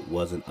that it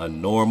wasn't a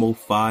normal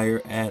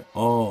fire at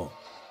all.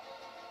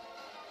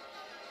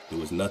 There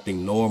was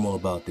nothing normal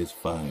about this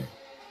fire.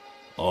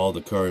 All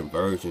the current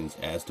versions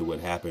as to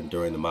what happened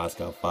during the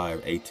Moscow Fire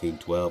of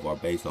 1812 are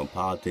based on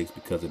politics.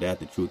 Because of that,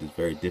 the truth is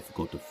very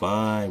difficult to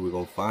find. We're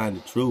going to find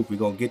the truth. We're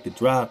going to get the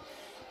drop.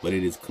 But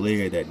it is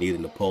clear that neither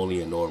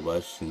Napoleon nor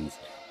Russians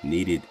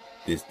needed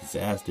this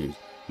disaster.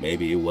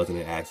 Maybe it wasn't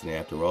an accident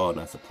after all.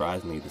 Not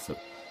surprisingly, the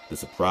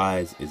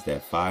surprise is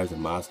that fires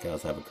in Moscow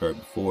have occurred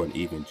before and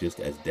even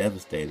just as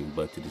devastating.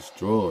 But to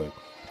destroy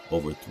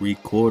over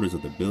 3/4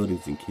 of the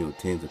buildings and kill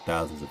tens of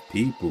thousands of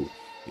people,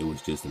 it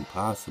was just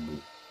impossible.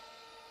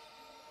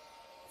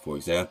 For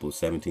example,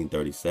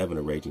 1737,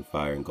 a raging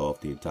fire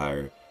engulfed the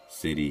entire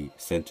city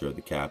center of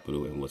the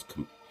capital and was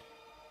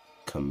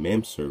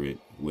commensurate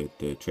with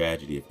the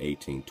tragedy of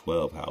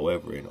 1812.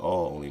 However, in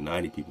all, only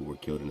 90 people were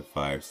killed in the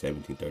fire of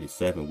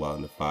 1737, while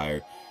in the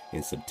fire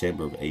in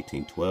September of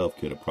 1812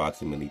 killed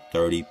approximately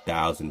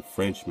 30,000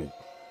 Frenchmen.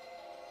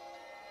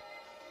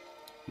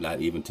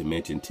 Not even to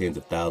mention tens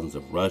of thousands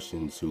of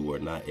Russians who were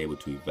not able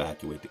to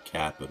evacuate the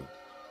capital.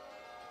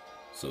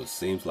 So it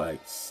seems like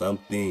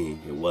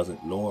something, it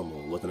wasn't normal,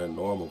 it wasn't a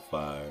normal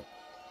fire,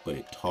 but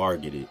it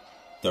targeted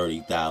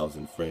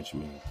 30,000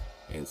 Frenchmen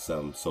and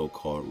some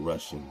so-called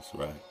Russians,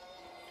 right?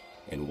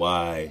 And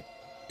why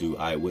do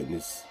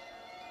eyewitnesses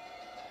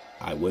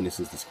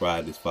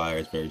describe this fire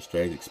as very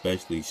strange?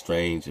 Especially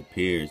strange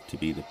appears to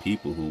be the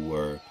people who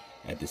were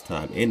at this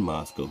time in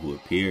Moscow, who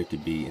appeared to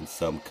be in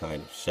some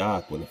kind of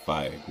shock when the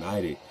fire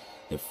ignited.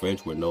 The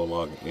French were no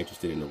longer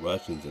interested in the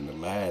Russians, and the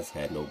last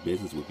had no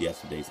business with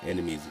yesterday's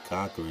enemies and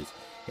conquerors.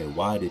 And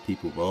why did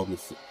people roam the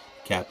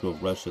capital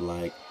of Russia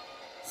like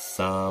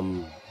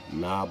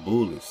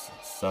somnambulists?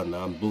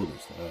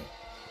 Right?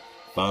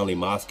 Finally,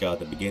 Moscow at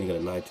the beginning of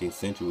the 19th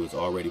century was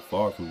already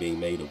far from being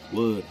made of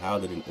wood. How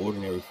did an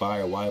ordinary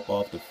fire wipe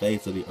off the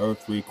face of the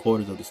earth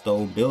 3/4 of the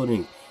stone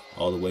building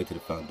all the way to the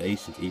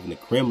foundations? Even the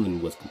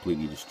Kremlin was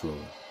completely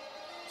destroyed.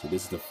 So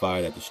this is the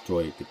fire that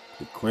destroyed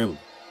the Kremlin.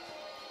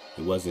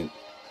 It wasn't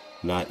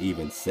not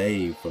even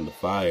saved from the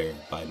fire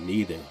by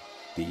neither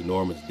the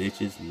enormous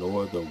ditches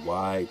nor the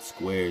wide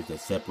squares that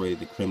separated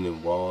the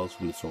Kremlin walls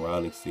from the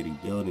surrounding city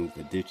buildings.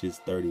 The ditches,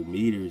 30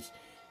 meters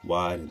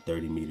wide and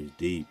 30 meters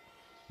deep,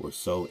 were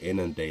so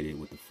inundated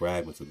with the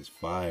fragments of this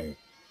fire,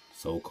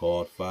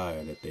 so-called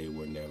fire, that they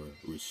were never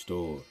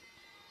restored.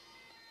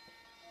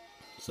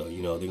 So,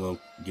 you know, they're going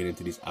to get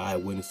into these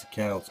eyewitness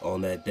accounts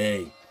on that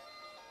day.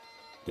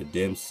 The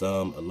dim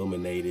sun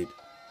illuminated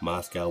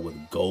Moscow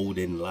with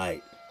golden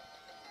light.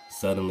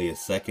 Suddenly a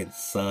second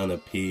sun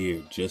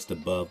appeared just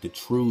above the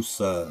true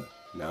sun.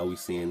 Now we're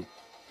seeing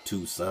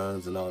two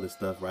suns and all this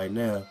stuff right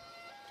now.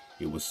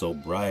 It was so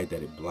bright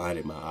that it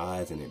blinded my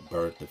eyes and it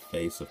burnt the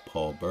face of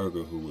Paul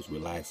Berger, who was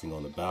relaxing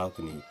on the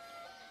balcony.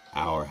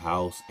 Our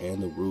house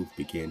and the roof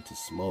began to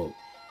smoke,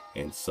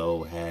 and so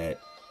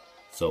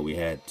we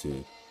had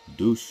to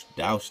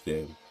douse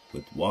them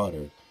with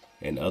water,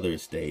 and other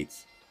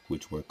estates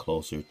which were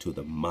closer to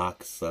the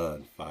mock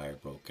sun. Fire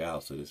broke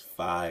out. So this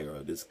fire,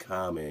 or this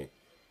comet,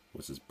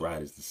 was as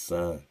bright as the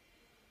sun.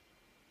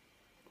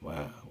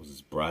 Wow, it was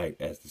as bright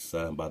as the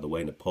sun. By the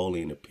way,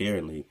 Napoleon,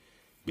 apparently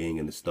being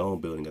in the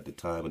stone building at the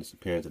time of the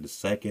disappearance of the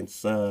second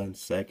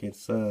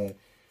sun,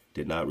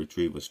 did not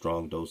retrieve a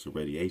strong dose of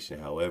radiation.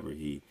 However,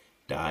 he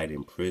died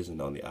in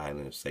prison on the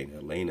island of St.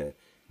 Helena,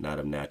 not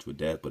of natural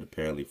death, but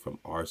apparently from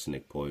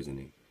arsenic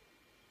poisoning.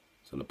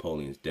 So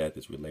Napoleon's death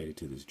is related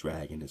to this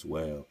dragon as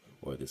well,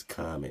 or this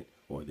comet,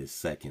 or this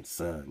second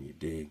sun, you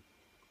dig?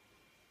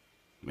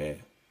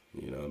 Man,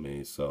 you know what I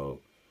mean? So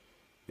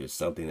there's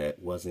something that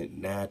wasn't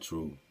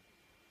natural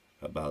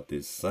about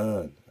this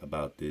sun,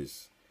 about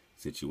this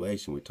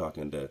situation. We're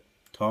talking the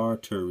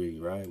Tartary,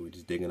 right? We're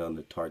just digging on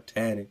the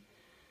Tartanic.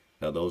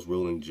 Now, those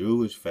ruling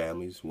Jewish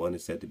families, one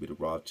is said to be the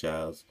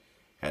Rothschilds,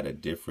 had a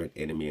different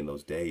enemy in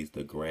those days,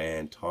 the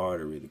Grand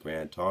Tartary. The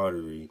Grand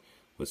Tartary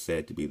was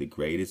said to be the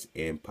greatest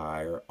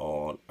empire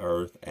on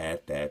earth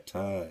at that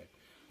time,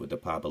 with a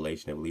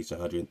population of at least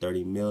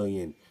 130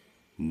 million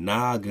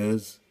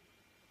Nagas.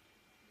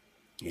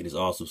 It is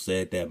also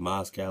said that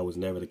Moscow was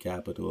never the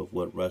capital of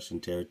what Russian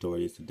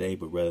territory is today,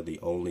 but rather the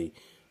only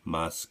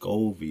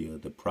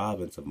Moscovia, the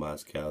province of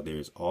Moscow. There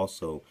is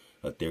also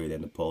a theory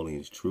that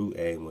Napoleon's true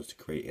aim was to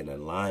create an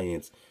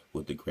alliance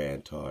with the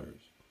Grand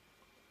Tartars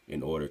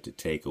in order to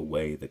take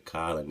away the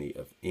colony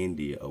of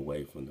India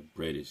away from the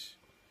British.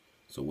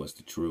 So what's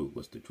the true?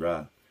 What's the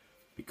drop?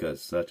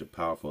 Because such a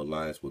powerful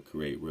alliance would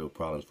create real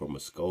problems for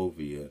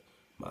Moscovia.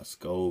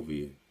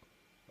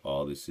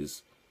 All this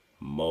is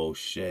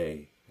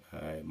Moshe. All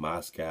right,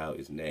 Moscow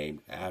is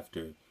named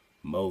after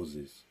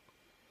Moses,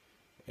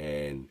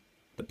 and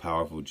the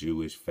powerful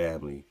Jewish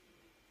family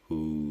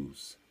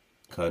whose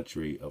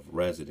country of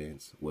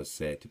residence was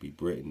said to be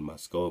Britain,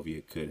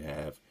 Moscovia, could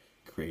have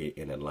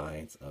created an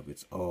alliance of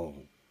its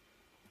own.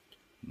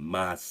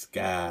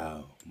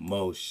 Moscow,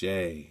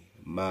 Moshe,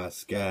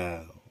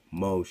 Moscow,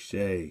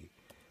 Moshe,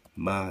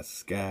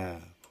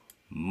 Moscow,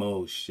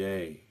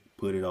 Moshe.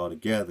 Put it all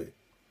together.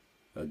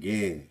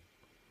 Again,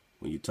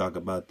 when you talk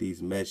about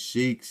these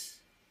Meshiks,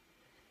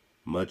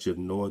 much of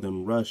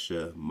northern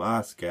Russia,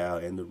 Moscow,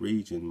 and the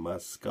region,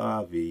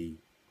 Muscovy,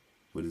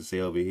 what does it say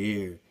over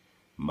here?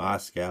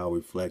 Moscow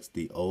reflects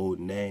the old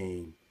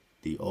name,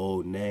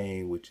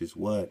 which is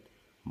what?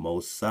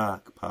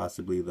 Mosak,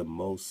 possibly the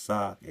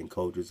Mosak and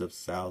cultures of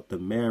South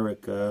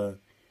America,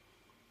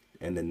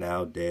 and the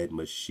now dead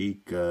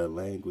Mashika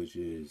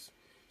languages.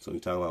 So when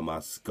you're talking about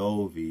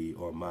Muscovy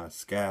or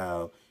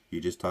Moscow,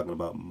 you're just talking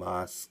about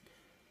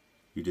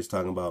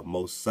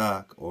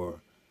Mosak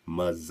or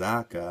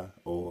Mazaka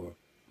or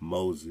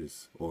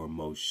Moses or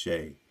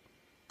Moshe,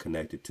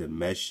 connected to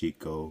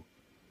Mexico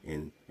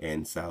in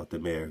South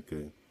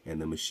America,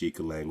 and the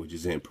Mexica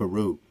languages in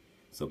Peru.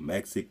 So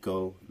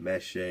Mexico,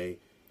 Meshe,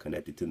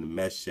 connected to the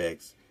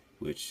Mesheks,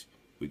 which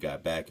we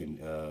got back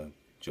in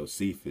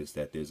Josephus,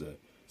 that there's a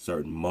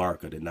certain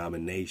mark or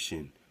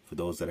denomination for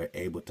those that are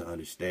able to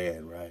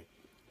understand, right?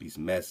 These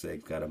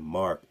Mesheks got a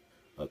mark,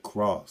 a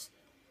cross,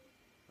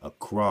 a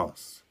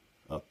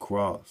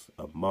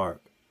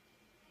mark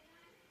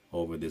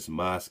over this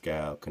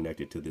Moscow,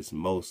 connected to this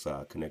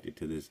Mosa, connected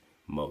to this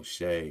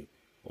Moshe,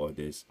 or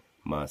this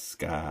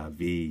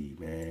Muscovy,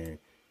 man.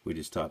 We're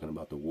just talking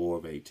about the War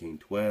of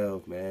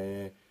 1812,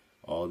 man.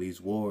 All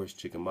these wars,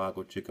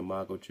 Chickamauga,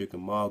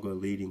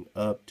 leading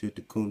up to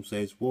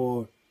Tecumseh's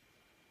War.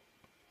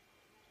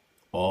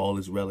 All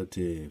is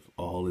relative.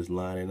 All is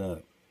lining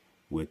up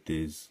with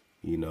this,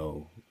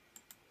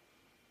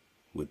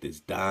 with this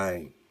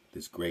dying,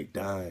 this great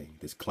dying,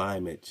 this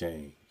climate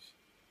change.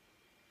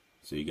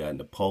 So you got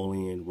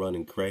Napoleon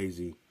running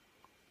crazy.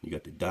 You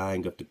got the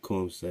dying of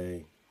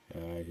Tecumseh.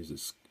 All right, here's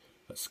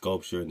a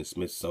sculpture in the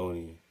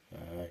Smithsonian.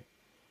 All right.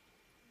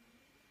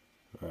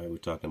 All right, we're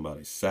talking about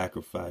a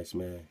sacrifice,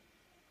 man.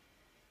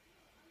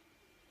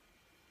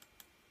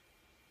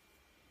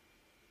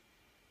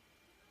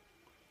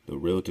 The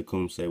real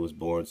Tecumseh was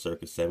born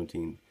circa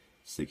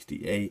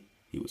 1768.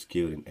 He was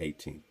killed in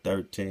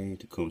 1813.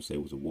 Tecumseh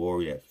was a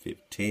warrior at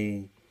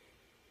 15.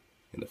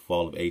 In the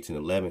fall of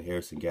 1811,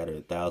 Harrison gathered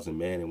 1,000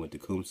 men, and when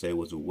Tecumseh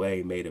was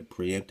away, made a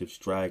preemptive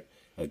strike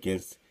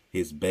against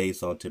his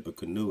base on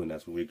Tippecanoe. And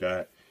that's what we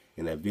got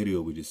in that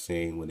video we just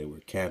seen when they were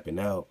camping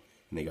out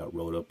and they got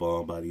rolled up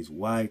on by these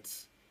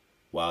whites.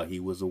 While he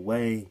was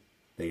away,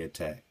 they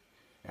attacked.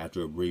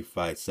 After a brief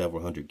fight,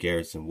 several hundred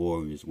garrison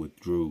warriors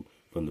withdrew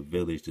from the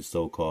village. The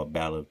so-called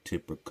Battle of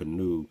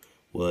Tippecanoe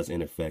was,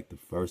 in effect, the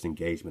first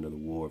engagement of the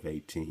War of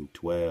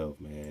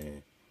 1812,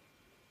 man.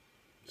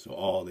 So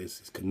all this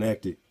is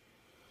connected.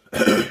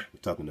 We're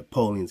talking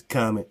Napoleon's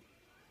Comet.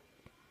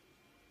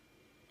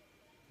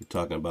 We're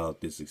talking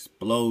about this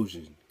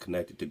explosion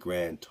connected to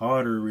Grand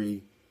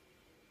Tartary.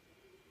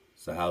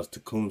 So how's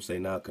Tecumseh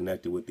now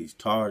connected with these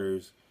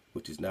Tartars,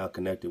 which is now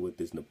connected with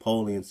this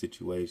Napoleon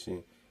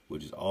situation,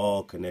 which is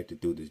all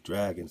connected through this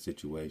dragon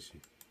situation.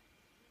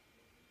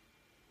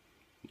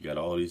 You got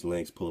all these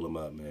links, pull them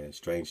up, man.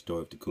 Strange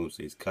Story of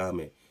Tecumseh's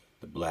Comet,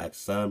 the Black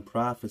Sun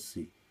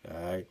Prophecy, all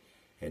right?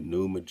 And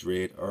New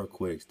Madrid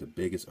earthquakes, the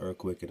biggest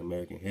earthquake in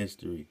American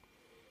history.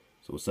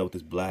 So what's up with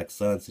this Black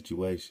Sun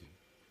situation?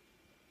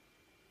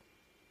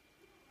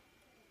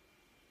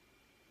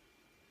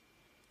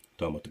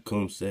 Talking about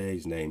Tecumseh,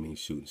 his name means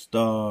shooting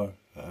star.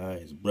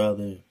 Alright, his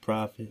brother,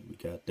 prophet, we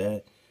got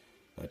that.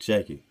 Now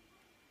check it.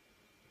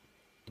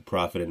 The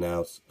prophet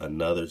announced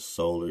another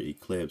solar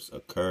eclipse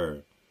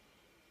occur.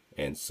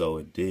 And so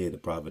it did. The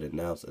prophet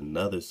announced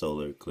another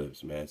solar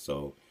eclipse, man.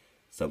 So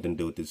something to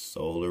do with this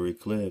solar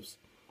eclipse.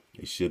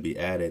 It should be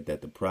added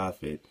that the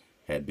prophet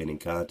had been in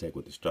contact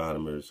with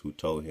astronomers who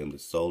told him the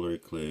solar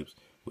eclipse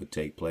would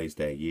take place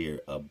that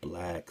year, a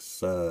black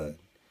sun.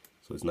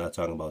 So it's not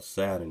talking about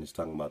Saturn, it's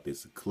talking about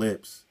this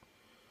eclipse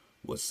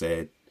was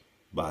said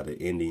by the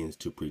Indians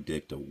to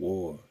predict a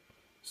war.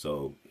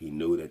 So he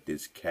knew that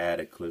this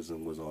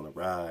cataclysm was on the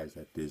rise,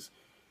 that this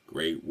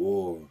great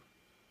war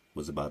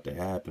was about to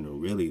happen, or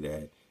really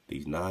that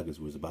these Nagas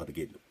was about to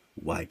get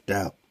wiped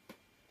out.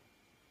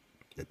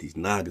 That these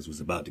Nagas was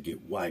about to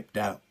get wiped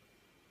out.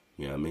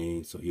 You know what I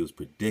mean? So he was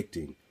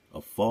predicting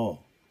a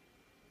fall.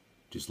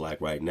 Just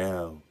like right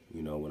now,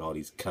 you know, when all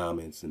these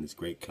comments and this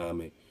great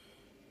comet,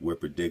 we're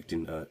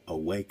predicting an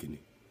awakening.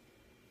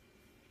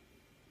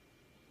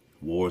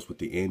 Wars with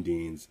the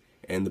Indians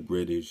and the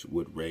British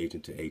would rage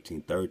into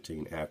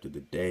 1813 after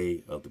the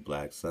day of the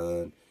Black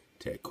Sun.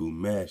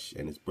 Tecumseh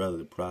and his brother,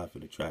 the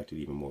prophet, attracted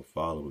even more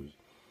followers.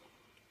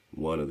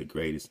 One of the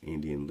greatest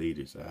Indian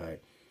leaders, all right?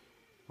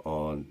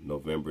 On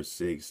November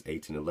 6,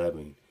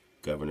 1811,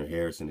 Governor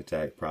Harrison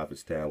attacked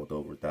Prophetstown with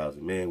over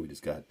 1,000 men. We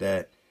just got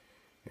that.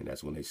 And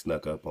that's when they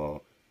snuck up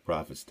on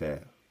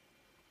Prophetstown.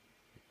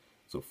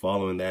 So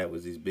following that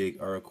was these big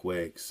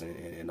earthquakes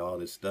and all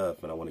this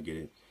stuff. And I want to get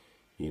it,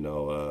 you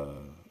know,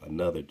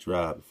 another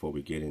drop before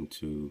we get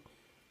into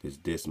this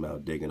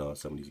dismount digging on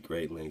some of these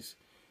great links.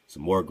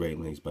 Some more great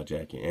links by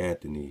Jackie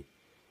Anthony.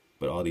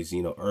 But all these,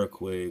 you know,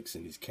 earthquakes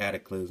and these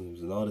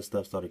cataclysms and all this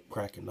stuff started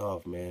cracking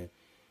off, man.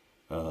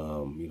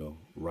 You know,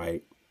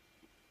 right,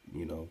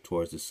 you know,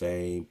 towards the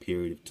same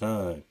period of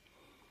time.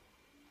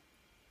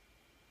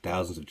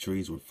 Thousands of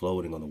trees were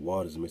floating on the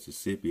waters of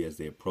Mississippi as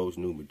they approached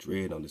New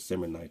Madrid on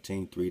December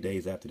 19. 3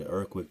 days after the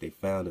earthquake, they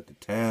found that the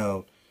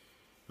town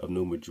of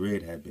New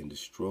Madrid had been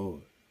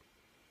destroyed.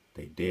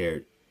 They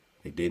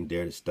didn't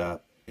dare to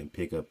stop and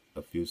pick up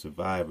a few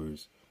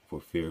survivors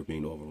for fear of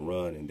being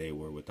overrun, and they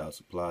were without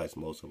supplies.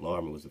 Most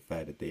alarming was the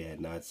fact that they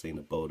had not seen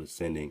a boat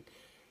ascending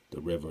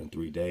the river in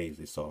 3 days.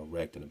 They saw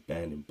wrecked and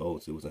abandoned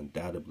boats. It was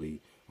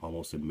undoubtedly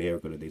almost a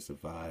miracle that they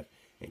survived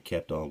and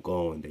kept on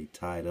going. They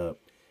tied up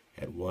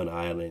at one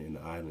island, and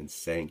the island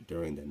sank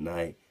during the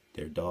night.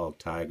 Their dog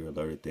Tiger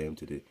alerted them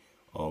to the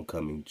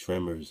oncoming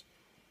tremors.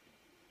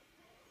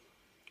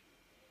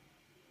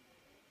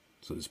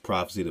 So this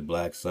prophecy of the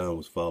Black Sun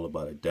was followed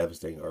by the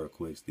devastating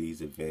earthquakes.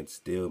 These events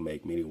still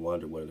make many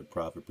wonder whether the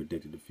prophet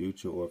predicted the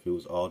future or if it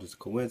was all just a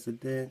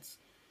coincidence.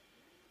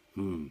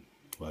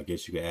 Well, I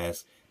guess you could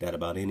ask that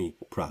about any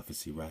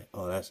prophecy, right?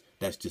 Oh,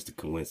 that's just a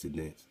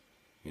coincidence.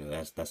 You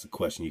know, that's a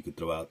question you could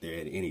throw out there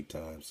at any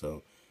time.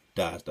 So,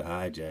 dodge the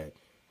hijack.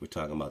 We're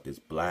talking about this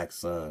Black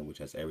Sun, which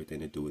has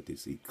everything to do with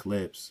this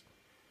eclipse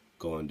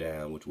going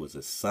down, which was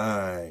a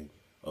sign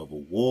of a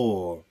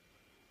war,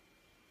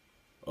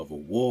 of a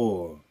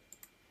war,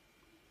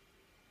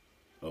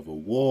 of a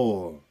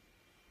war.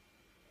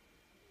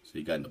 So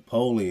you got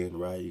Napoleon,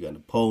 right? You got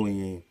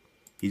Napoleon.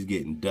 He's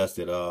getting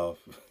dusted off.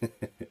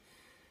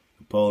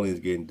 Napoleon's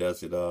getting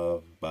dusted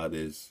off by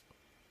this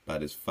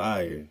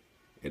fire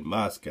in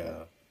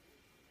Moscow.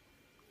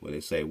 Where they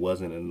say it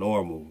wasn't a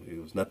normal.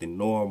 It was nothing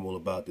normal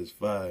about this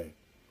fire.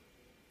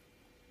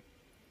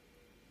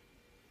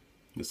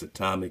 This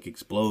atomic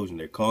explosion.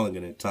 They're calling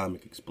it an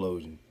atomic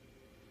explosion.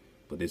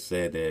 But they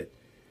said that,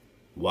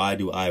 why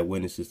do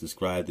eyewitnesses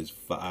describe this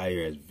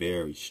fire as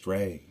very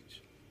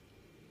strange?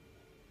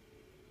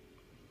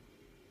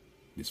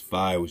 This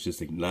fire was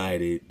just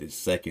ignited, this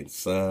second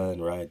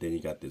sun, right? Then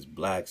you got this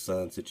Black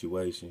Sun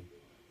situation.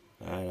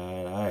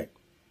 All right.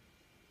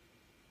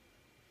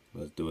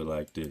 Let's do it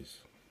like this.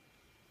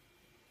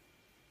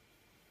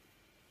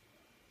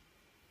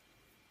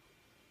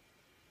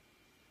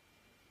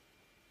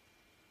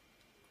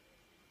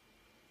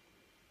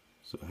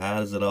 So how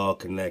does it all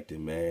connected,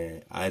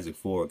 man? Isaac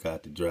Ford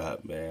got the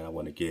drop, man. I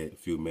want to get a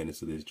few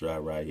minutes of this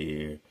drop right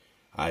here.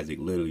 Isaac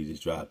literally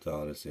just dropped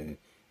on us, and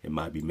it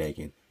might be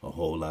making a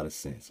whole lot of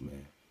sense,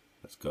 man.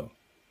 Let's go.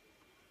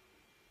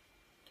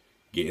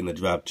 Get in the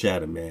drop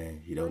chatter,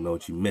 man. You don't know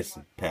what you're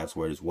missing.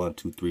 Password is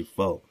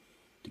 1234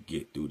 to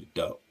get through the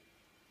door.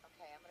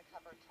 Okay, I'm going to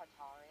cover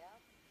Tartaria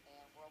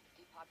and world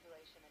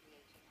depopulation in the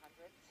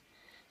 1800s,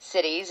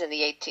 cities in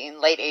the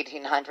late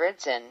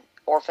 1800s, and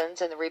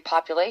orphans and the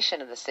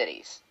repopulation of the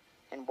cities,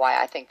 and why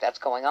I think that's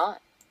going on.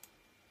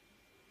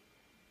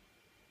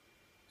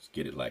 Let's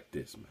get it like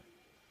this, man.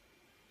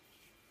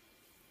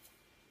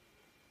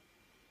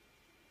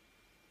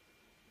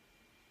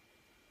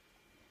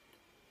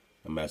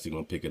 I'm actually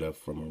going to pick it up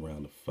from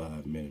around the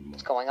 5-minute mark.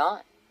 What's going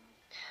on?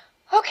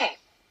 Okay.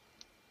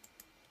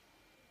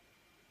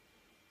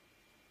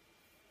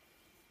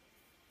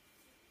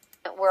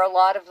 Where a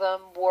lot of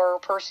them were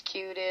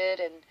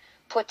persecuted and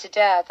put to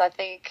death, I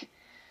think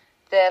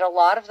that a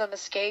lot of them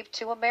escaped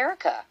to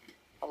America.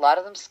 A lot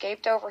of them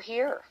escaped over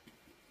here.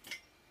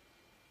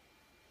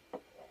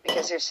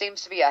 Because there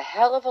seems to be a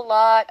hell of a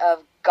lot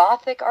of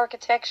Gothic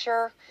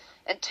architecture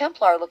and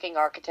Templar-looking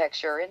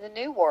architecture in the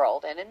New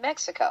World and in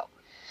Mexico.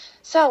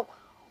 So,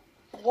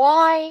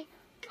 why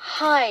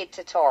hide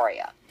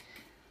Tartaria?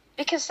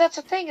 Because that's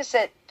the thing, is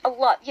that a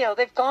lot,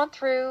 they've gone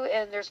through,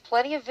 and there's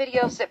plenty of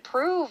videos that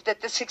prove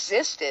that this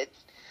existed.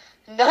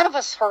 None of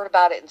us heard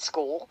about it in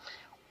school.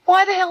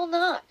 Why the hell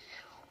not?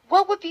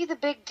 What would be the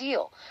big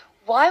deal?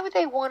 Why would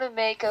they want to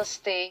make us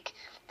think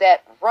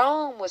that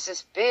Rome was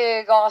this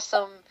big,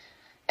 awesome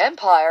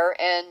empire,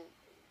 and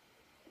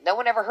no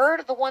one ever heard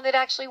of the one that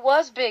actually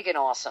was big and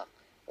awesome?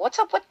 What's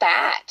up with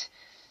that?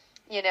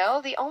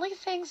 The only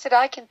things that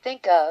I can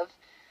think of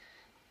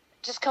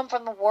just come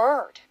from the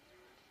word.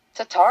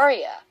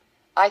 Tartaria.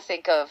 I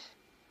think of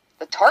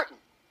the tartan.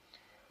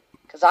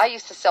 Because I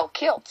used to sell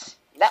kilts.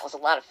 That was a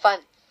lot of fun.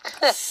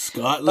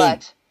 Scotland.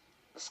 But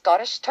the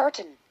Scottish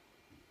tartan.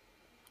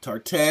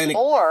 Tartanic.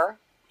 Or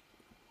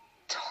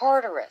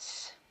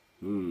Tartarus.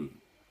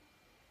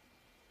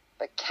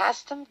 But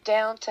cast them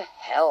down to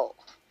hell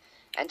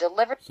and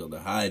deliver. So the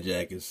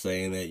hijack is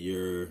saying that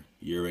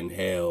you're in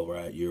hell,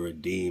 right? You're a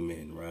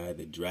demon, right?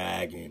 The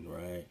dragon,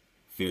 right?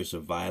 Fierce or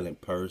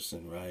violent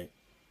person, right?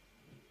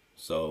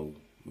 So,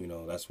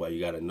 that's why you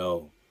got to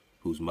know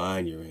whose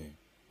mind you're in.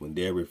 When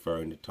they're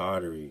referring to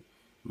Tartary,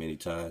 many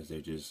times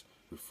they're just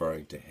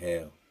referring to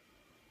hell.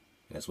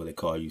 That's what they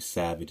call you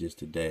savages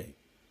today.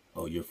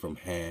 Oh, you're from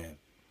Ham.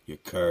 You're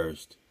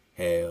cursed.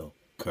 Hell,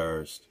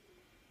 cursed.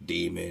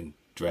 Demon,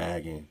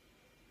 dragon,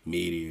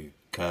 meteor,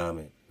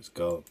 comet. Let's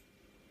go.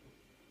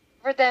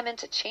 Them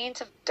into chains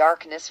of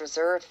darkness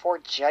reserved for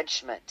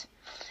judgment,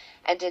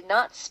 and did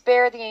not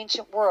spare the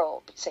ancient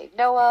world, but saved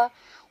Noah,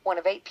 one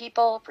of 8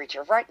 people,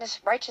 preacher of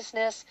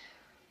righteousness,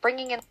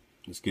 bringing in...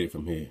 Let's get it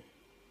from here.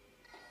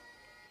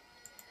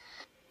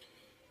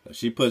 Now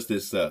she puts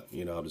this up.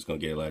 I'm just going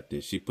to get it like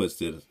this. She puts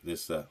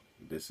this up.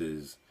 This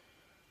is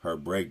her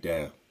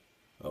breakdown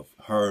of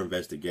her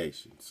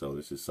investigation. So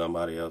this is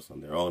somebody else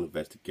on their own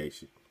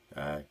investigation.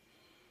 All right.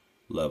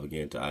 Love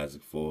again to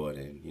Isaac Ford.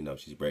 And,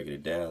 she's breaking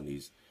it down.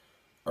 These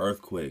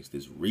earthquakes,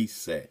 this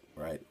reset,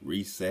 right?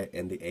 Reset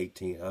in the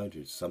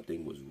 1800s.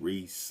 Something was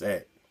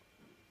reset.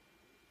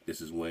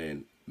 This is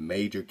when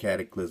major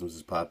cataclysms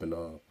is popping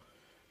off.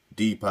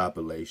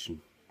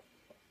 Depopulation.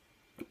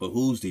 But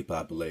who's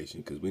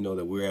depopulation? Because we know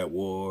that we're at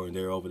war and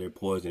they're over there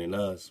poisoning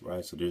us,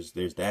 right? So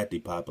there's that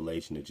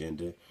depopulation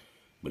agenda.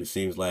 But it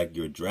seems like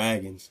your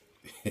dragons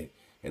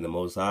and the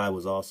Most High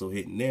was also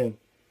hitting them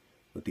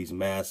with these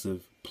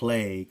massive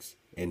plagues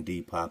and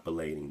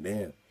depopulating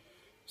them.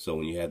 So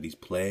when you have these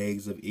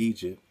plagues of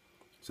Egypt,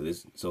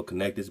 so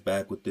connect this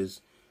back with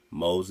this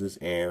Moses,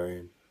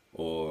 Aaron,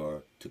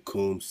 or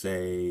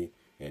Tecumseh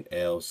and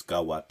El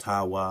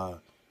Skawatawa,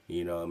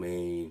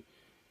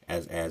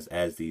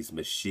 as these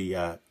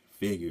Mashiach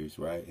figures,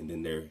 right? And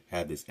then there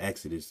have this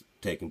Exodus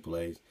taking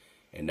place,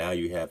 and now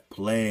you have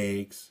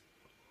plagues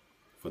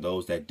for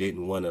those that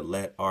didn't want to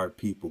let our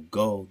people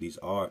go. These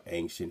are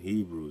ancient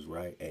Hebrews,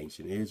 right?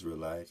 Ancient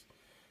Israelites.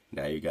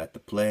 Now you got the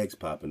plagues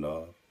popping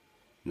off.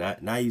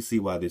 Now you see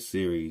why this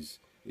series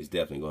is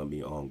definitely going to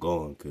be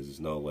ongoing, because there's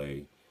no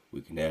way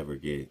we can ever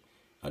get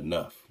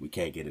enough. We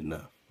can't get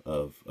enough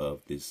of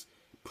this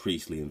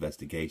priestly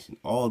investigation.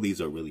 All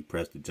these are really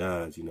Prester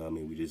Johns,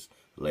 we just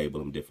label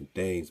them different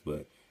things,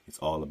 but it's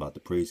all about the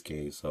priest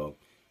king. So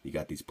you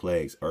got these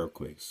plagues,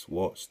 earthquakes,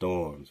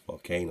 storms,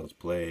 volcanoes,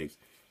 plagues,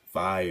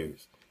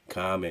 fires,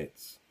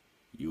 comets,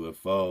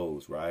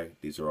 UFOs, right?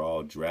 These are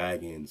all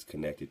dragons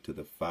connected to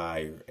the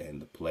fire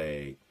and the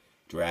plague.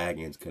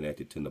 Dragons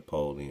connected to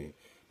Napoleon.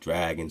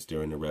 Dragons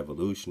during the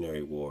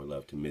Revolutionary War.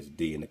 Love to Miss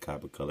D in the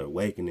Copper Color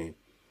Awakening,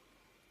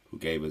 who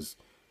gave us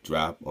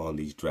drop on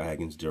these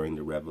dragons during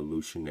the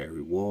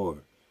Revolutionary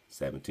War,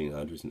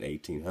 1700s and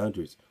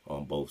 1800s,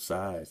 on both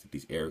sides.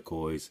 These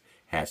Iroquois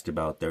hatched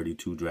about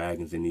 32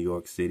 dragons in New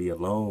York City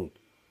alone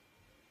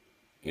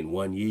in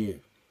 1 year.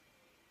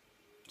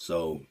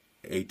 So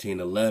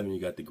 1811, you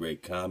got the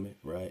Great Comet,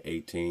 right?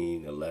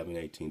 1811,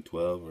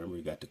 1812. Remember,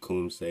 you got the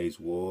Tecumseh's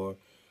War,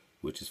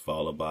 which is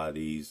followed by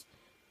these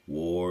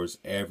wars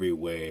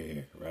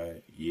everywhere,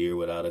 right? Year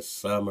without a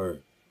summer,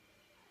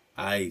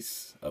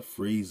 ice, a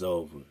freeze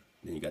over.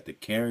 Then you got the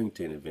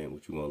Carrington event,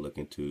 which we're going to look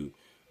into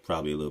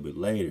probably a little bit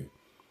later.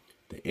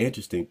 The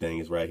interesting thing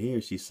is right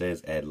here, she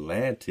says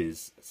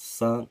Atlantis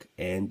sunk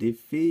and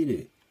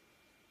defeated.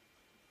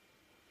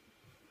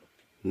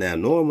 Now,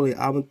 normally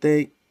I would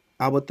think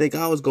I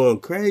was going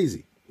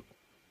crazy,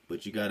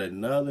 but you got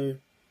another,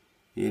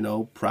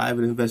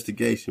 private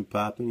investigation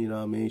popping. You know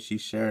what I mean?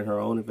 She's sharing her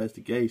own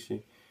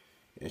investigation,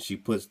 and she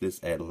puts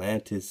this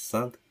Atlantis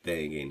sunk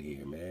thing in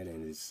here, man.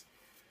 And it's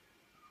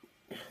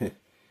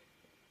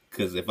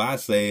because if I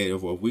say it,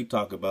 if we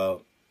talk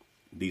about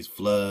these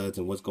floods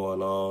and what's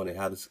going on, and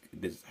how this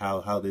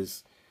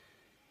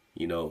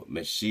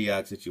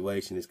Mashiach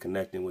situation is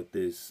connecting with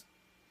this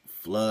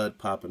flood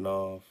popping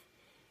off.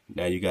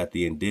 Now you got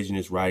the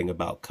indigenous writing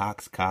about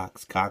Cox.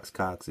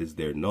 Cox is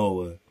their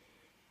Noah,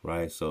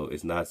 right? So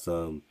it's not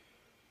some,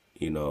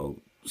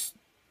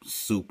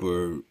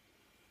 super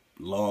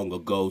long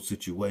ago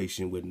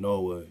situation with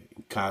Noah.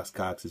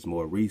 Cox is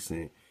more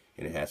recent,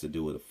 and it has to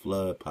do with a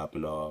flood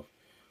popping off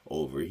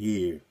over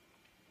here.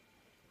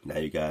 Now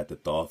you got the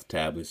Thoth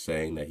tablets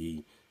saying that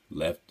he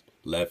left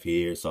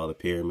here, saw the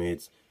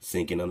pyramids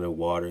sinking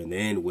underwater, and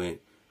then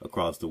went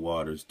across the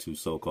waters to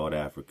so-called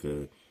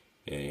Africa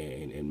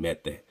and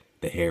met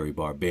the hairy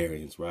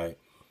barbarians, right?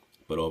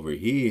 But over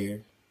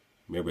here,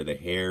 remember the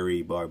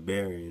hairy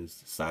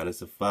barbarians,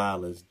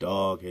 Cynocephalus,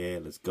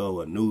 Doghead, let's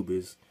go,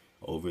 Anubis,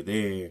 over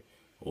there.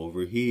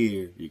 Over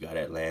here, you got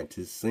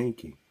Atlantis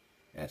sinking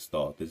as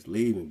Thoth is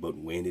leaving. But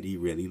when did he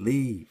really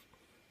leave?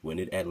 When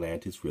did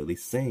Atlantis really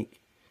sink?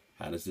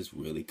 How does this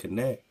really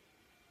connect?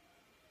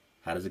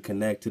 How does it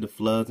connect to the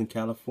floods in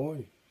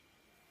California?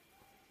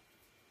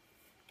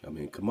 I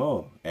mean, come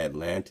on.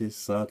 Atlantis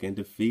sunk and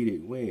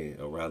defeated when?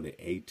 Around the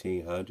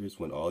 1800s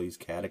when all these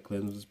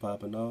cataclysms was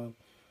popping off?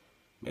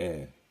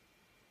 Man,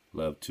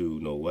 love to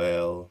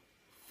Noel,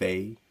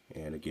 Faye,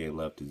 and again,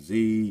 love to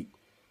Zeke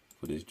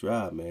for this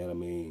drop, man. I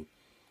mean,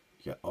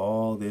 you got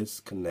all this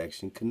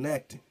connection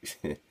connecting.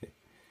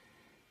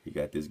 You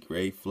got this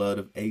great flood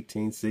of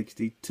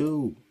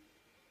 1862.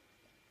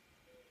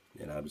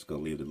 And I'm just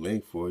going to leave the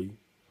link for you.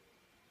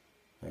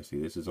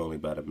 Actually, this is only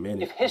about a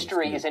minute. If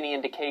history is any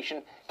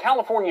indication,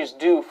 California is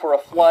due for a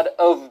flood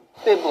of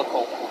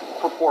biblical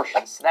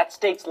proportions. That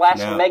state's last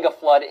mega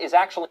flood is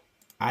actually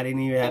I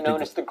didn't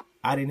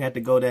have to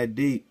go that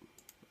deep.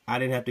 I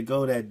didn't have to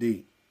go that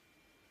deep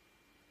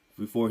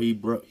before he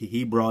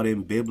brought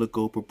in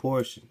biblical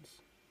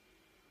proportions.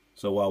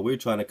 So while we're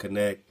trying to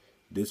connect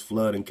this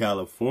flood in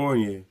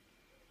California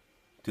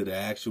to the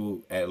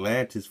actual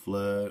Atlantis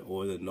flood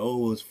or the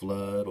Noah's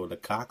flood or the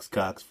Cox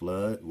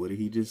flood, what did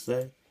he just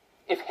say?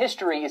 If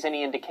history is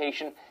any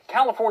indication,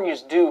 California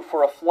is due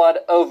for a flood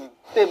of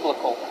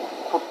biblical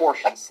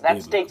proportions.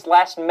 That state's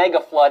last mega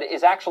flood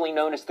is actually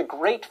known as the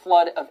Great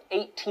Flood of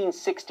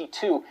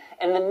 1862,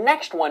 and the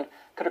next one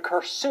could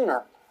occur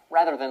sooner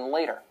rather than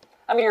later.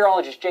 I'm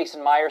meteorologist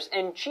Jason Myers,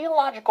 and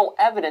geological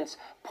evidence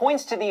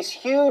points to these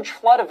huge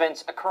flood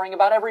events occurring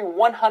about every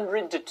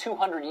 100 to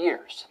 200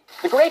 years.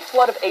 The Great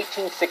Flood of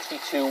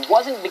 1862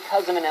 wasn't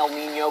because of an El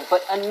Nino,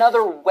 but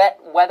another wet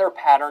weather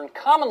pattern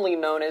commonly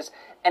known as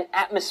an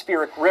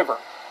atmospheric river.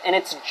 And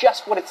it's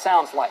just what it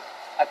sounds like.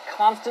 A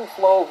constant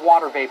flow of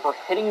water vapor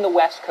hitting the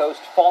west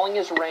coast, falling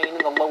as rain in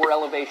the lower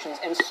elevations,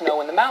 and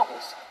snow in the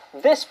mountains.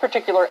 This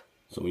particular...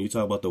 So when you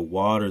talk about the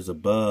waters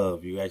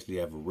above, you actually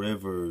have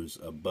rivers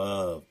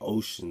above,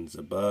 oceans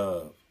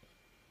above.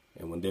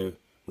 And when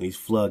these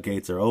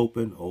floodgates are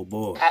open, oh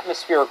boy.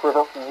 Atmospheric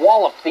river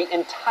walloped the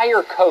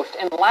entire coast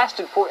and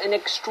lasted for an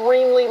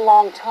extremely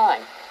long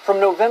time, from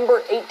November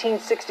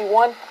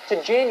 1861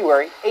 to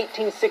January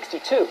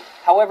 1862.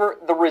 However,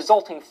 the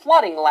resulting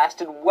flooding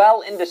lasted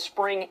well into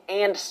spring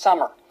and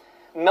summer.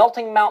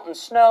 Melting mountain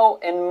snow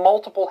and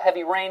multiple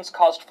heavy rains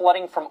caused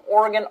flooding from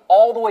Oregon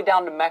all the way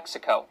down to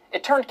Mexico.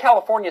 It turned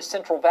California's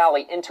Central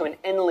Valley into an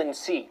inland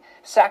sea.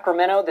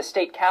 Sacramento, the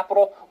state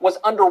capital, was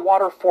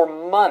underwater for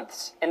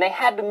months, and they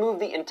had to move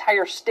the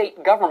entire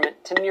state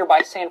government to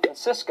nearby San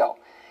Francisco.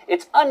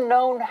 It's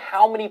unknown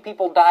how many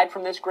people died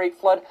from this great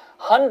flood.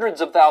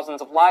 Hundreds of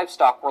thousands of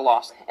livestock were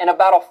lost, and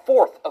about a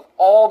fourth of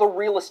all the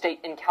real estate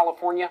in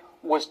California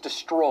was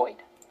destroyed.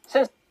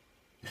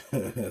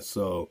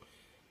 So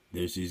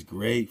there's these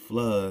great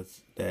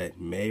floods that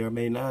may or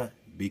may not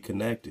be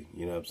connected,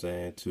 you know what I'm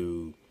saying,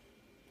 to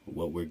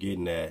what we're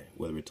getting at,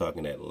 whether we're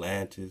talking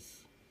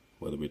Atlantis,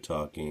 whether we're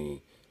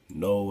talking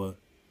Noah.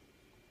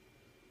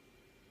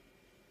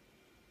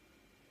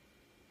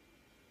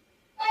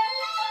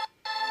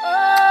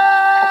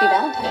 Happy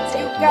Valentine's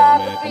Day.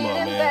 Come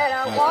on, man.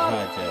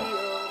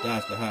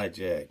 That's the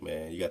hijack,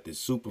 man. You got this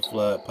super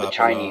flood popping The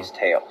Chinese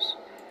tales.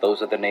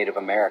 Those are the Native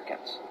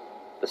Americans.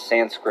 The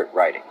Sanskrit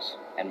writings,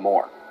 and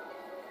more.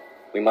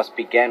 We must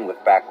begin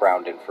with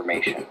background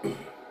information.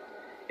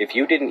 If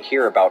you didn't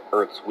hear about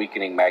Earth's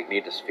weakening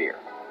magnetosphere,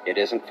 it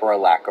isn't for a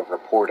lack of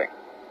reporting.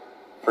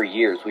 For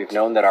years, we've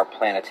known that our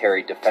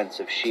planetary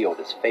defensive shield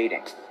is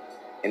fading.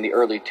 In the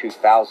early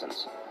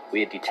 2000s,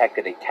 we had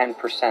detected a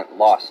 10%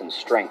 loss in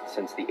strength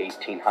since the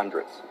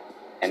 1800s,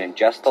 and in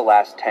just the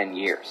last 10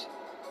 years,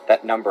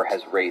 that number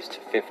has raised to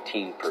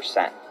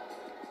 15%.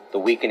 The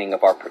weakening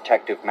of our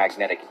protective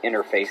magnetic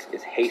interface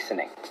is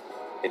hastening.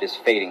 It is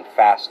fading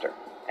faster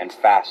and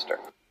faster.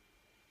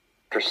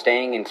 After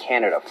staying in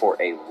Canada for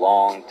a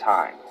long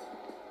time,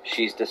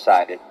 she's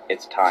decided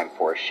it's time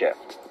for a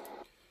shift.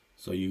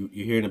 So you're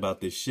hearing about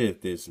this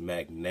shift, this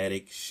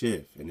magnetic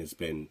shift, and this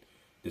thing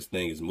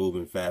is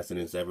moving faster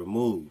than it's ever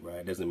moved, right?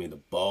 It doesn't mean the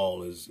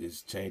ball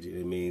is changing.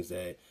 It means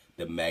that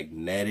the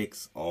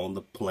magnetics on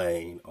the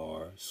plane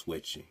are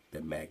switching.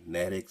 The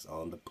magnetics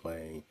on the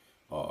plane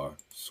are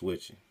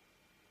switching.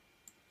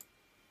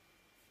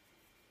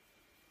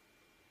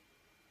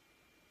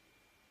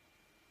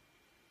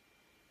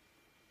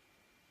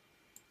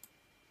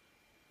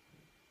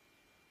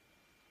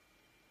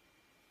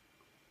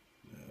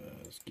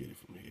 Let's get it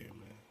from here,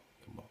 man.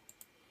 Come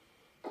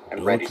on.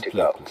 And ready to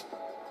go.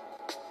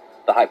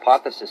 The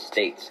hypothesis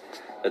states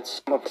that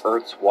some of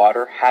Earth's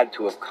water had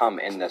to have come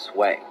in this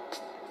way,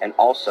 and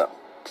also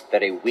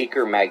that a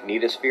weaker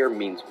magnetosphere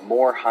means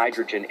more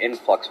hydrogen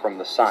influx from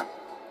the sun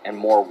and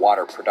more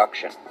water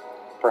production,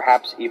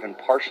 perhaps even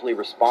partially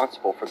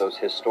responsible for those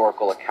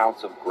historical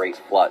accounts of great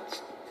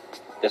floods.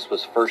 This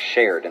was first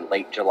shared in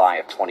late July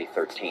of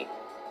 2013.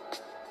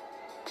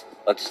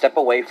 Let's step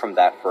away from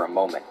that for a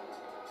moment.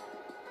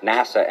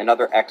 NASA and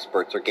other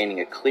experts are gaining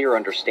a clear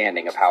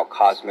understanding of how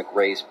cosmic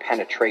rays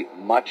penetrate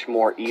much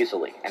more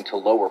easily into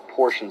lower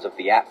portions of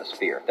the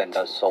atmosphere than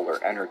does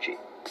solar energy.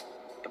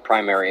 The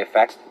primary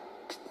effect?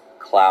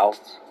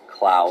 Clouds,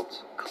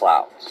 clouds,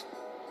 clouds.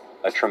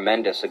 A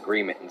tremendous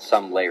agreement in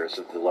some layers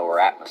of the lower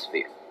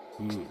atmosphere.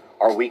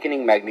 Our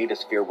weakening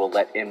magnetosphere will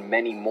let in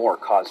many more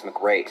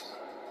cosmic rays.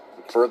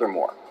 And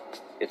furthermore,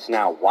 it's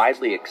now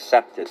widely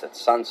accepted that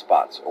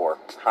sunspots, or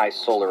high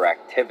solar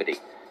activity,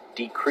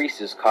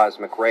 decreases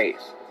cosmic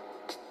rays.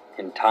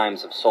 In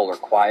times of solar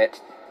quiet,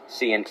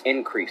 see an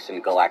increase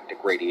in galactic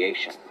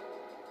radiation.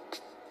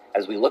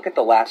 As we look at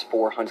the last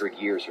 400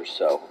 years or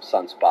so of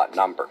sunspot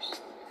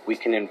numbers, we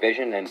can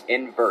envision an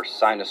inverse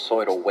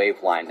sinusoidal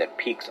waveline that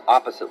peaks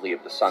oppositely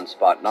of the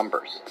sunspot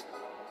numbers.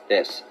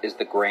 This is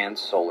the grand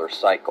solar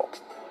cycle,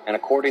 and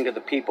according to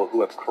the people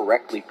who have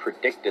correctly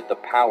predicted the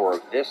power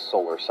of this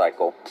solar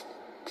cycle,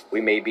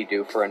 we may be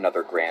due for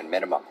another grand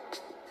minimum.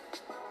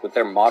 With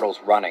their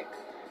models running,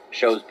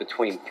 shows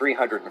between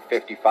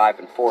 355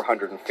 and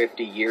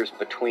 450 years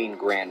between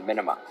grand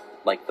minima,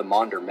 like the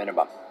Maunder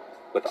minimum,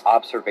 with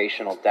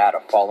observational data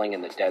falling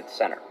in the dead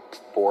center,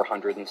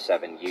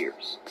 407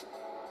 years.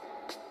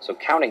 So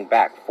counting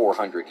back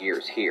 400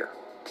 years here,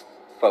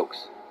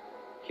 folks,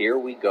 here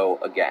we go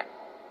again.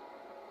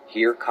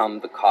 Here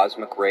come the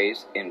cosmic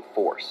rays in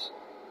force.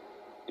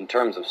 In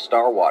terms of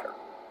star water,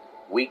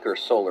 weaker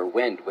solar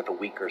wind with a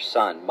weaker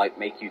sun might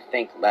make you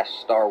think less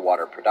star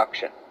water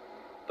production.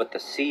 But the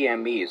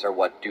CMEs are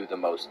what do the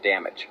most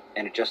damage,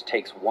 and it just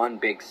takes one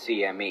big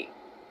CME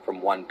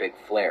from one big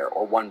flare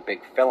or one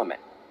big filament.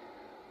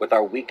 With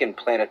our weakened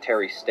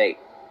planetary state,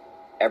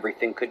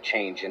 everything could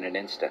change in an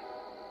instant.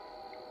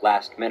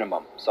 Last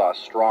minimum saw a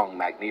strong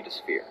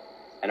magnetosphere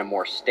and a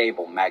more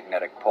stable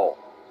magnetic pole,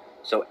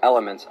 so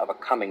elements of a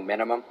coming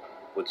minimum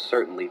would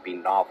certainly be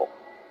novel.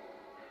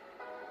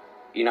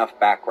 Enough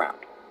background.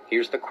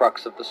 Here's the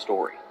crux of the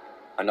story,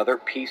 another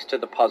piece to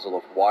the puzzle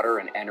of water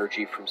and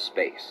energy from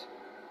space.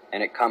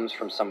 And it comes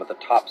from some of the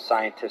top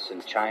scientists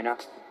in China,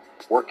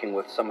 working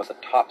with some of the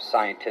top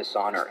scientists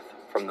on Earth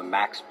from the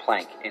Max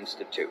Planck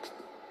Institute.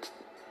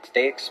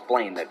 They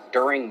explain that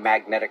during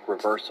magnetic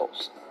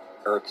reversals,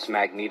 Earth's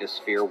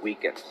magnetosphere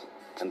weakens,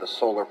 and the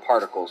solar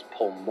particles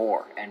pull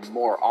more and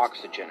more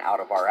oxygen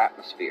out of our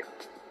atmosphere.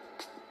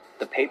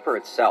 The paper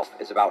itself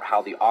is about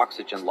how the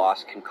oxygen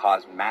loss can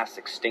cause mass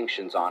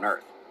extinctions on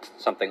Earth,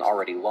 something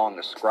already long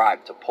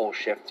ascribed to pole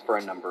shifts for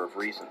a number of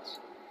reasons.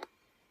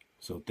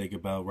 So think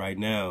about right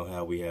now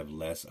how we have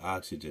less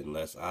oxygen.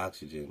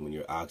 When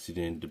you're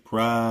oxygen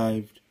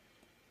deprived,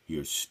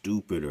 you're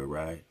stupider,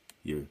 right?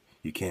 You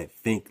can't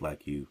think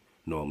like you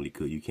normally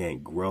could. You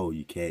can't grow.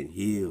 You can't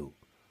heal.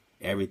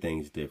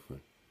 Everything's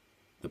different.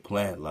 The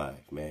plant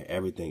life, man,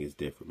 everything is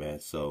different, man.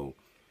 So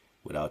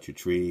without your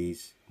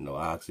trees, no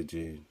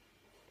oxygen,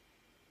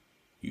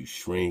 you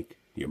shrink.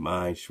 Your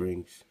mind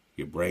shrinks.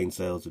 Your brain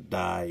cells will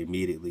die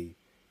immediately.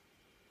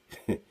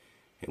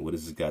 And what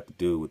has this got to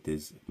do with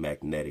this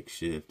magnetic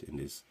shift and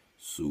this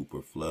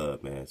super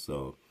flood, man?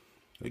 So,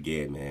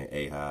 again, man,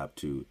 Ahchwa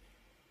to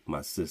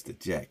my sister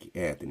Jackie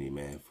Anthony,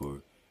 man,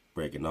 for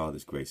breaking all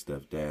this great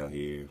stuff down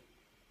here.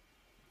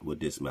 We'll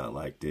dismount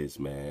like this,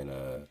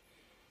 man.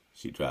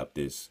 She dropped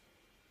this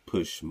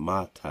push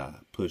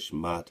mataha,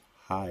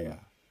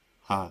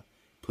 ha,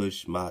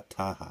 push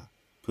mataha.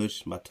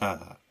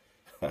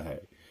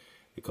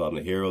 They call him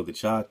the hero of the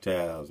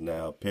Choctaws.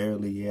 Now,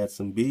 apparently he had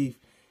some beef.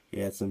 He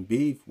had some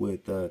beef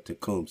with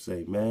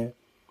Tecumseh, man.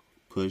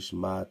 Push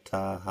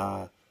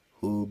Mataha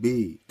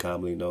Hubi,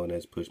 commonly known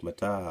as Push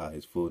Mataha.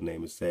 His full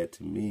name is said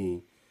to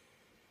mean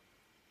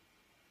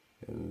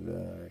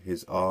And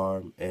his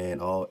arm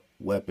and all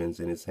weapons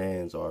in his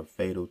hands are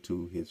fatal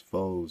to his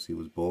foes. He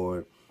was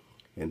born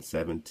in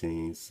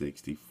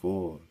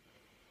 1764.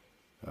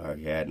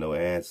 He had no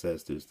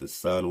ancestors. The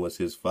sun was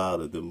his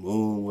father. The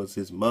moon was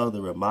his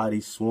mother. A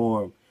mighty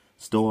storm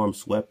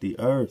swept the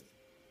earth.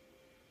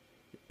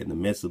 In the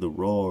midst of the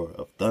roar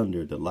of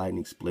thunder, the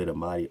lightning split a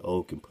mighty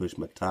oak, and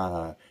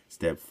Pushmataha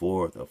stepped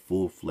forth, a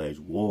full-fledged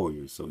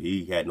warrior. So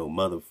he had no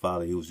mother,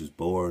 father. He was just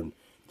born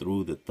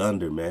through the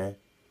thunder, man.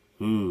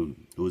 Who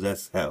does that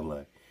sound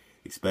like?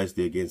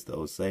 Especially against the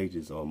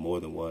Osages. On more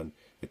than one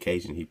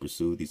occasion, he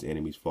pursued these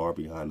enemies far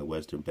behind the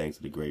western banks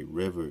of the great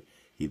river.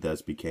 He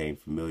thus became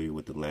familiar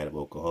with the land of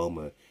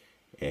Oklahoma,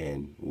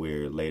 and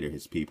where later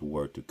his people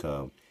were to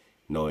come.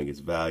 Knowing its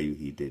value,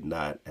 he did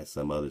not, as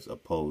some others,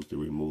 oppose the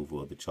removal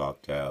of the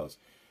Choctaws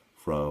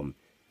from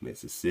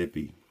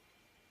Mississippi.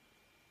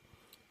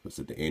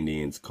 So the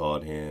Indians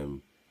called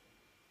him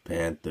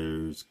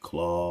Panther's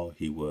Claw.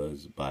 He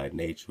was by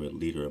nature a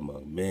leader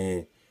among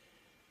men.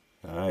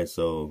 All right,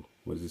 so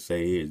what does it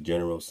say here?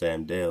 General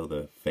Samdale,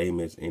 the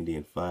famous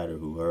Indian fighter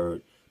who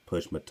heard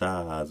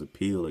Pushmataha's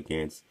appeal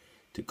against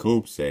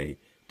Tecumseh,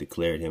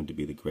 declared him to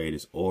be the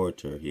greatest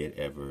orator he had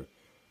ever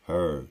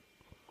heard.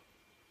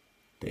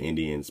 The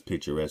Indians'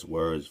 picturesque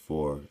words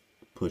for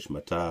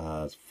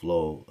Pushmataha's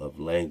flow of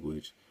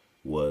language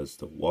was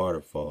the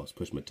waterfalls.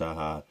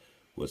 Pushmataha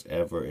was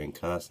ever and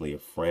constantly a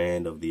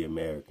friend of the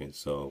Americans,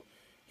 so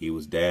he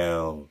was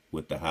down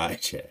with the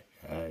hijack.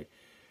 Right?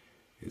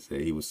 It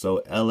said he was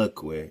so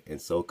eloquent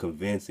and so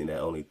convincing that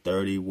only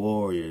 30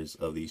 warriors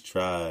of these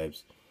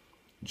tribes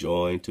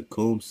joined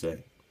Tecumseh.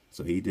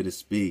 So he did a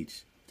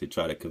speech to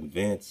try to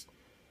convince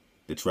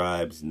the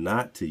tribes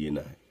not to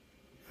unite,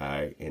 all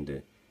right, and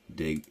to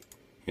dig,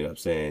 you know what I'm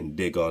saying,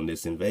 dig on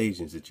this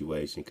invasion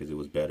situation because it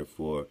was better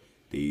for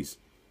these,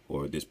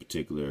 or this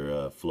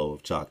particular flow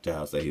of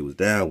Choctaws that he was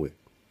down with.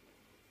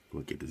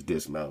 We'll get this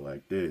dismount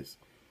like this.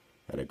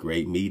 At a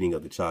great meeting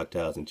of the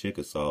Choctaws and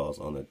Chickasaws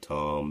on the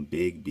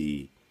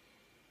Tombigbee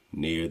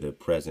near the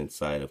present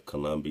site of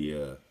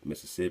Columbia,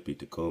 Mississippi,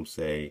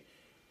 Tecumseh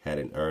had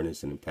an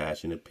earnest and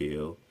impassioned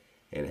appeal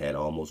and had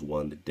almost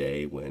won the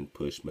day when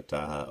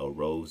Pushmataha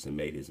arose and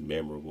made his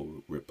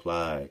memorable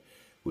reply,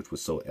 which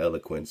was so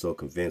eloquent, so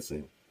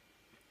convincing,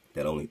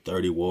 that only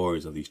 30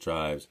 warriors of these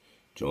tribes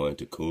joined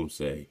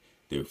Tecumseh.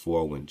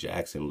 Therefore, when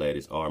Jackson led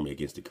his army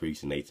against the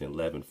Creeks in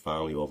 1811,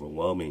 finally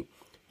overwhelming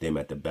them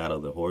at the Battle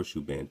of the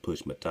Horseshoe Bend,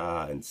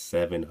 Pushmataha and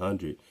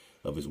 700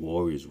 of his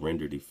warriors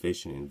rendered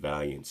efficient and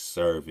valiant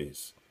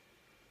service.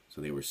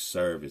 So they were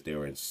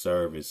in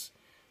service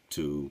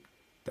to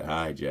the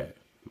hijack.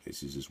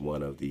 This is just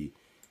one of the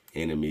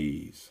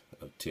enemies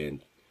of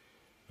Tecumseh.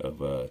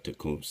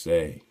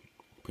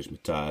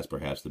 Pushmataha is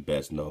perhaps the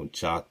best known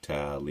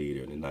Choctaw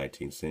leader in the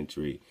 19th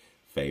century,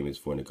 famous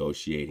for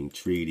negotiating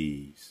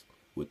treaties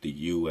with the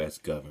U.S.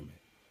 government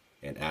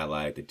and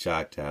allied the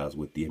Choctaws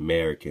with the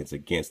Americans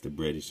against the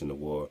British in the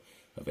War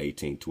of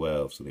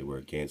 1812. So they were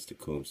against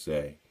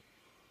Tecumseh.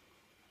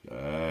 All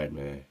right,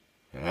 man.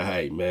 All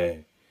right,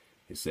 man.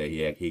 They say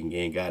he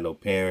ain't got no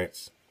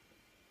parents.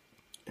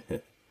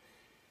 He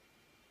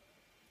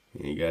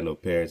ain't got no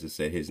parents. It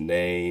said his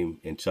name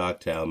in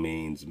Choctaw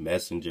means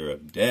messenger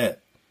of death.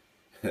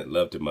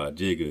 Love to my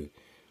jigger.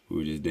 We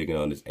were just digging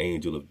on this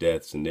angel of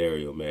death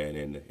scenario, man,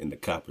 in the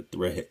copper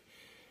thread.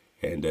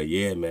 And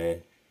yeah,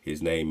 man,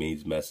 his name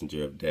means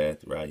messenger of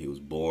death, right? He was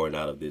born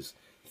out of this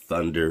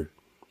thunder.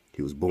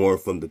 He was born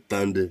from the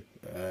thunder.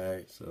 All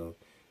right, so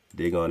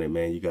dig on it,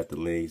 man. You got the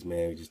links,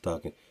 man. We're just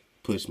talking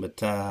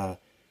Pushmataha,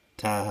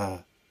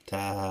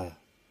 Taha.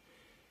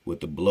 With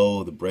the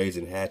blow of the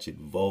brazen hatchet,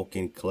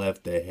 Vulcan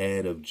cleft the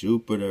head of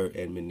Jupiter,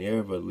 and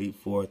Minerva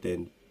leaped forth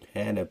in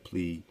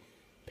panoply.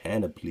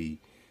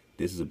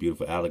 This is a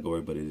beautiful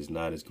allegory, but it is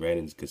not as grand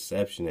in its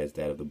conception as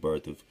that of the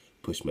birth of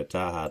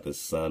Pushmataha, the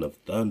son of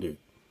thunder,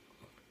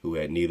 who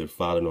had neither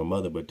father nor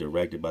mother, but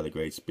directed by the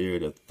great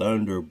spirit, a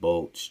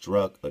thunderbolt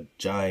struck a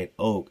giant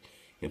oak,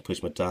 and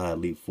Pushmataha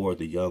leaped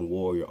forth, a young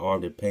warrior,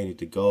 armed and painted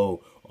to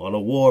go on a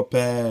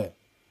warpath.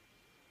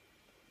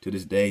 To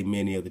this day,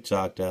 many of the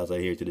Choctaws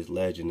adhere to this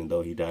legend, and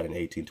though he died in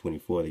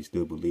 1824, they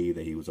still believe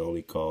that he was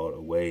only called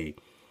away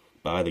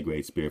by the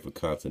Great Spirit for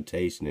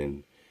consultation,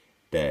 and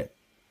that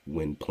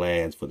when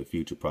plans for the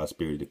future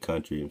prosperity of the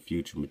country and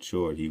future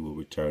matured, he will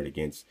return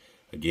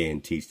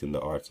again, teach them the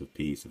arts of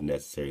peace, if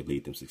necessary,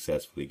 lead them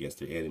successfully against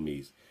their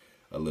enemies.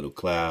 A little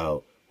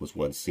cloud was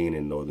once seen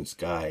in the northern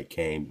sky. It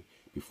came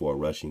before a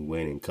rushing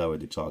wind and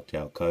covered the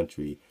Choctaw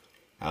country.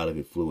 Out of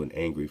it flew an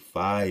angry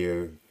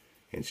fire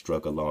and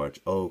struck a large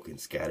oak and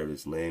scattered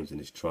its limbs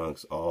and its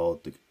trunks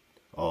all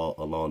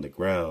along the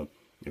ground.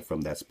 And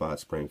from that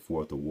spot sprang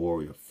forth a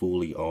warrior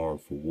fully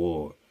armed for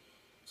war.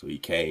 So he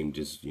came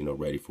just,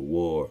 ready for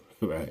war,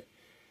 right?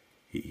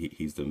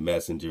 He's the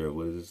messenger of,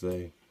 what does it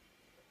say?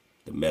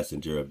 The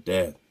messenger of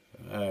death.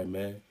 All right,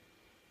 man.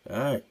 All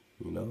right,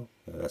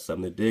 that's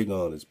something to dig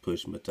on. Is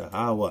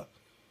Pushmataha.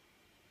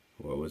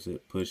 Or was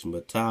it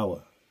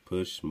Pushmataha?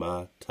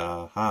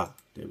 Pushmataha.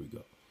 There we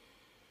go.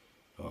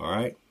 All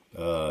right.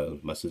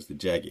 My sister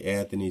Jackie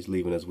Anthony's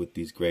leaving us with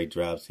these great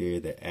drops here.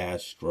 The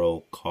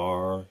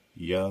Astrocarium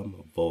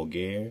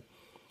vulgare,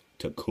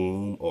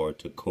 Tecum or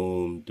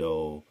Tecum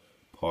do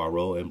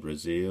Paro in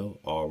Brazil,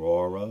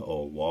 Aurora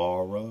or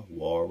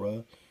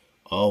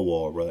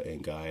Wara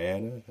in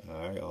Guyana.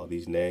 All right, all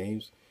these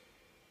names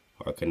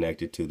are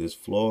connected to this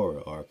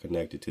flora, are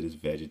connected to this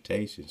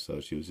vegetation. So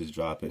she was just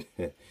dropping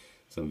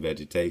some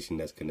vegetation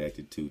that's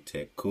connected to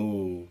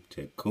Tecum.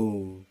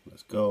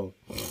 Let's go.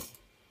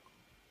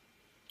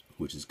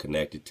 Which is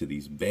connected to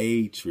these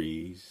bay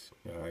trees.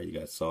 All right, you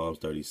got Psalms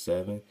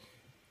 37. You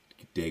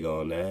can dig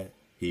on that.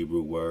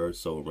 Hebrew word,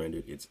 so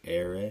rendered, it's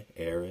ere.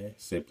 Ere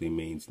simply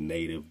means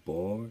native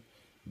born.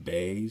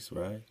 Bays,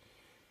 right?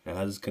 Now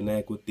how does it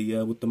connect with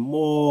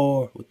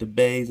the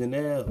bays and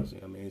elves?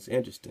 I mean, it's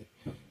interesting.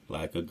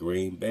 Like a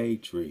green bay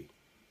tree.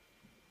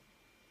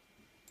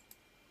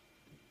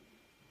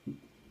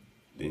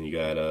 Then you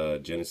got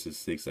Genesis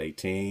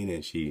 6:18,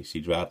 and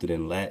she dropped it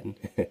in Latin.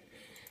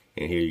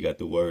 And here you got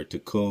the word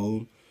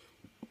Tecum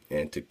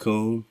and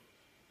Tecum.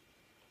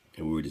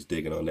 And we were just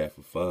digging on that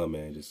for fun,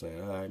 man. Just saying,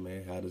 all right,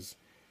 man, how does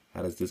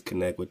this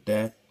connect with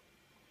that?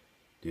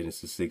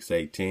 Genesis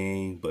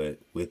 6:18, but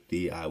with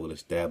thee I will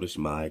establish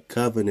my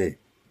covenant,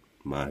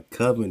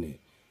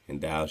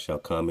 and thou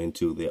shalt come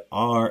into the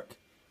ark,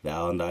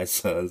 thou and thy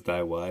sons,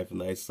 thy wife,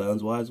 and thy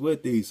sons' wives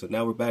with thee. So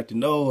now we're back to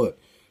Noah.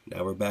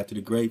 Now we're back to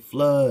the Great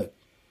Flood.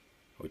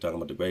 We're talking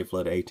about the Great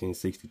Flood of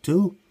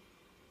 1862.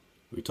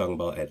 We're talking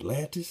about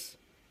Atlantis.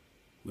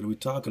 What are we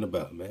talking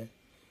about, man?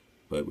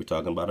 But we're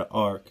talking about an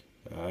ark,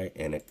 all right,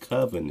 and a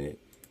covenant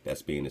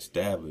that's being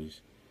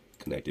established,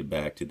 connected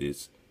back to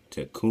this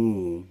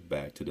Tecum,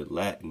 back to the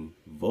Latin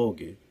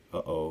Vulgate.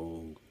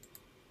 And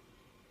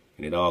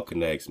it all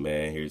connects,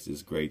 man. Here's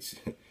this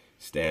great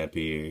stamp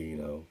here, you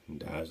know,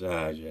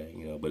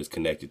 but it's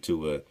connected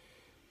to a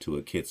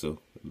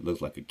Quetzal. It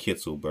looks like a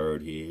Quetzal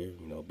bird here,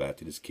 you know, back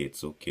to this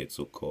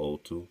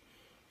Quetzalcoatl.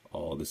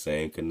 All the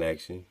same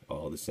connection,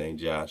 all the same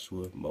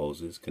Joshua,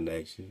 Moses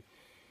connection.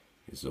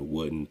 It's a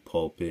wooden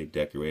pulpit,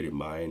 decorated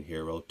Mayan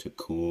hero,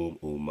 Tecum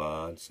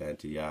Uman,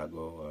 Santiago,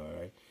 all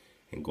right,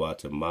 in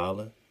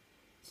Guatemala.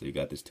 So you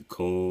got this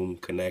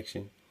Tecum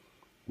connection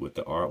with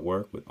the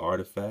artwork, with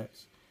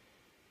artifacts.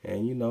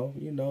 And you know,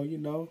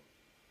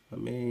 I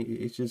mean,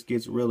 it just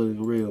gets realer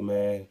than real,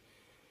 man.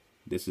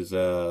 This is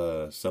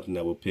something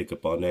that we'll pick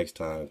up on next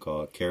time,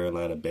 called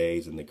Carolina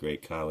Bays and the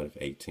Great Comet of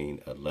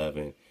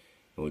 1811.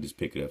 And we'll just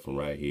pick it up from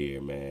right here,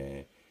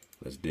 man.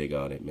 Let's dig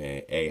on it,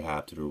 man.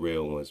 A-hop to the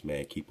real ones,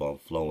 man. Keep on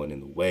flowing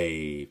in the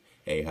wave.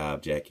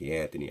 A-hop, Jackie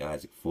Anthony,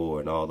 Isaac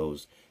Ford, and all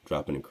those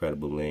dropping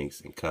incredible links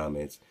and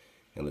comments.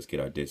 And let's get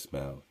our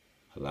dismount.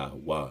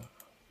 Alahwa.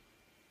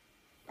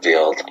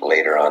 Revealed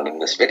later on in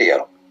this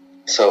video.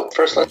 So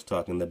first let's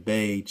talking the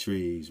bay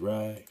trees,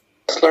 right?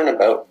 Let's learn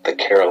about the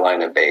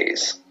Carolina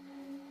Bays.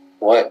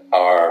 What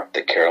are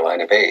the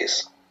Carolina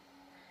Bays?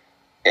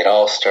 It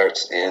all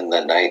starts in the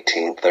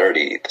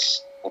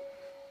 1930s.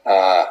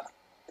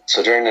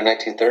 So during the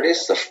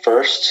 1930s, the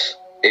first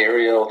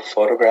aerial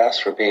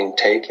photographs were being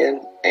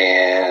taken,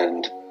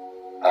 and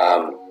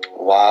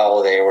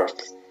while they were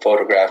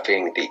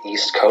photographing the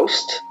East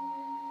Coast,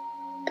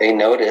 they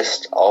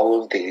noticed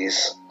all of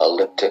these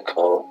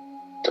elliptical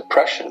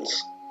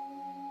depressions,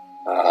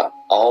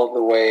 all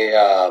the way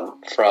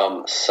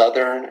from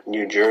southern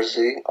New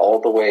Jersey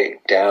all the way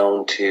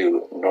down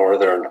to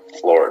northern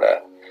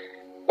Florida.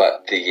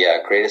 But the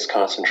greatest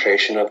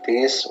concentration of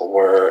these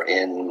were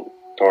in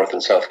North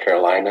and South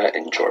Carolina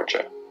and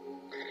Georgia.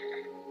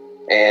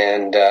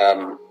 And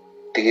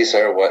these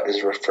are what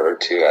is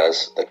referred to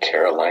as the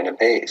Carolina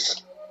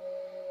Bays.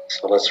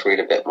 So let's read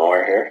a bit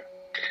more here.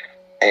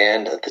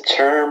 And the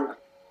term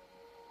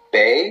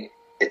bay,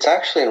 it's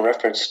actually in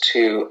reference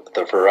to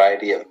the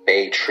variety of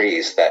bay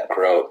trees that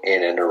grow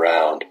in and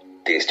around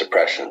these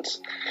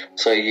depressions.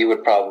 So you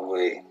would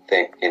probably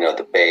think,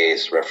 the bay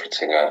is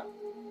referencing a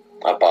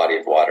body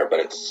of water, but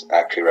it's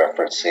actually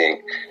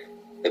referencing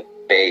the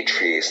bay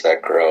trees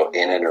that grow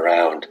in and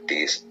around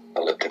these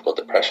elliptical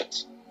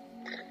depressions.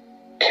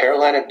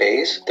 Carolina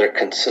bays, they're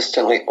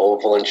consistently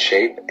oval in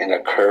shape and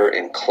occur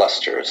in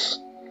clusters,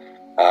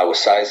 with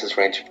sizes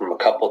ranging from a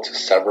couple to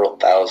several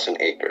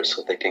thousand acres,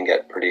 so they can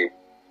get pretty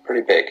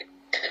big.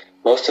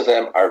 Most of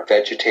them are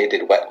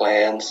vegetated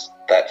wetlands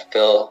that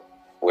fill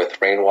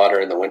with rainwater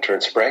in the winter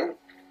and spring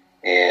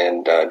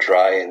and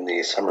dry in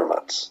the summer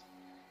months.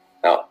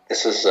 Now,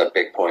 this is a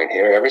big point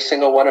here. Every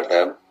single one of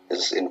them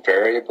is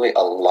invariably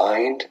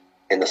aligned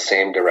in the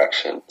same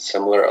direction,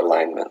 similar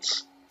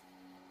alignments.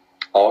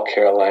 All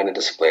Carolina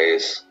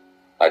displays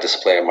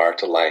display a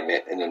marked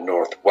alignment in the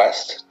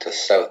northwest to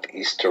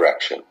southeast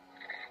direction.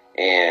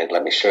 And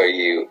let me show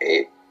you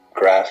a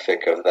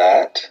graphic of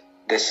that.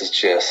 This is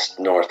just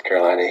North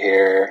Carolina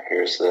here.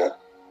 Here's the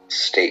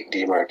state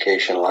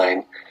demarcation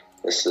line.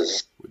 We're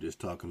just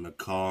talking the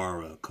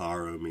Kara.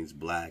 Kara means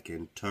black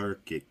in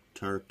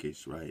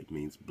Turkish, right? It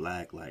means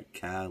black, like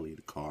Cali,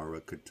 the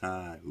Kara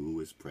Katai, who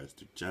is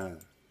Prester John.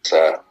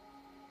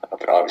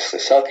 Obviously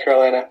South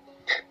Carolina.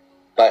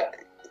 But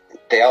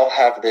they all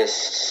have this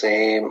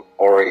same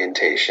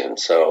orientation,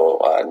 so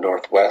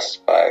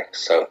northwest by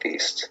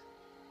southeast.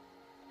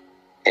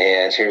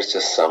 And here's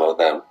just some of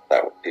them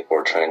that people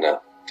are trying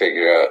to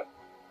figure out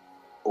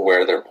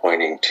where they're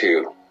pointing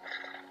to.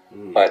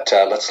 But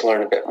let's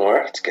learn a bit more.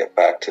 Let's get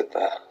back to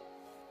the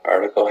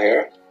article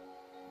here.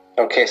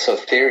 Okay, so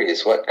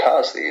theories. What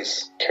caused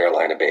these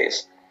Carolina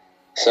bays?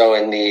 So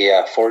in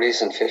the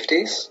 40s and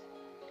 50s,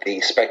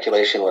 the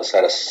speculation was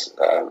that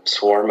a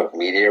swarm of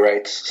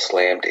meteorites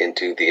slammed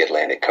into the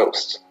Atlantic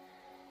coast.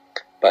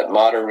 But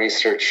modern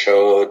research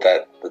showed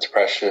that the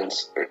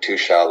depressions were too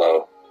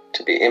shallow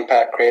to be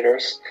impact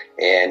craters,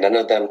 and none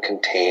of them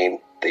contain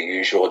the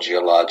usual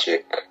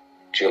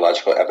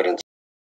geological evidence